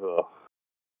thinking, ugh,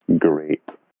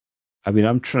 great. I mean,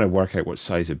 I'm trying to work out what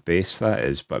size of base that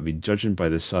is, but I mean, judging by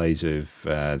the size of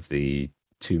the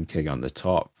Tomb King on the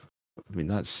top, I mean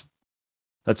that's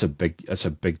a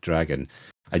big dragon,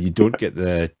 and you don't get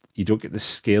the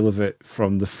scale of it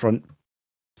from the front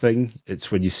thing.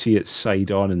 It's when you see it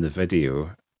side on in the video,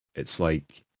 it's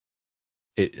like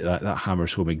that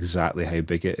hammers home exactly how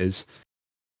big it is.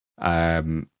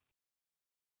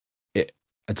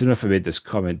 I don't know if I made this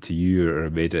comment to you or I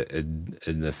made it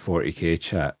in the 40k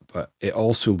chat, but it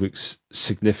also looks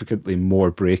significantly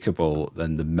more breakable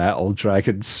than the metal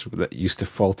dragons that used to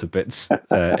fall to bits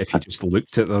if you just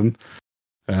looked at them,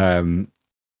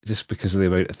 just because of the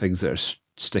amount of things that are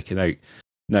sticking out.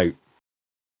 Now,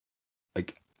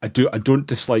 like I don't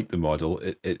dislike the model;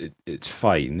 it's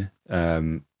fine,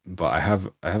 but I have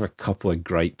a couple of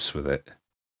gripes with it,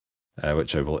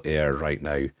 which I will air right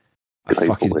now.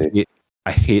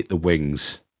 I hate the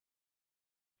wings.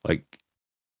 Like,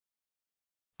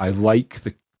 I like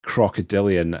the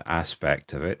crocodilian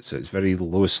aspect of it, so it's very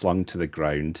low slung to the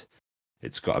ground.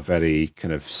 It's got a very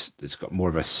it's got more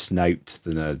of a snout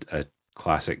than a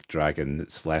classic dragon.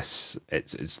 It's less,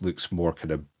 it looks more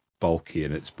kind of bulky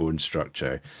in its bone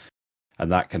structure,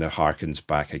 and that kind of harkens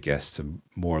back, I guess, to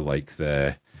more like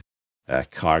the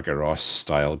Kargaros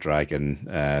style dragon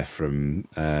from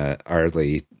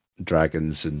early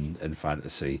dragons in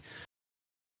fantasy.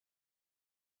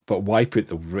 But why put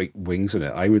the right wings on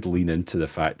it? I would lean into the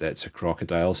fact that it's a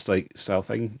crocodile style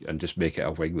thing and just make it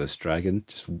a wingless dragon.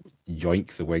 Just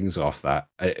yoink the wings off that.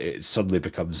 It suddenly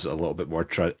becomes a little bit more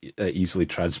easily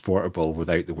transportable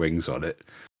without the wings on it.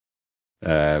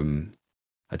 I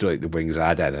don't think the wings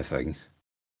add anything.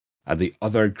 And the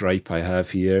other gripe I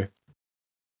have here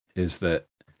is that,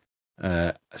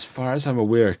 as far as I'm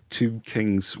aware, Tomb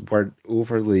Kings weren't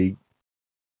overly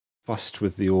fussed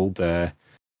with the old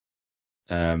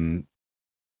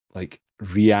like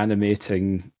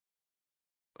reanimating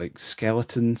like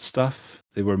skeleton stuff.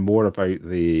 They were more about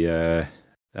the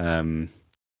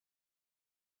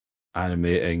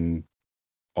animating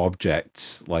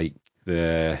objects like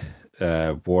the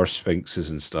war sphinxes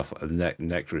and stuff,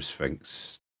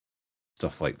 necrosphinx,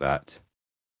 stuff like that.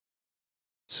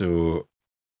 So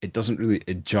it doesn't really,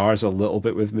 it jars a little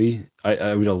bit with me.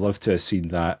 I would have loved to have seen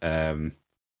that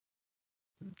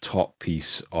top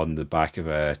piece on the back of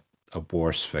a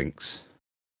war sphinx.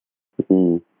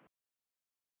 Mm.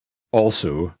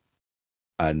 Also,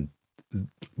 and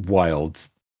wild,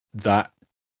 that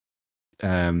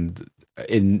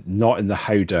in not in the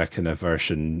Howdah kind of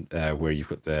version where you've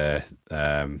got the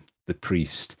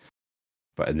priest,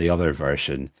 but in the other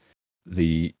version,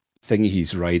 the thing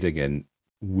he's riding in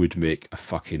would make a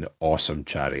fucking awesome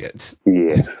chariot.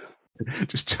 Yes.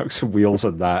 Just chuck some wheels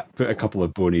on that, put a couple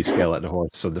of bony skeleton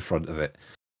horses on the front of it,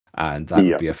 and that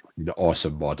would be a fucking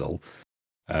awesome model.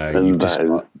 And you just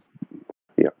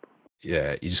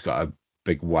got a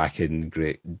big whacking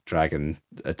great dragon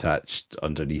attached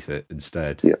underneath it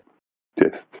instead. Yeah,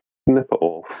 just snip it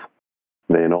off.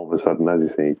 Then all of a sudden, as you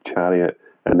say, chariot,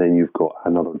 and then you've got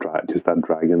another just a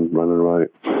dragon running around.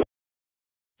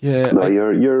 Yeah, No,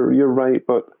 you're right,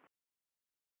 but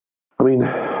I mean,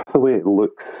 the way it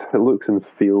looks and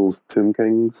feels Tomb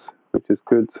Kings, which is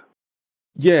good.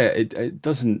 yeah, it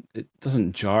doesn't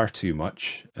jar too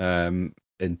much.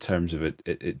 In terms of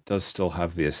it does still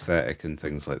have the aesthetic and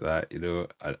things like that,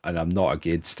 and I'm not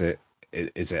against it.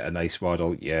 Is it a nice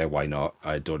model? Yeah, why not?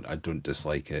 I don't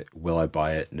dislike it. Will I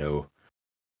buy it? No.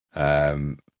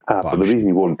 But But I'm the sure, reason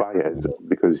you won't buy it is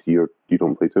because you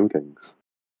don't play Tomb Kings.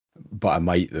 but I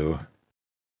might though.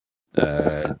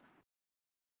 It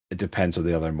depends on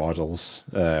the other models.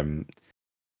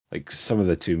 Like some of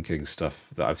the Tomb King stuff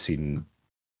that I've seen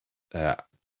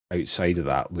outside of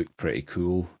that look pretty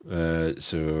cool.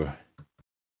 So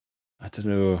I don't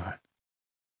know.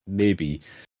 Maybe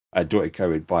I don't think I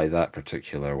would buy that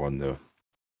particular one though.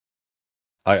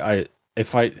 I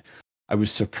if I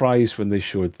was surprised when they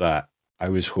showed that. I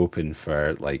was hoping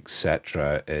for like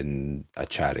Cetra in a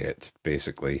chariot,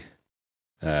 basically.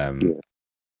 Yeah.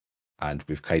 And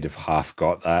we've kind of half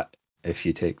got that if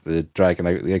you take the dragon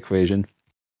out of the equation.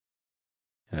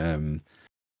 If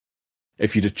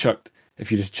you'd have chucked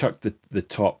the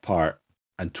top part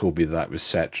and told me that was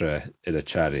Cetra in a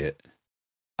chariot,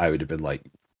 I would have been like,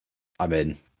 I'm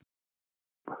in.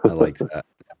 I like that.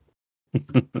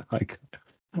 Like,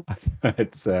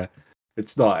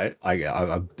 it's not.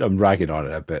 I'm ragging on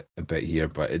it a bit here,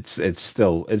 but it's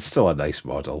still a nice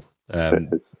model.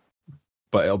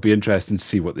 But it'll be interesting to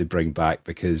see what they bring back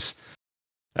because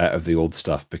of the old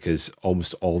stuff, because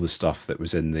almost all the stuff that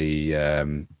was in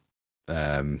the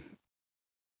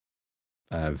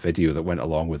video that went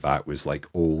along with that was like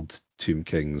old Tomb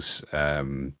Kings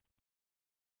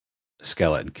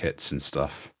skeleton kits and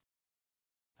stuff.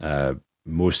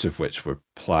 Most of which were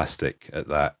plastic at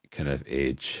that kind of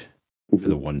age for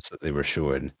the ones that they were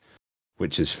showing,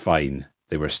 which is fine.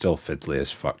 They were still fiddly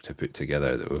as fuck to put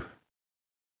together though.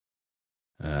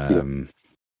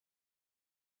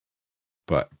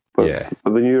 But yeah.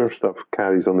 But the newer stuff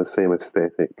carries on the same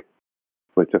aesthetic,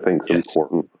 which I think is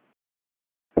important.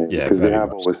 Because they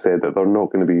have always said that they're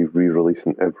not going to be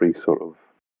re-releasing every sort of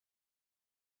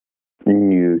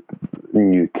new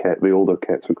kit. The older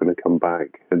kits are going to come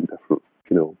back in different,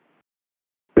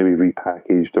 maybe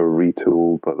repackaged or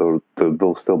retooled, but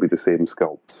they'll still be the same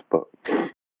sculpts. But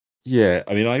yeah,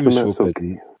 I mean, I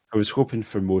was hoping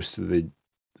for most of the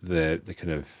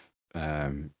kind of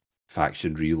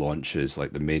faction relaunches,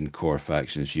 like the main core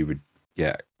factions, you would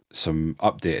get some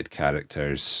updated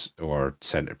characters or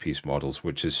centerpiece models,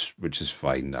 which is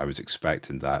fine. I was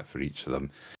expecting that for each of them,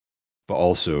 but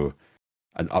also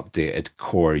an updated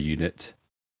core unit.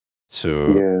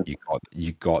 So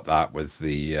you got that with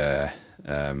the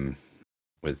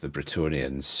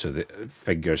Bretonians. So the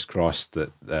fingers crossed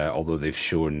that although they've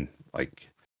shown like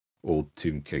old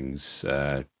Tomb Kings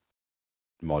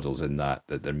models in that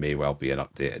there may well be an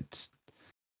updated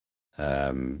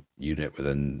unit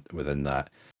within that.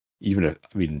 Even if,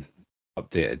 I mean,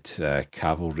 updated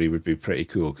cavalry would be pretty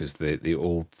cool because the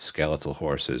old skeletal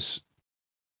horses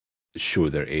show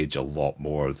their age a lot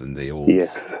more than the old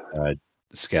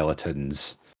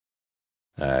skeletons.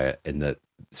 In that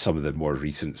some of the more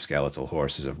recent skeletal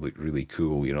horses have looked really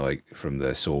cool, like from the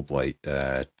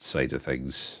Soulblight side of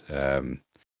things.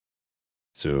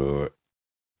 So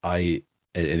in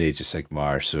Age of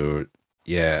Sigmar, so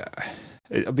yeah,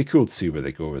 it'll be cool to see where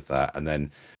they go with that. And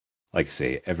then, like I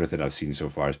say, everything I've seen so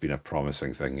far has been a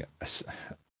promising thing.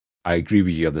 I agree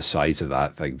with you on the size of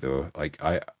that thing, though. Like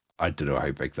I don't know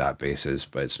how big that base is,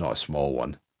 but it's not a small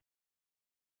one.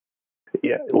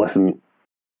 Yeah, listen,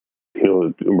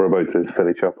 we're about to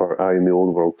finish up our Eye in the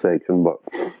Old World section, but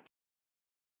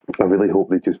I really hope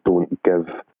they just don't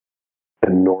give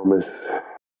enormous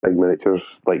big miniatures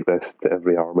like this to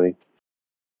every army.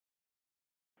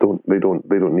 They don't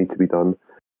need to be done.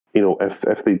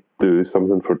 If they do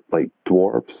something for like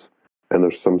dwarves and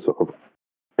there's some sort of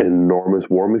enormous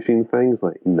war machine things,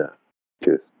 like nah,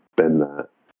 just bin that.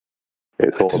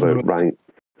 It's all about rank.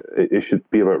 It should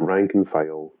be about rank and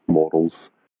file models.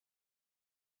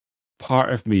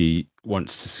 Part of me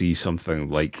wants to see something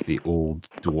like the old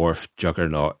dwarf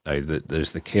juggernaut. Now that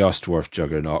there's the Chaos Dwarf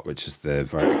juggernaut, which is the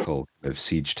vertical kind of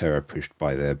siege tower pushed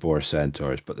by the boar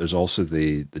centaurs, but there's also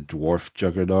the dwarf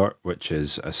juggernaut, which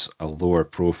is a lower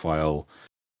profile.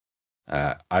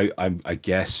 I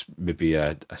guess maybe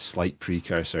a slight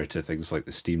precursor to things like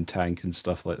the steam tank and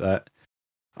stuff like that.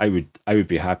 I would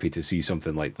be happy to see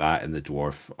something like that in the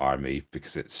dwarf army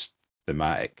because it's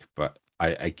thematic. But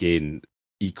again,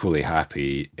 equally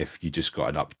happy if you just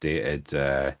got an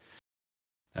updated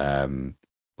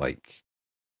like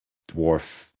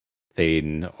dwarf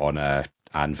thane on a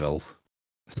anvil.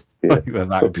 Yeah.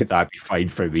 Like, that'd be fine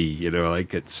for me, you know,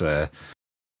 like it's all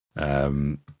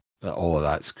of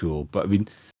that's cool. But I mean,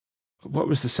 what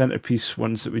was the centerpiece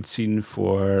ones that we'd seen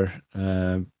for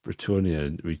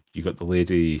Bretonia? You got the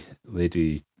Lady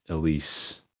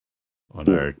Elise on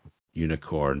Yeah. her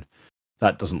unicorn.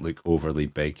 That doesn't look overly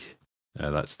big.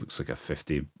 That looks like a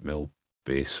 50 mil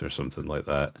base or something like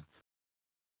that.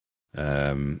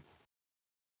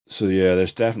 So yeah,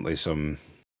 there's definitely some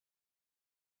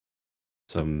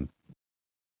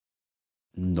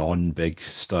non-big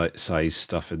size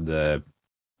stuff in the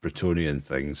Bretonian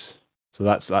things. So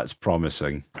that's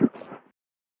promising.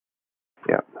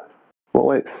 Yeah.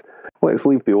 Well, let's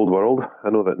leave the old world. I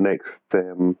know that in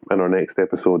our next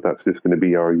episode, that's just going to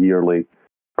be our year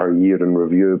in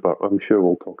review. But I'm sure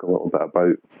we'll talk a little bit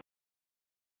about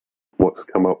what's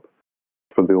come up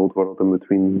for the old world in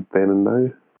between then and now.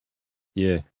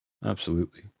 Yeah,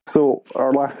 absolutely. So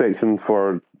our last section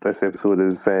for this episode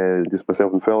is just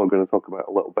myself and Phil are going to talk about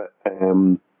a little bit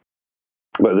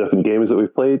about the different games that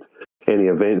we've played, any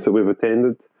events that we've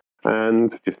attended,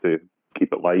 and just to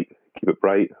keep it light, keep it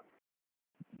bright,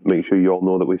 make sure you all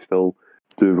know that we still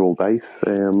do roll dice.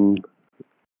 So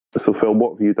Phil,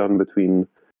 what have you done between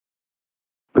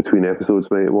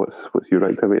episodes, mate? What's your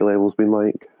activity levels been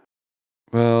like?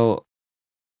 Well,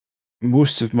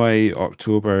 most of my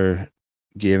October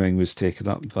gaming was taken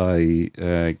up by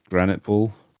Granite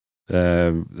Bowl,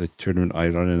 the tournament I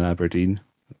run in Aberdeen,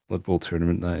 Blood Bowl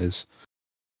tournament that is.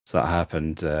 So that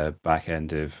happened back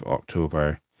end of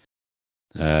October.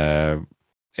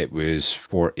 It was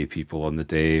 40 people on the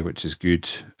day, which is good.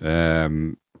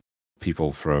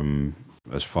 People from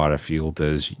as far afield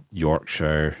as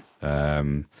Yorkshire,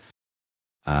 and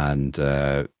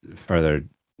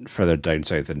further down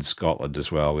south in Scotland as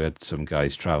well. We had some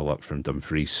guys travel up from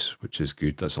Dumfries, which is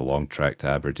good. That's a long trek to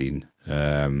Aberdeen.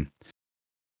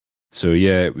 So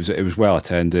yeah, it was well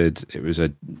attended. It was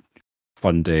a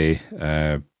fun day.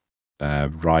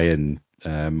 Ryan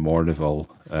Morneville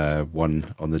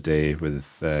won on the day with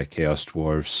Chaos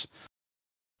Dwarves,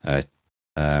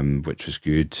 which was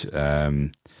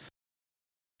good.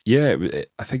 Yeah,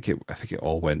 I think it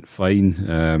all went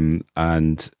fine,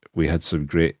 and we had some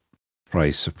great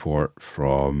prize support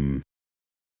from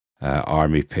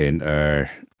Army Painter,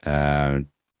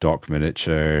 Doc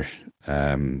Miniature,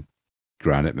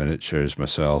 Granite Miniatures,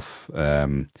 myself,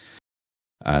 and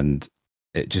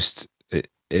it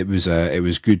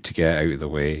was good to get out of the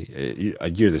way.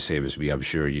 And you're the same as me, I'm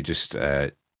sure. You just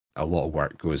a lot of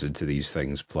work goes into these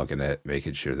things, plugging it,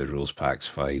 making sure the rules pack's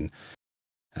fine.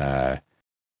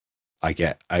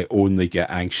 I only get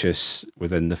anxious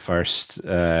within the first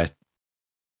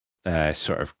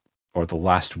sort of, or the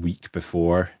last week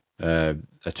before a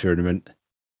tournament,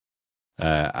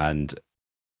 and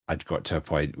I'd got to a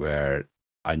point where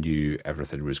I knew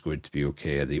everything was going to be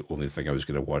okay, and the only thing I was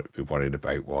going to be worried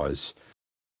about was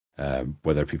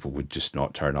whether people would just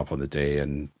not turn up on the day,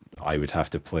 and I would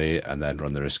have to play and then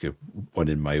run the risk of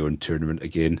winning my own tournament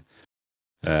again.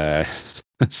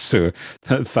 So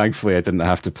thankfully, I didn't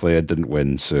have to play. I didn't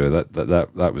win, so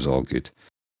that was all good.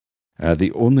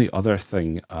 The only other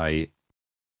thing I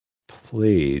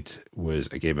played was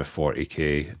a game of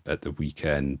 40k at the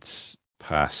weekend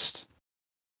past.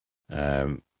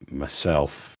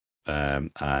 Myself and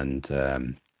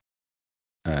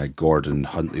Gordon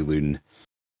Huntley Loon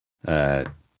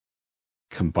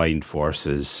combined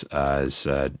forces as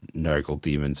Nurgle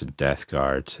Demons and Death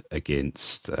Guard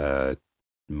against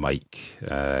Mike,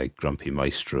 Grumpy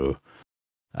Maestro,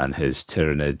 and his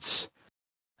Tyranids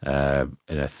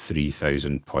in a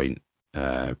 3,000 point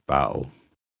battle.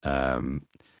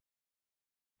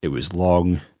 It was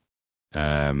long.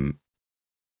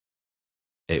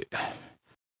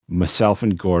 Myself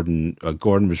and Gordon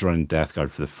was running Death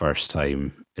Guard for the first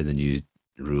time in the new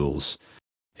rules.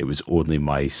 It was only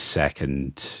my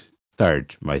third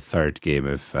game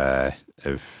of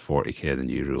 40k in the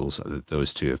new rules.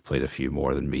 Those two have played a few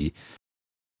more than me,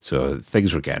 so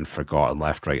things were getting forgotten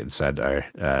left, right, and center,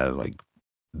 like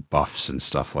buffs and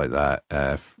stuff like that,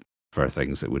 for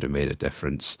things that would have made a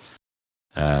difference.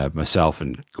 Myself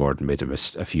and Gordon made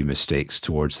a few mistakes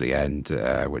towards the end,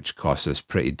 which cost us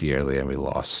pretty dearly, and we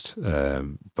lost.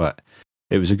 But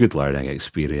it was a good learning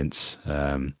experience.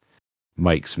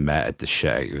 Mike's meted the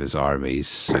shit out of his armies,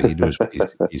 so he knows what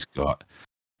he's got.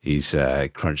 He's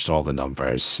crunched all the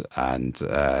numbers, and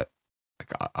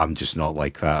I'm just not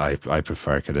like that. I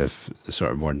prefer kind of the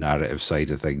sort of more narrative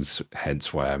side of things.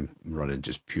 Hence why I'm running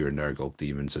just pure Nurgle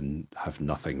demons and have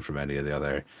nothing from any of the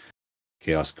other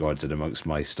Chaos Gods in amongst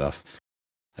my stuff.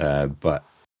 But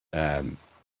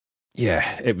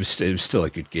yeah, it was still a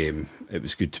good game. It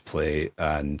was good to play,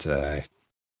 and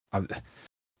I'm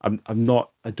I'm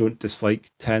not. I don't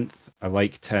dislike 10th. I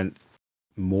like 10th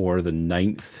more than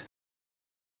 9th.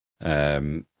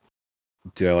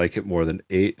 Do I like it more than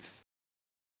 8th?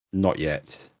 Not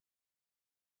yet.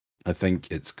 I think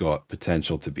it's got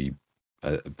potential to be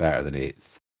better than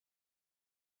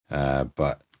 8th,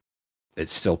 but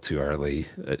it's still too early.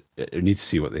 It needs to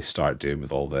see what they start doing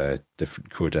with all the different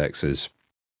codexes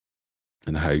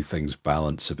and how things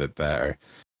balance a bit better.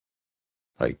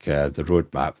 Like the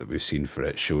roadmap that we've seen for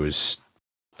it shows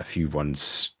a few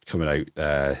ones coming out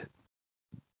at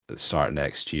the start of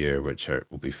next year, which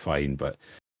will be fine, but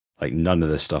like none of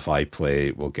the stuff I play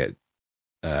will get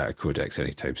a codex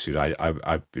anytime soon.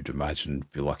 I would imagine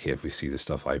be lucky if we see the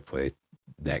stuff I play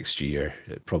next year.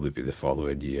 It'd probably be the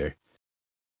following year,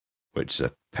 which is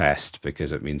a pest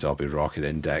because it means I'll be rocking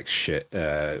index shit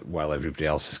while everybody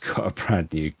else has got a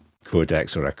brand new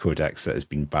codex or a codex that has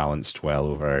been balanced well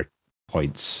over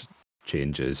points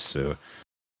changes. So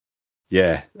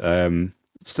yeah,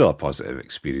 still a positive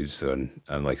experience though, and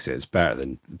like I say, it's better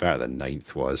than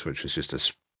 9th was, which was just a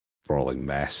sprawling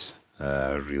mess,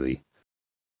 really.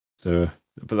 So,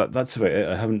 but that's about it.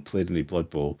 I haven't played any Blood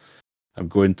Bowl. I'm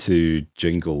going to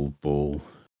Jingle Bowl,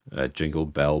 Jingle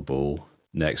Bell Bowl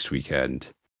next weekend,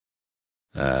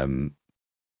 and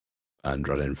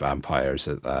running vampires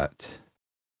at that.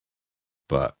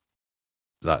 But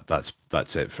that's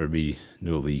it for me.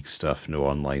 No league stuff, no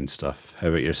online stuff. How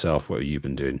about yourself? What have you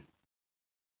been doing?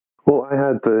 Well, I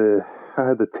had the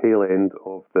tail end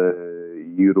of the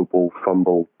Eurobowl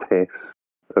fumble test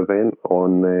event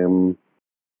on.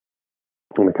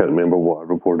 I can't remember what I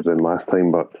reported in last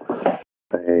time, but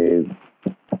I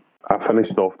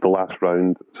finished off the last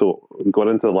round. So going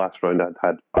into the last round, I'd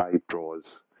had 5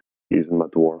 draws using my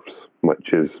dwarfs,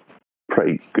 which is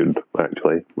pretty good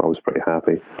actually. I was pretty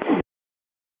happy.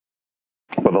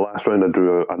 But the last round, I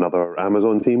drew another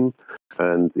Amazon team,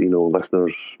 and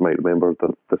listeners might remember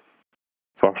the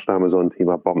first Amazon team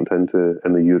I bumped into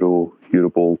in the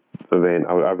Eurobowl event.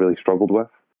 I really struggled with,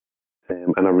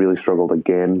 and I really struggled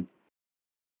again.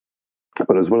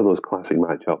 But it was one of those classic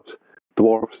matchups: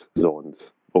 dwarfs,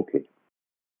 zones. Okay,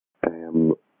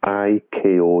 I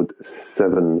KO'd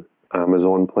 7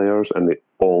 Amazon players, and they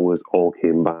all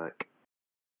came back.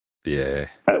 Yeah,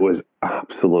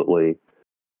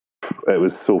 It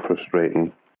was so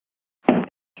frustrating.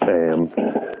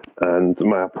 And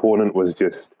my opponent was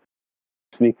just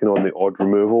sneaking on the odd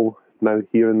removal now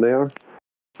here and there.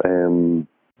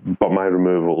 But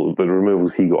the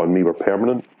removals he got on me were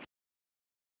permanent.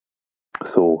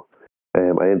 So I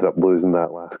ended up losing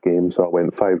that last game. So I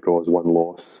went 5 draws, 1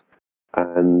 loss.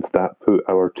 And that put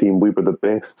our team, we were the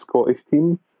best Scottish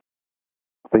team.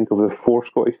 I think of the 4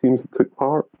 Scottish teams that took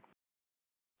part.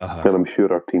 uh-huh. And I'm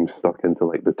sure our team stuck into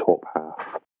like the top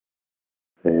half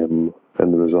in the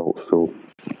results. So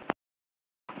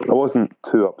I wasn't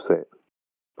too upset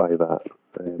by that,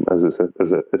 as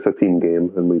it's a team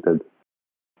game, and we did,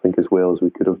 I think, as well as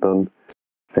we could have done.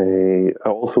 I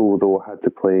also, though, had to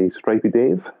play Stripey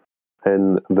Dave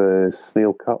in the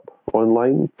Snail Cup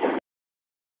online,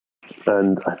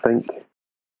 and I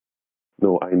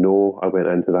know I went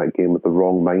into that game with the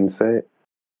wrong mindset,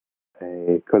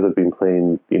 because I'd been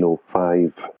playing,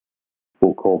 5,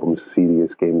 we'll call them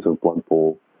serious games of Blood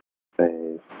Bowl,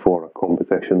 for a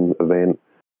competition event.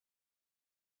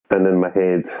 And in my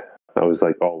head, I was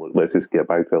like, oh, let's just get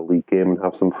back to a league game and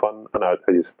have some fun. And I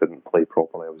just didn't play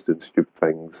properly. I was doing stupid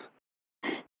things.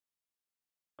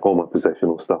 All my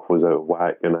positional stuff was out of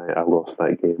whack, and I lost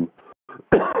that game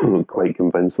quite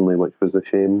convincingly, which was a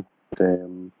shame. I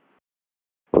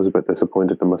was a bit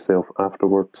disappointed in myself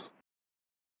afterwards.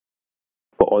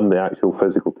 But on the actual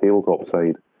physical tabletop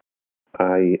side,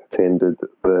 I attended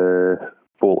the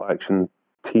bolt action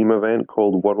team event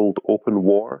called World Open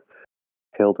War,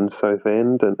 held in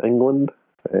Southend in England.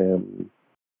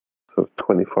 So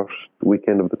 21st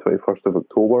weekend of the 21st of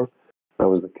October. I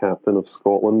was the captain of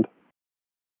Scotland,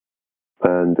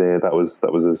 and that was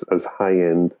as high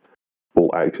end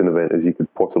bolt action event as you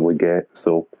could possibly get.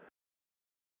 So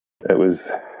it was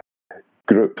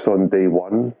groups on day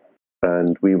 1,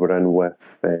 and we were in with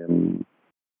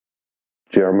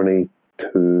Germany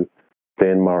 2,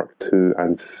 Denmark 2,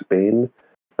 and Spain.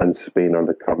 And Spain are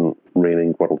the current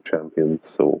reigning world champions.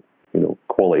 So,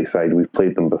 quality side, we've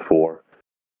played them before.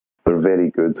 They're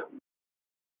very good.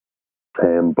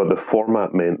 But the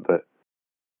format meant that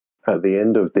at the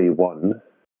end of day one,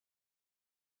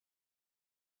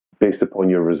 based upon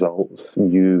your results,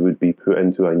 you would be put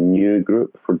into a new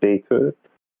group for day two.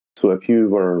 So if you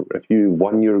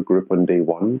won your group on day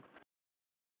one,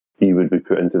 you would be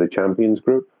put into the champions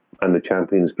group, and the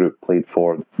champions group played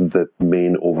for the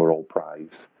main overall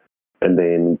prize. And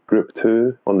then group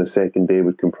two on the second day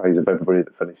would comprise of everybody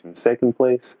that finished in second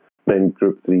place. Then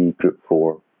group three, group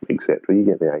four, etc. You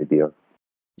get the idea.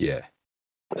 Yeah.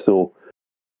 So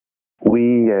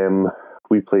we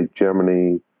played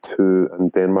Germany 2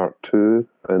 and Denmark 2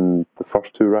 in the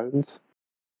first two rounds.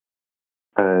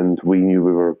 And we knew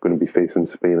we were going to be facing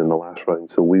Spain in the last round,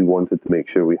 so we wanted to make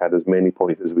sure we had as many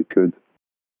points as we could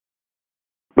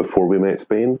before we met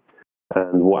Spain.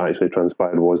 And what actually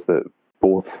transpired was that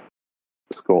both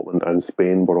Scotland and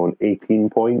Spain were on 18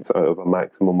 points out of a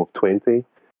maximum of 20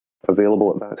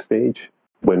 available at that stage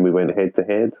when we went head to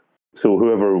head. So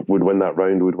whoever would win that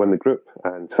round would win the group,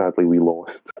 and sadly we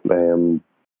lost. We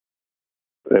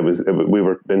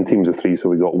were in teams of three, so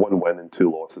we got one win and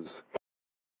two losses.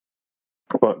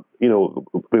 But, you know,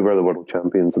 we were the world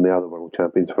champions, and they are the world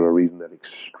champions for a reason. They're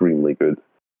extremely good.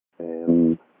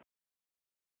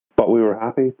 But we were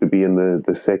happy to be in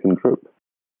the second group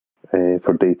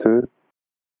for day two.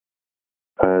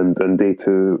 And in day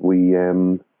two,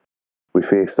 we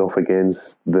faced off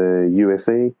against the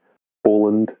USA,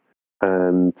 Poland,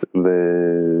 and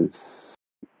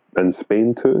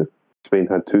Spain too. Spain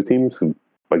had two teams.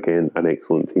 Again, an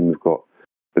excellent team. They've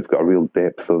got a real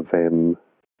depth of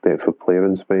player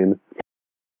in Spain.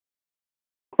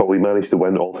 But we managed to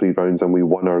win all three rounds, and we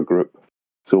won our group.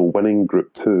 So winning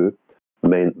group two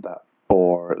meant that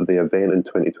for the event in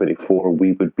 2024,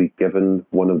 we would be given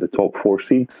one of the top four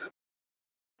seeds,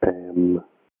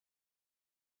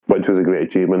 which was a great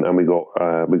achievement, and we got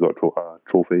a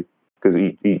trophy because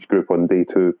each group on day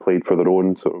two played for their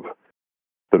own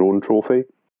trophy.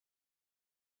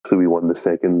 So we won the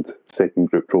second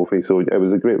group trophy. So it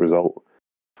was a great result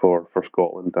for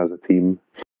Scotland as a team,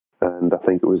 and I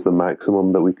think it was the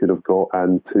maximum that we could have got.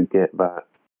 And to get that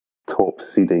top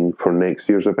seeding for next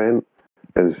year's event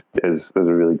is a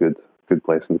really good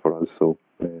blessing for us. So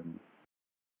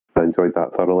I enjoyed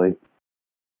that thoroughly.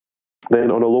 Then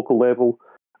on a local level,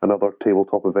 another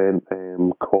tabletop event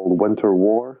called Winter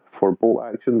War for Bolt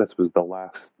Action. This was the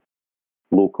last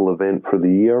local event for the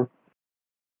year,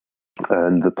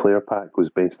 and the player pack was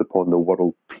based upon the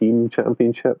World Team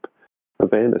Championship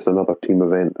event. It's another team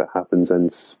event that happens in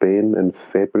Spain in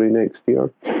February next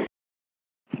year.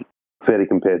 Very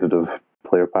competitive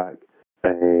player pack.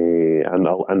 And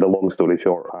a long story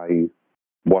short, I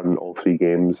won all three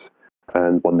games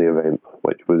and won the event,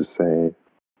 which was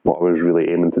what I was really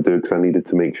aiming to do, because I needed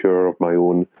to make sure of my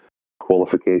own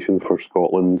qualification for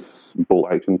Scotland's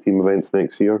Bolt Action team events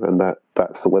next year, and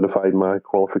that solidified my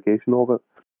qualification of it.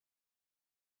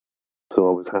 So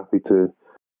I was happy to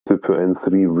put in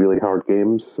three really hard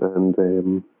games and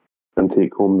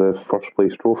take home the first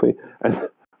place trophy. And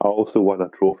I also won a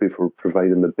trophy for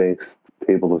providing the best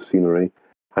table of scenery,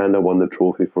 and I won the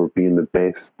trophy for being the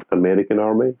best American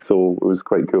army. So it was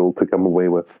quite cool to come away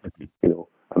with,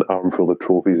 an armful of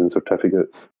trophies and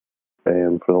certificates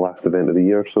for the last event of the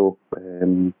year. So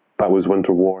that was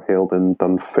Winter War, held in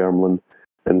Dunfermline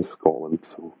in Scotland.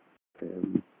 So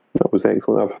that was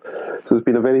excellent. So it's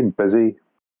been a very busy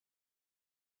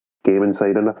gaming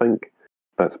side, and I think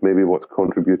that's maybe what's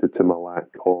contributed to my lack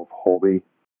of hobby.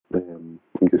 I'm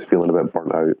just feeling a bit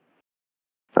burnt out,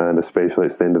 and especially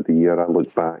at the end of the year, I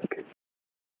look back.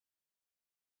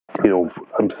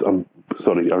 I'm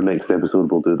sorry. Our next episode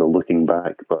will do the looking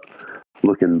back, but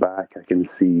looking back, I can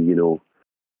see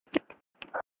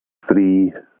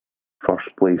 3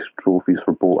 first place trophies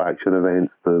for Bolt Action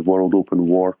events, the World Open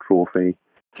War trophy.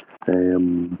 It's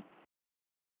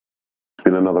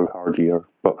been another hard year,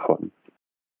 but fun.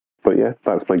 But yeah,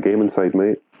 that's my gaming side,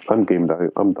 mate. I'm gamed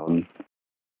out. I'm done.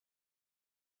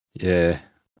 Yeah.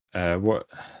 What?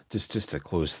 Just to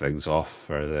close things off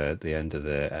for the end of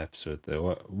the episode,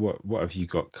 though. What have you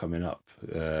got coming up?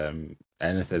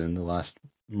 Anything in the last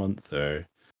month or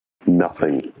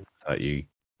Nothing. that you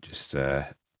just No,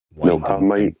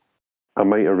 I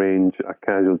might arrange a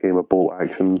casual game of Bolt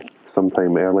Action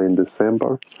sometime early in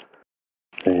December.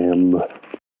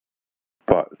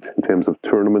 But in terms of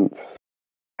tournaments,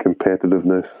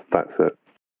 competitiveness, that's it.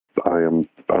 I'm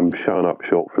shutting up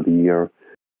shop for the year.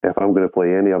 If I'm going to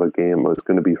play any other game, it's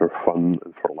going to be for fun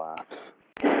and for laughs,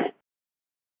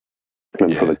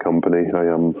 and for the company. I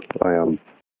am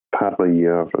had my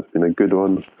year. It's been a good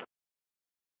one.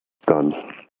 Done.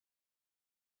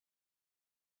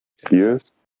 Yeah, You?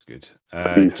 good.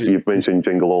 You've mentioned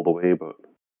Jingle All the Way, but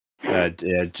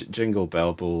Jingle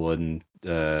Bell Bowling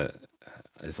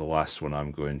is the last one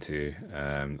I'm going to,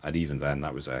 and even then,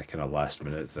 that was a kind of last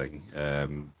minute thing,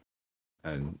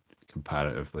 and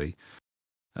comparatively,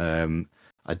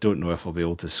 I don't know if I'll be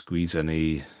able to squeeze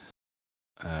any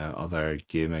other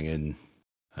gaming in.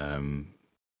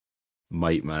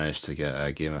 Might manage to get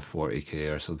a game of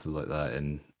 40k or something like that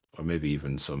in, or maybe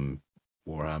even some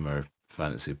Warhammer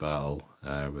Fantasy Battle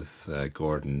with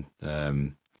Gordon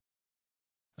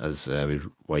as we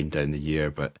wind down the year.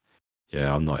 But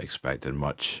yeah, I'm not expecting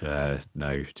much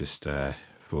now. Just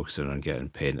focusing on getting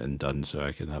painting done so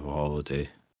I can have a holiday.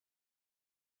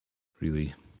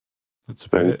 Really, that's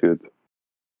about Sounds it. good.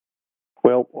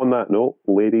 Well, on that note,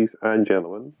 ladies and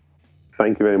gentlemen,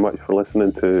 thank you very much for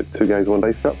listening to Two Guys One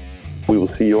Dice Cup. We will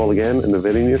see you all again in the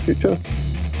very near future.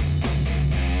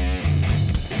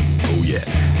 Oh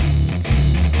yeah.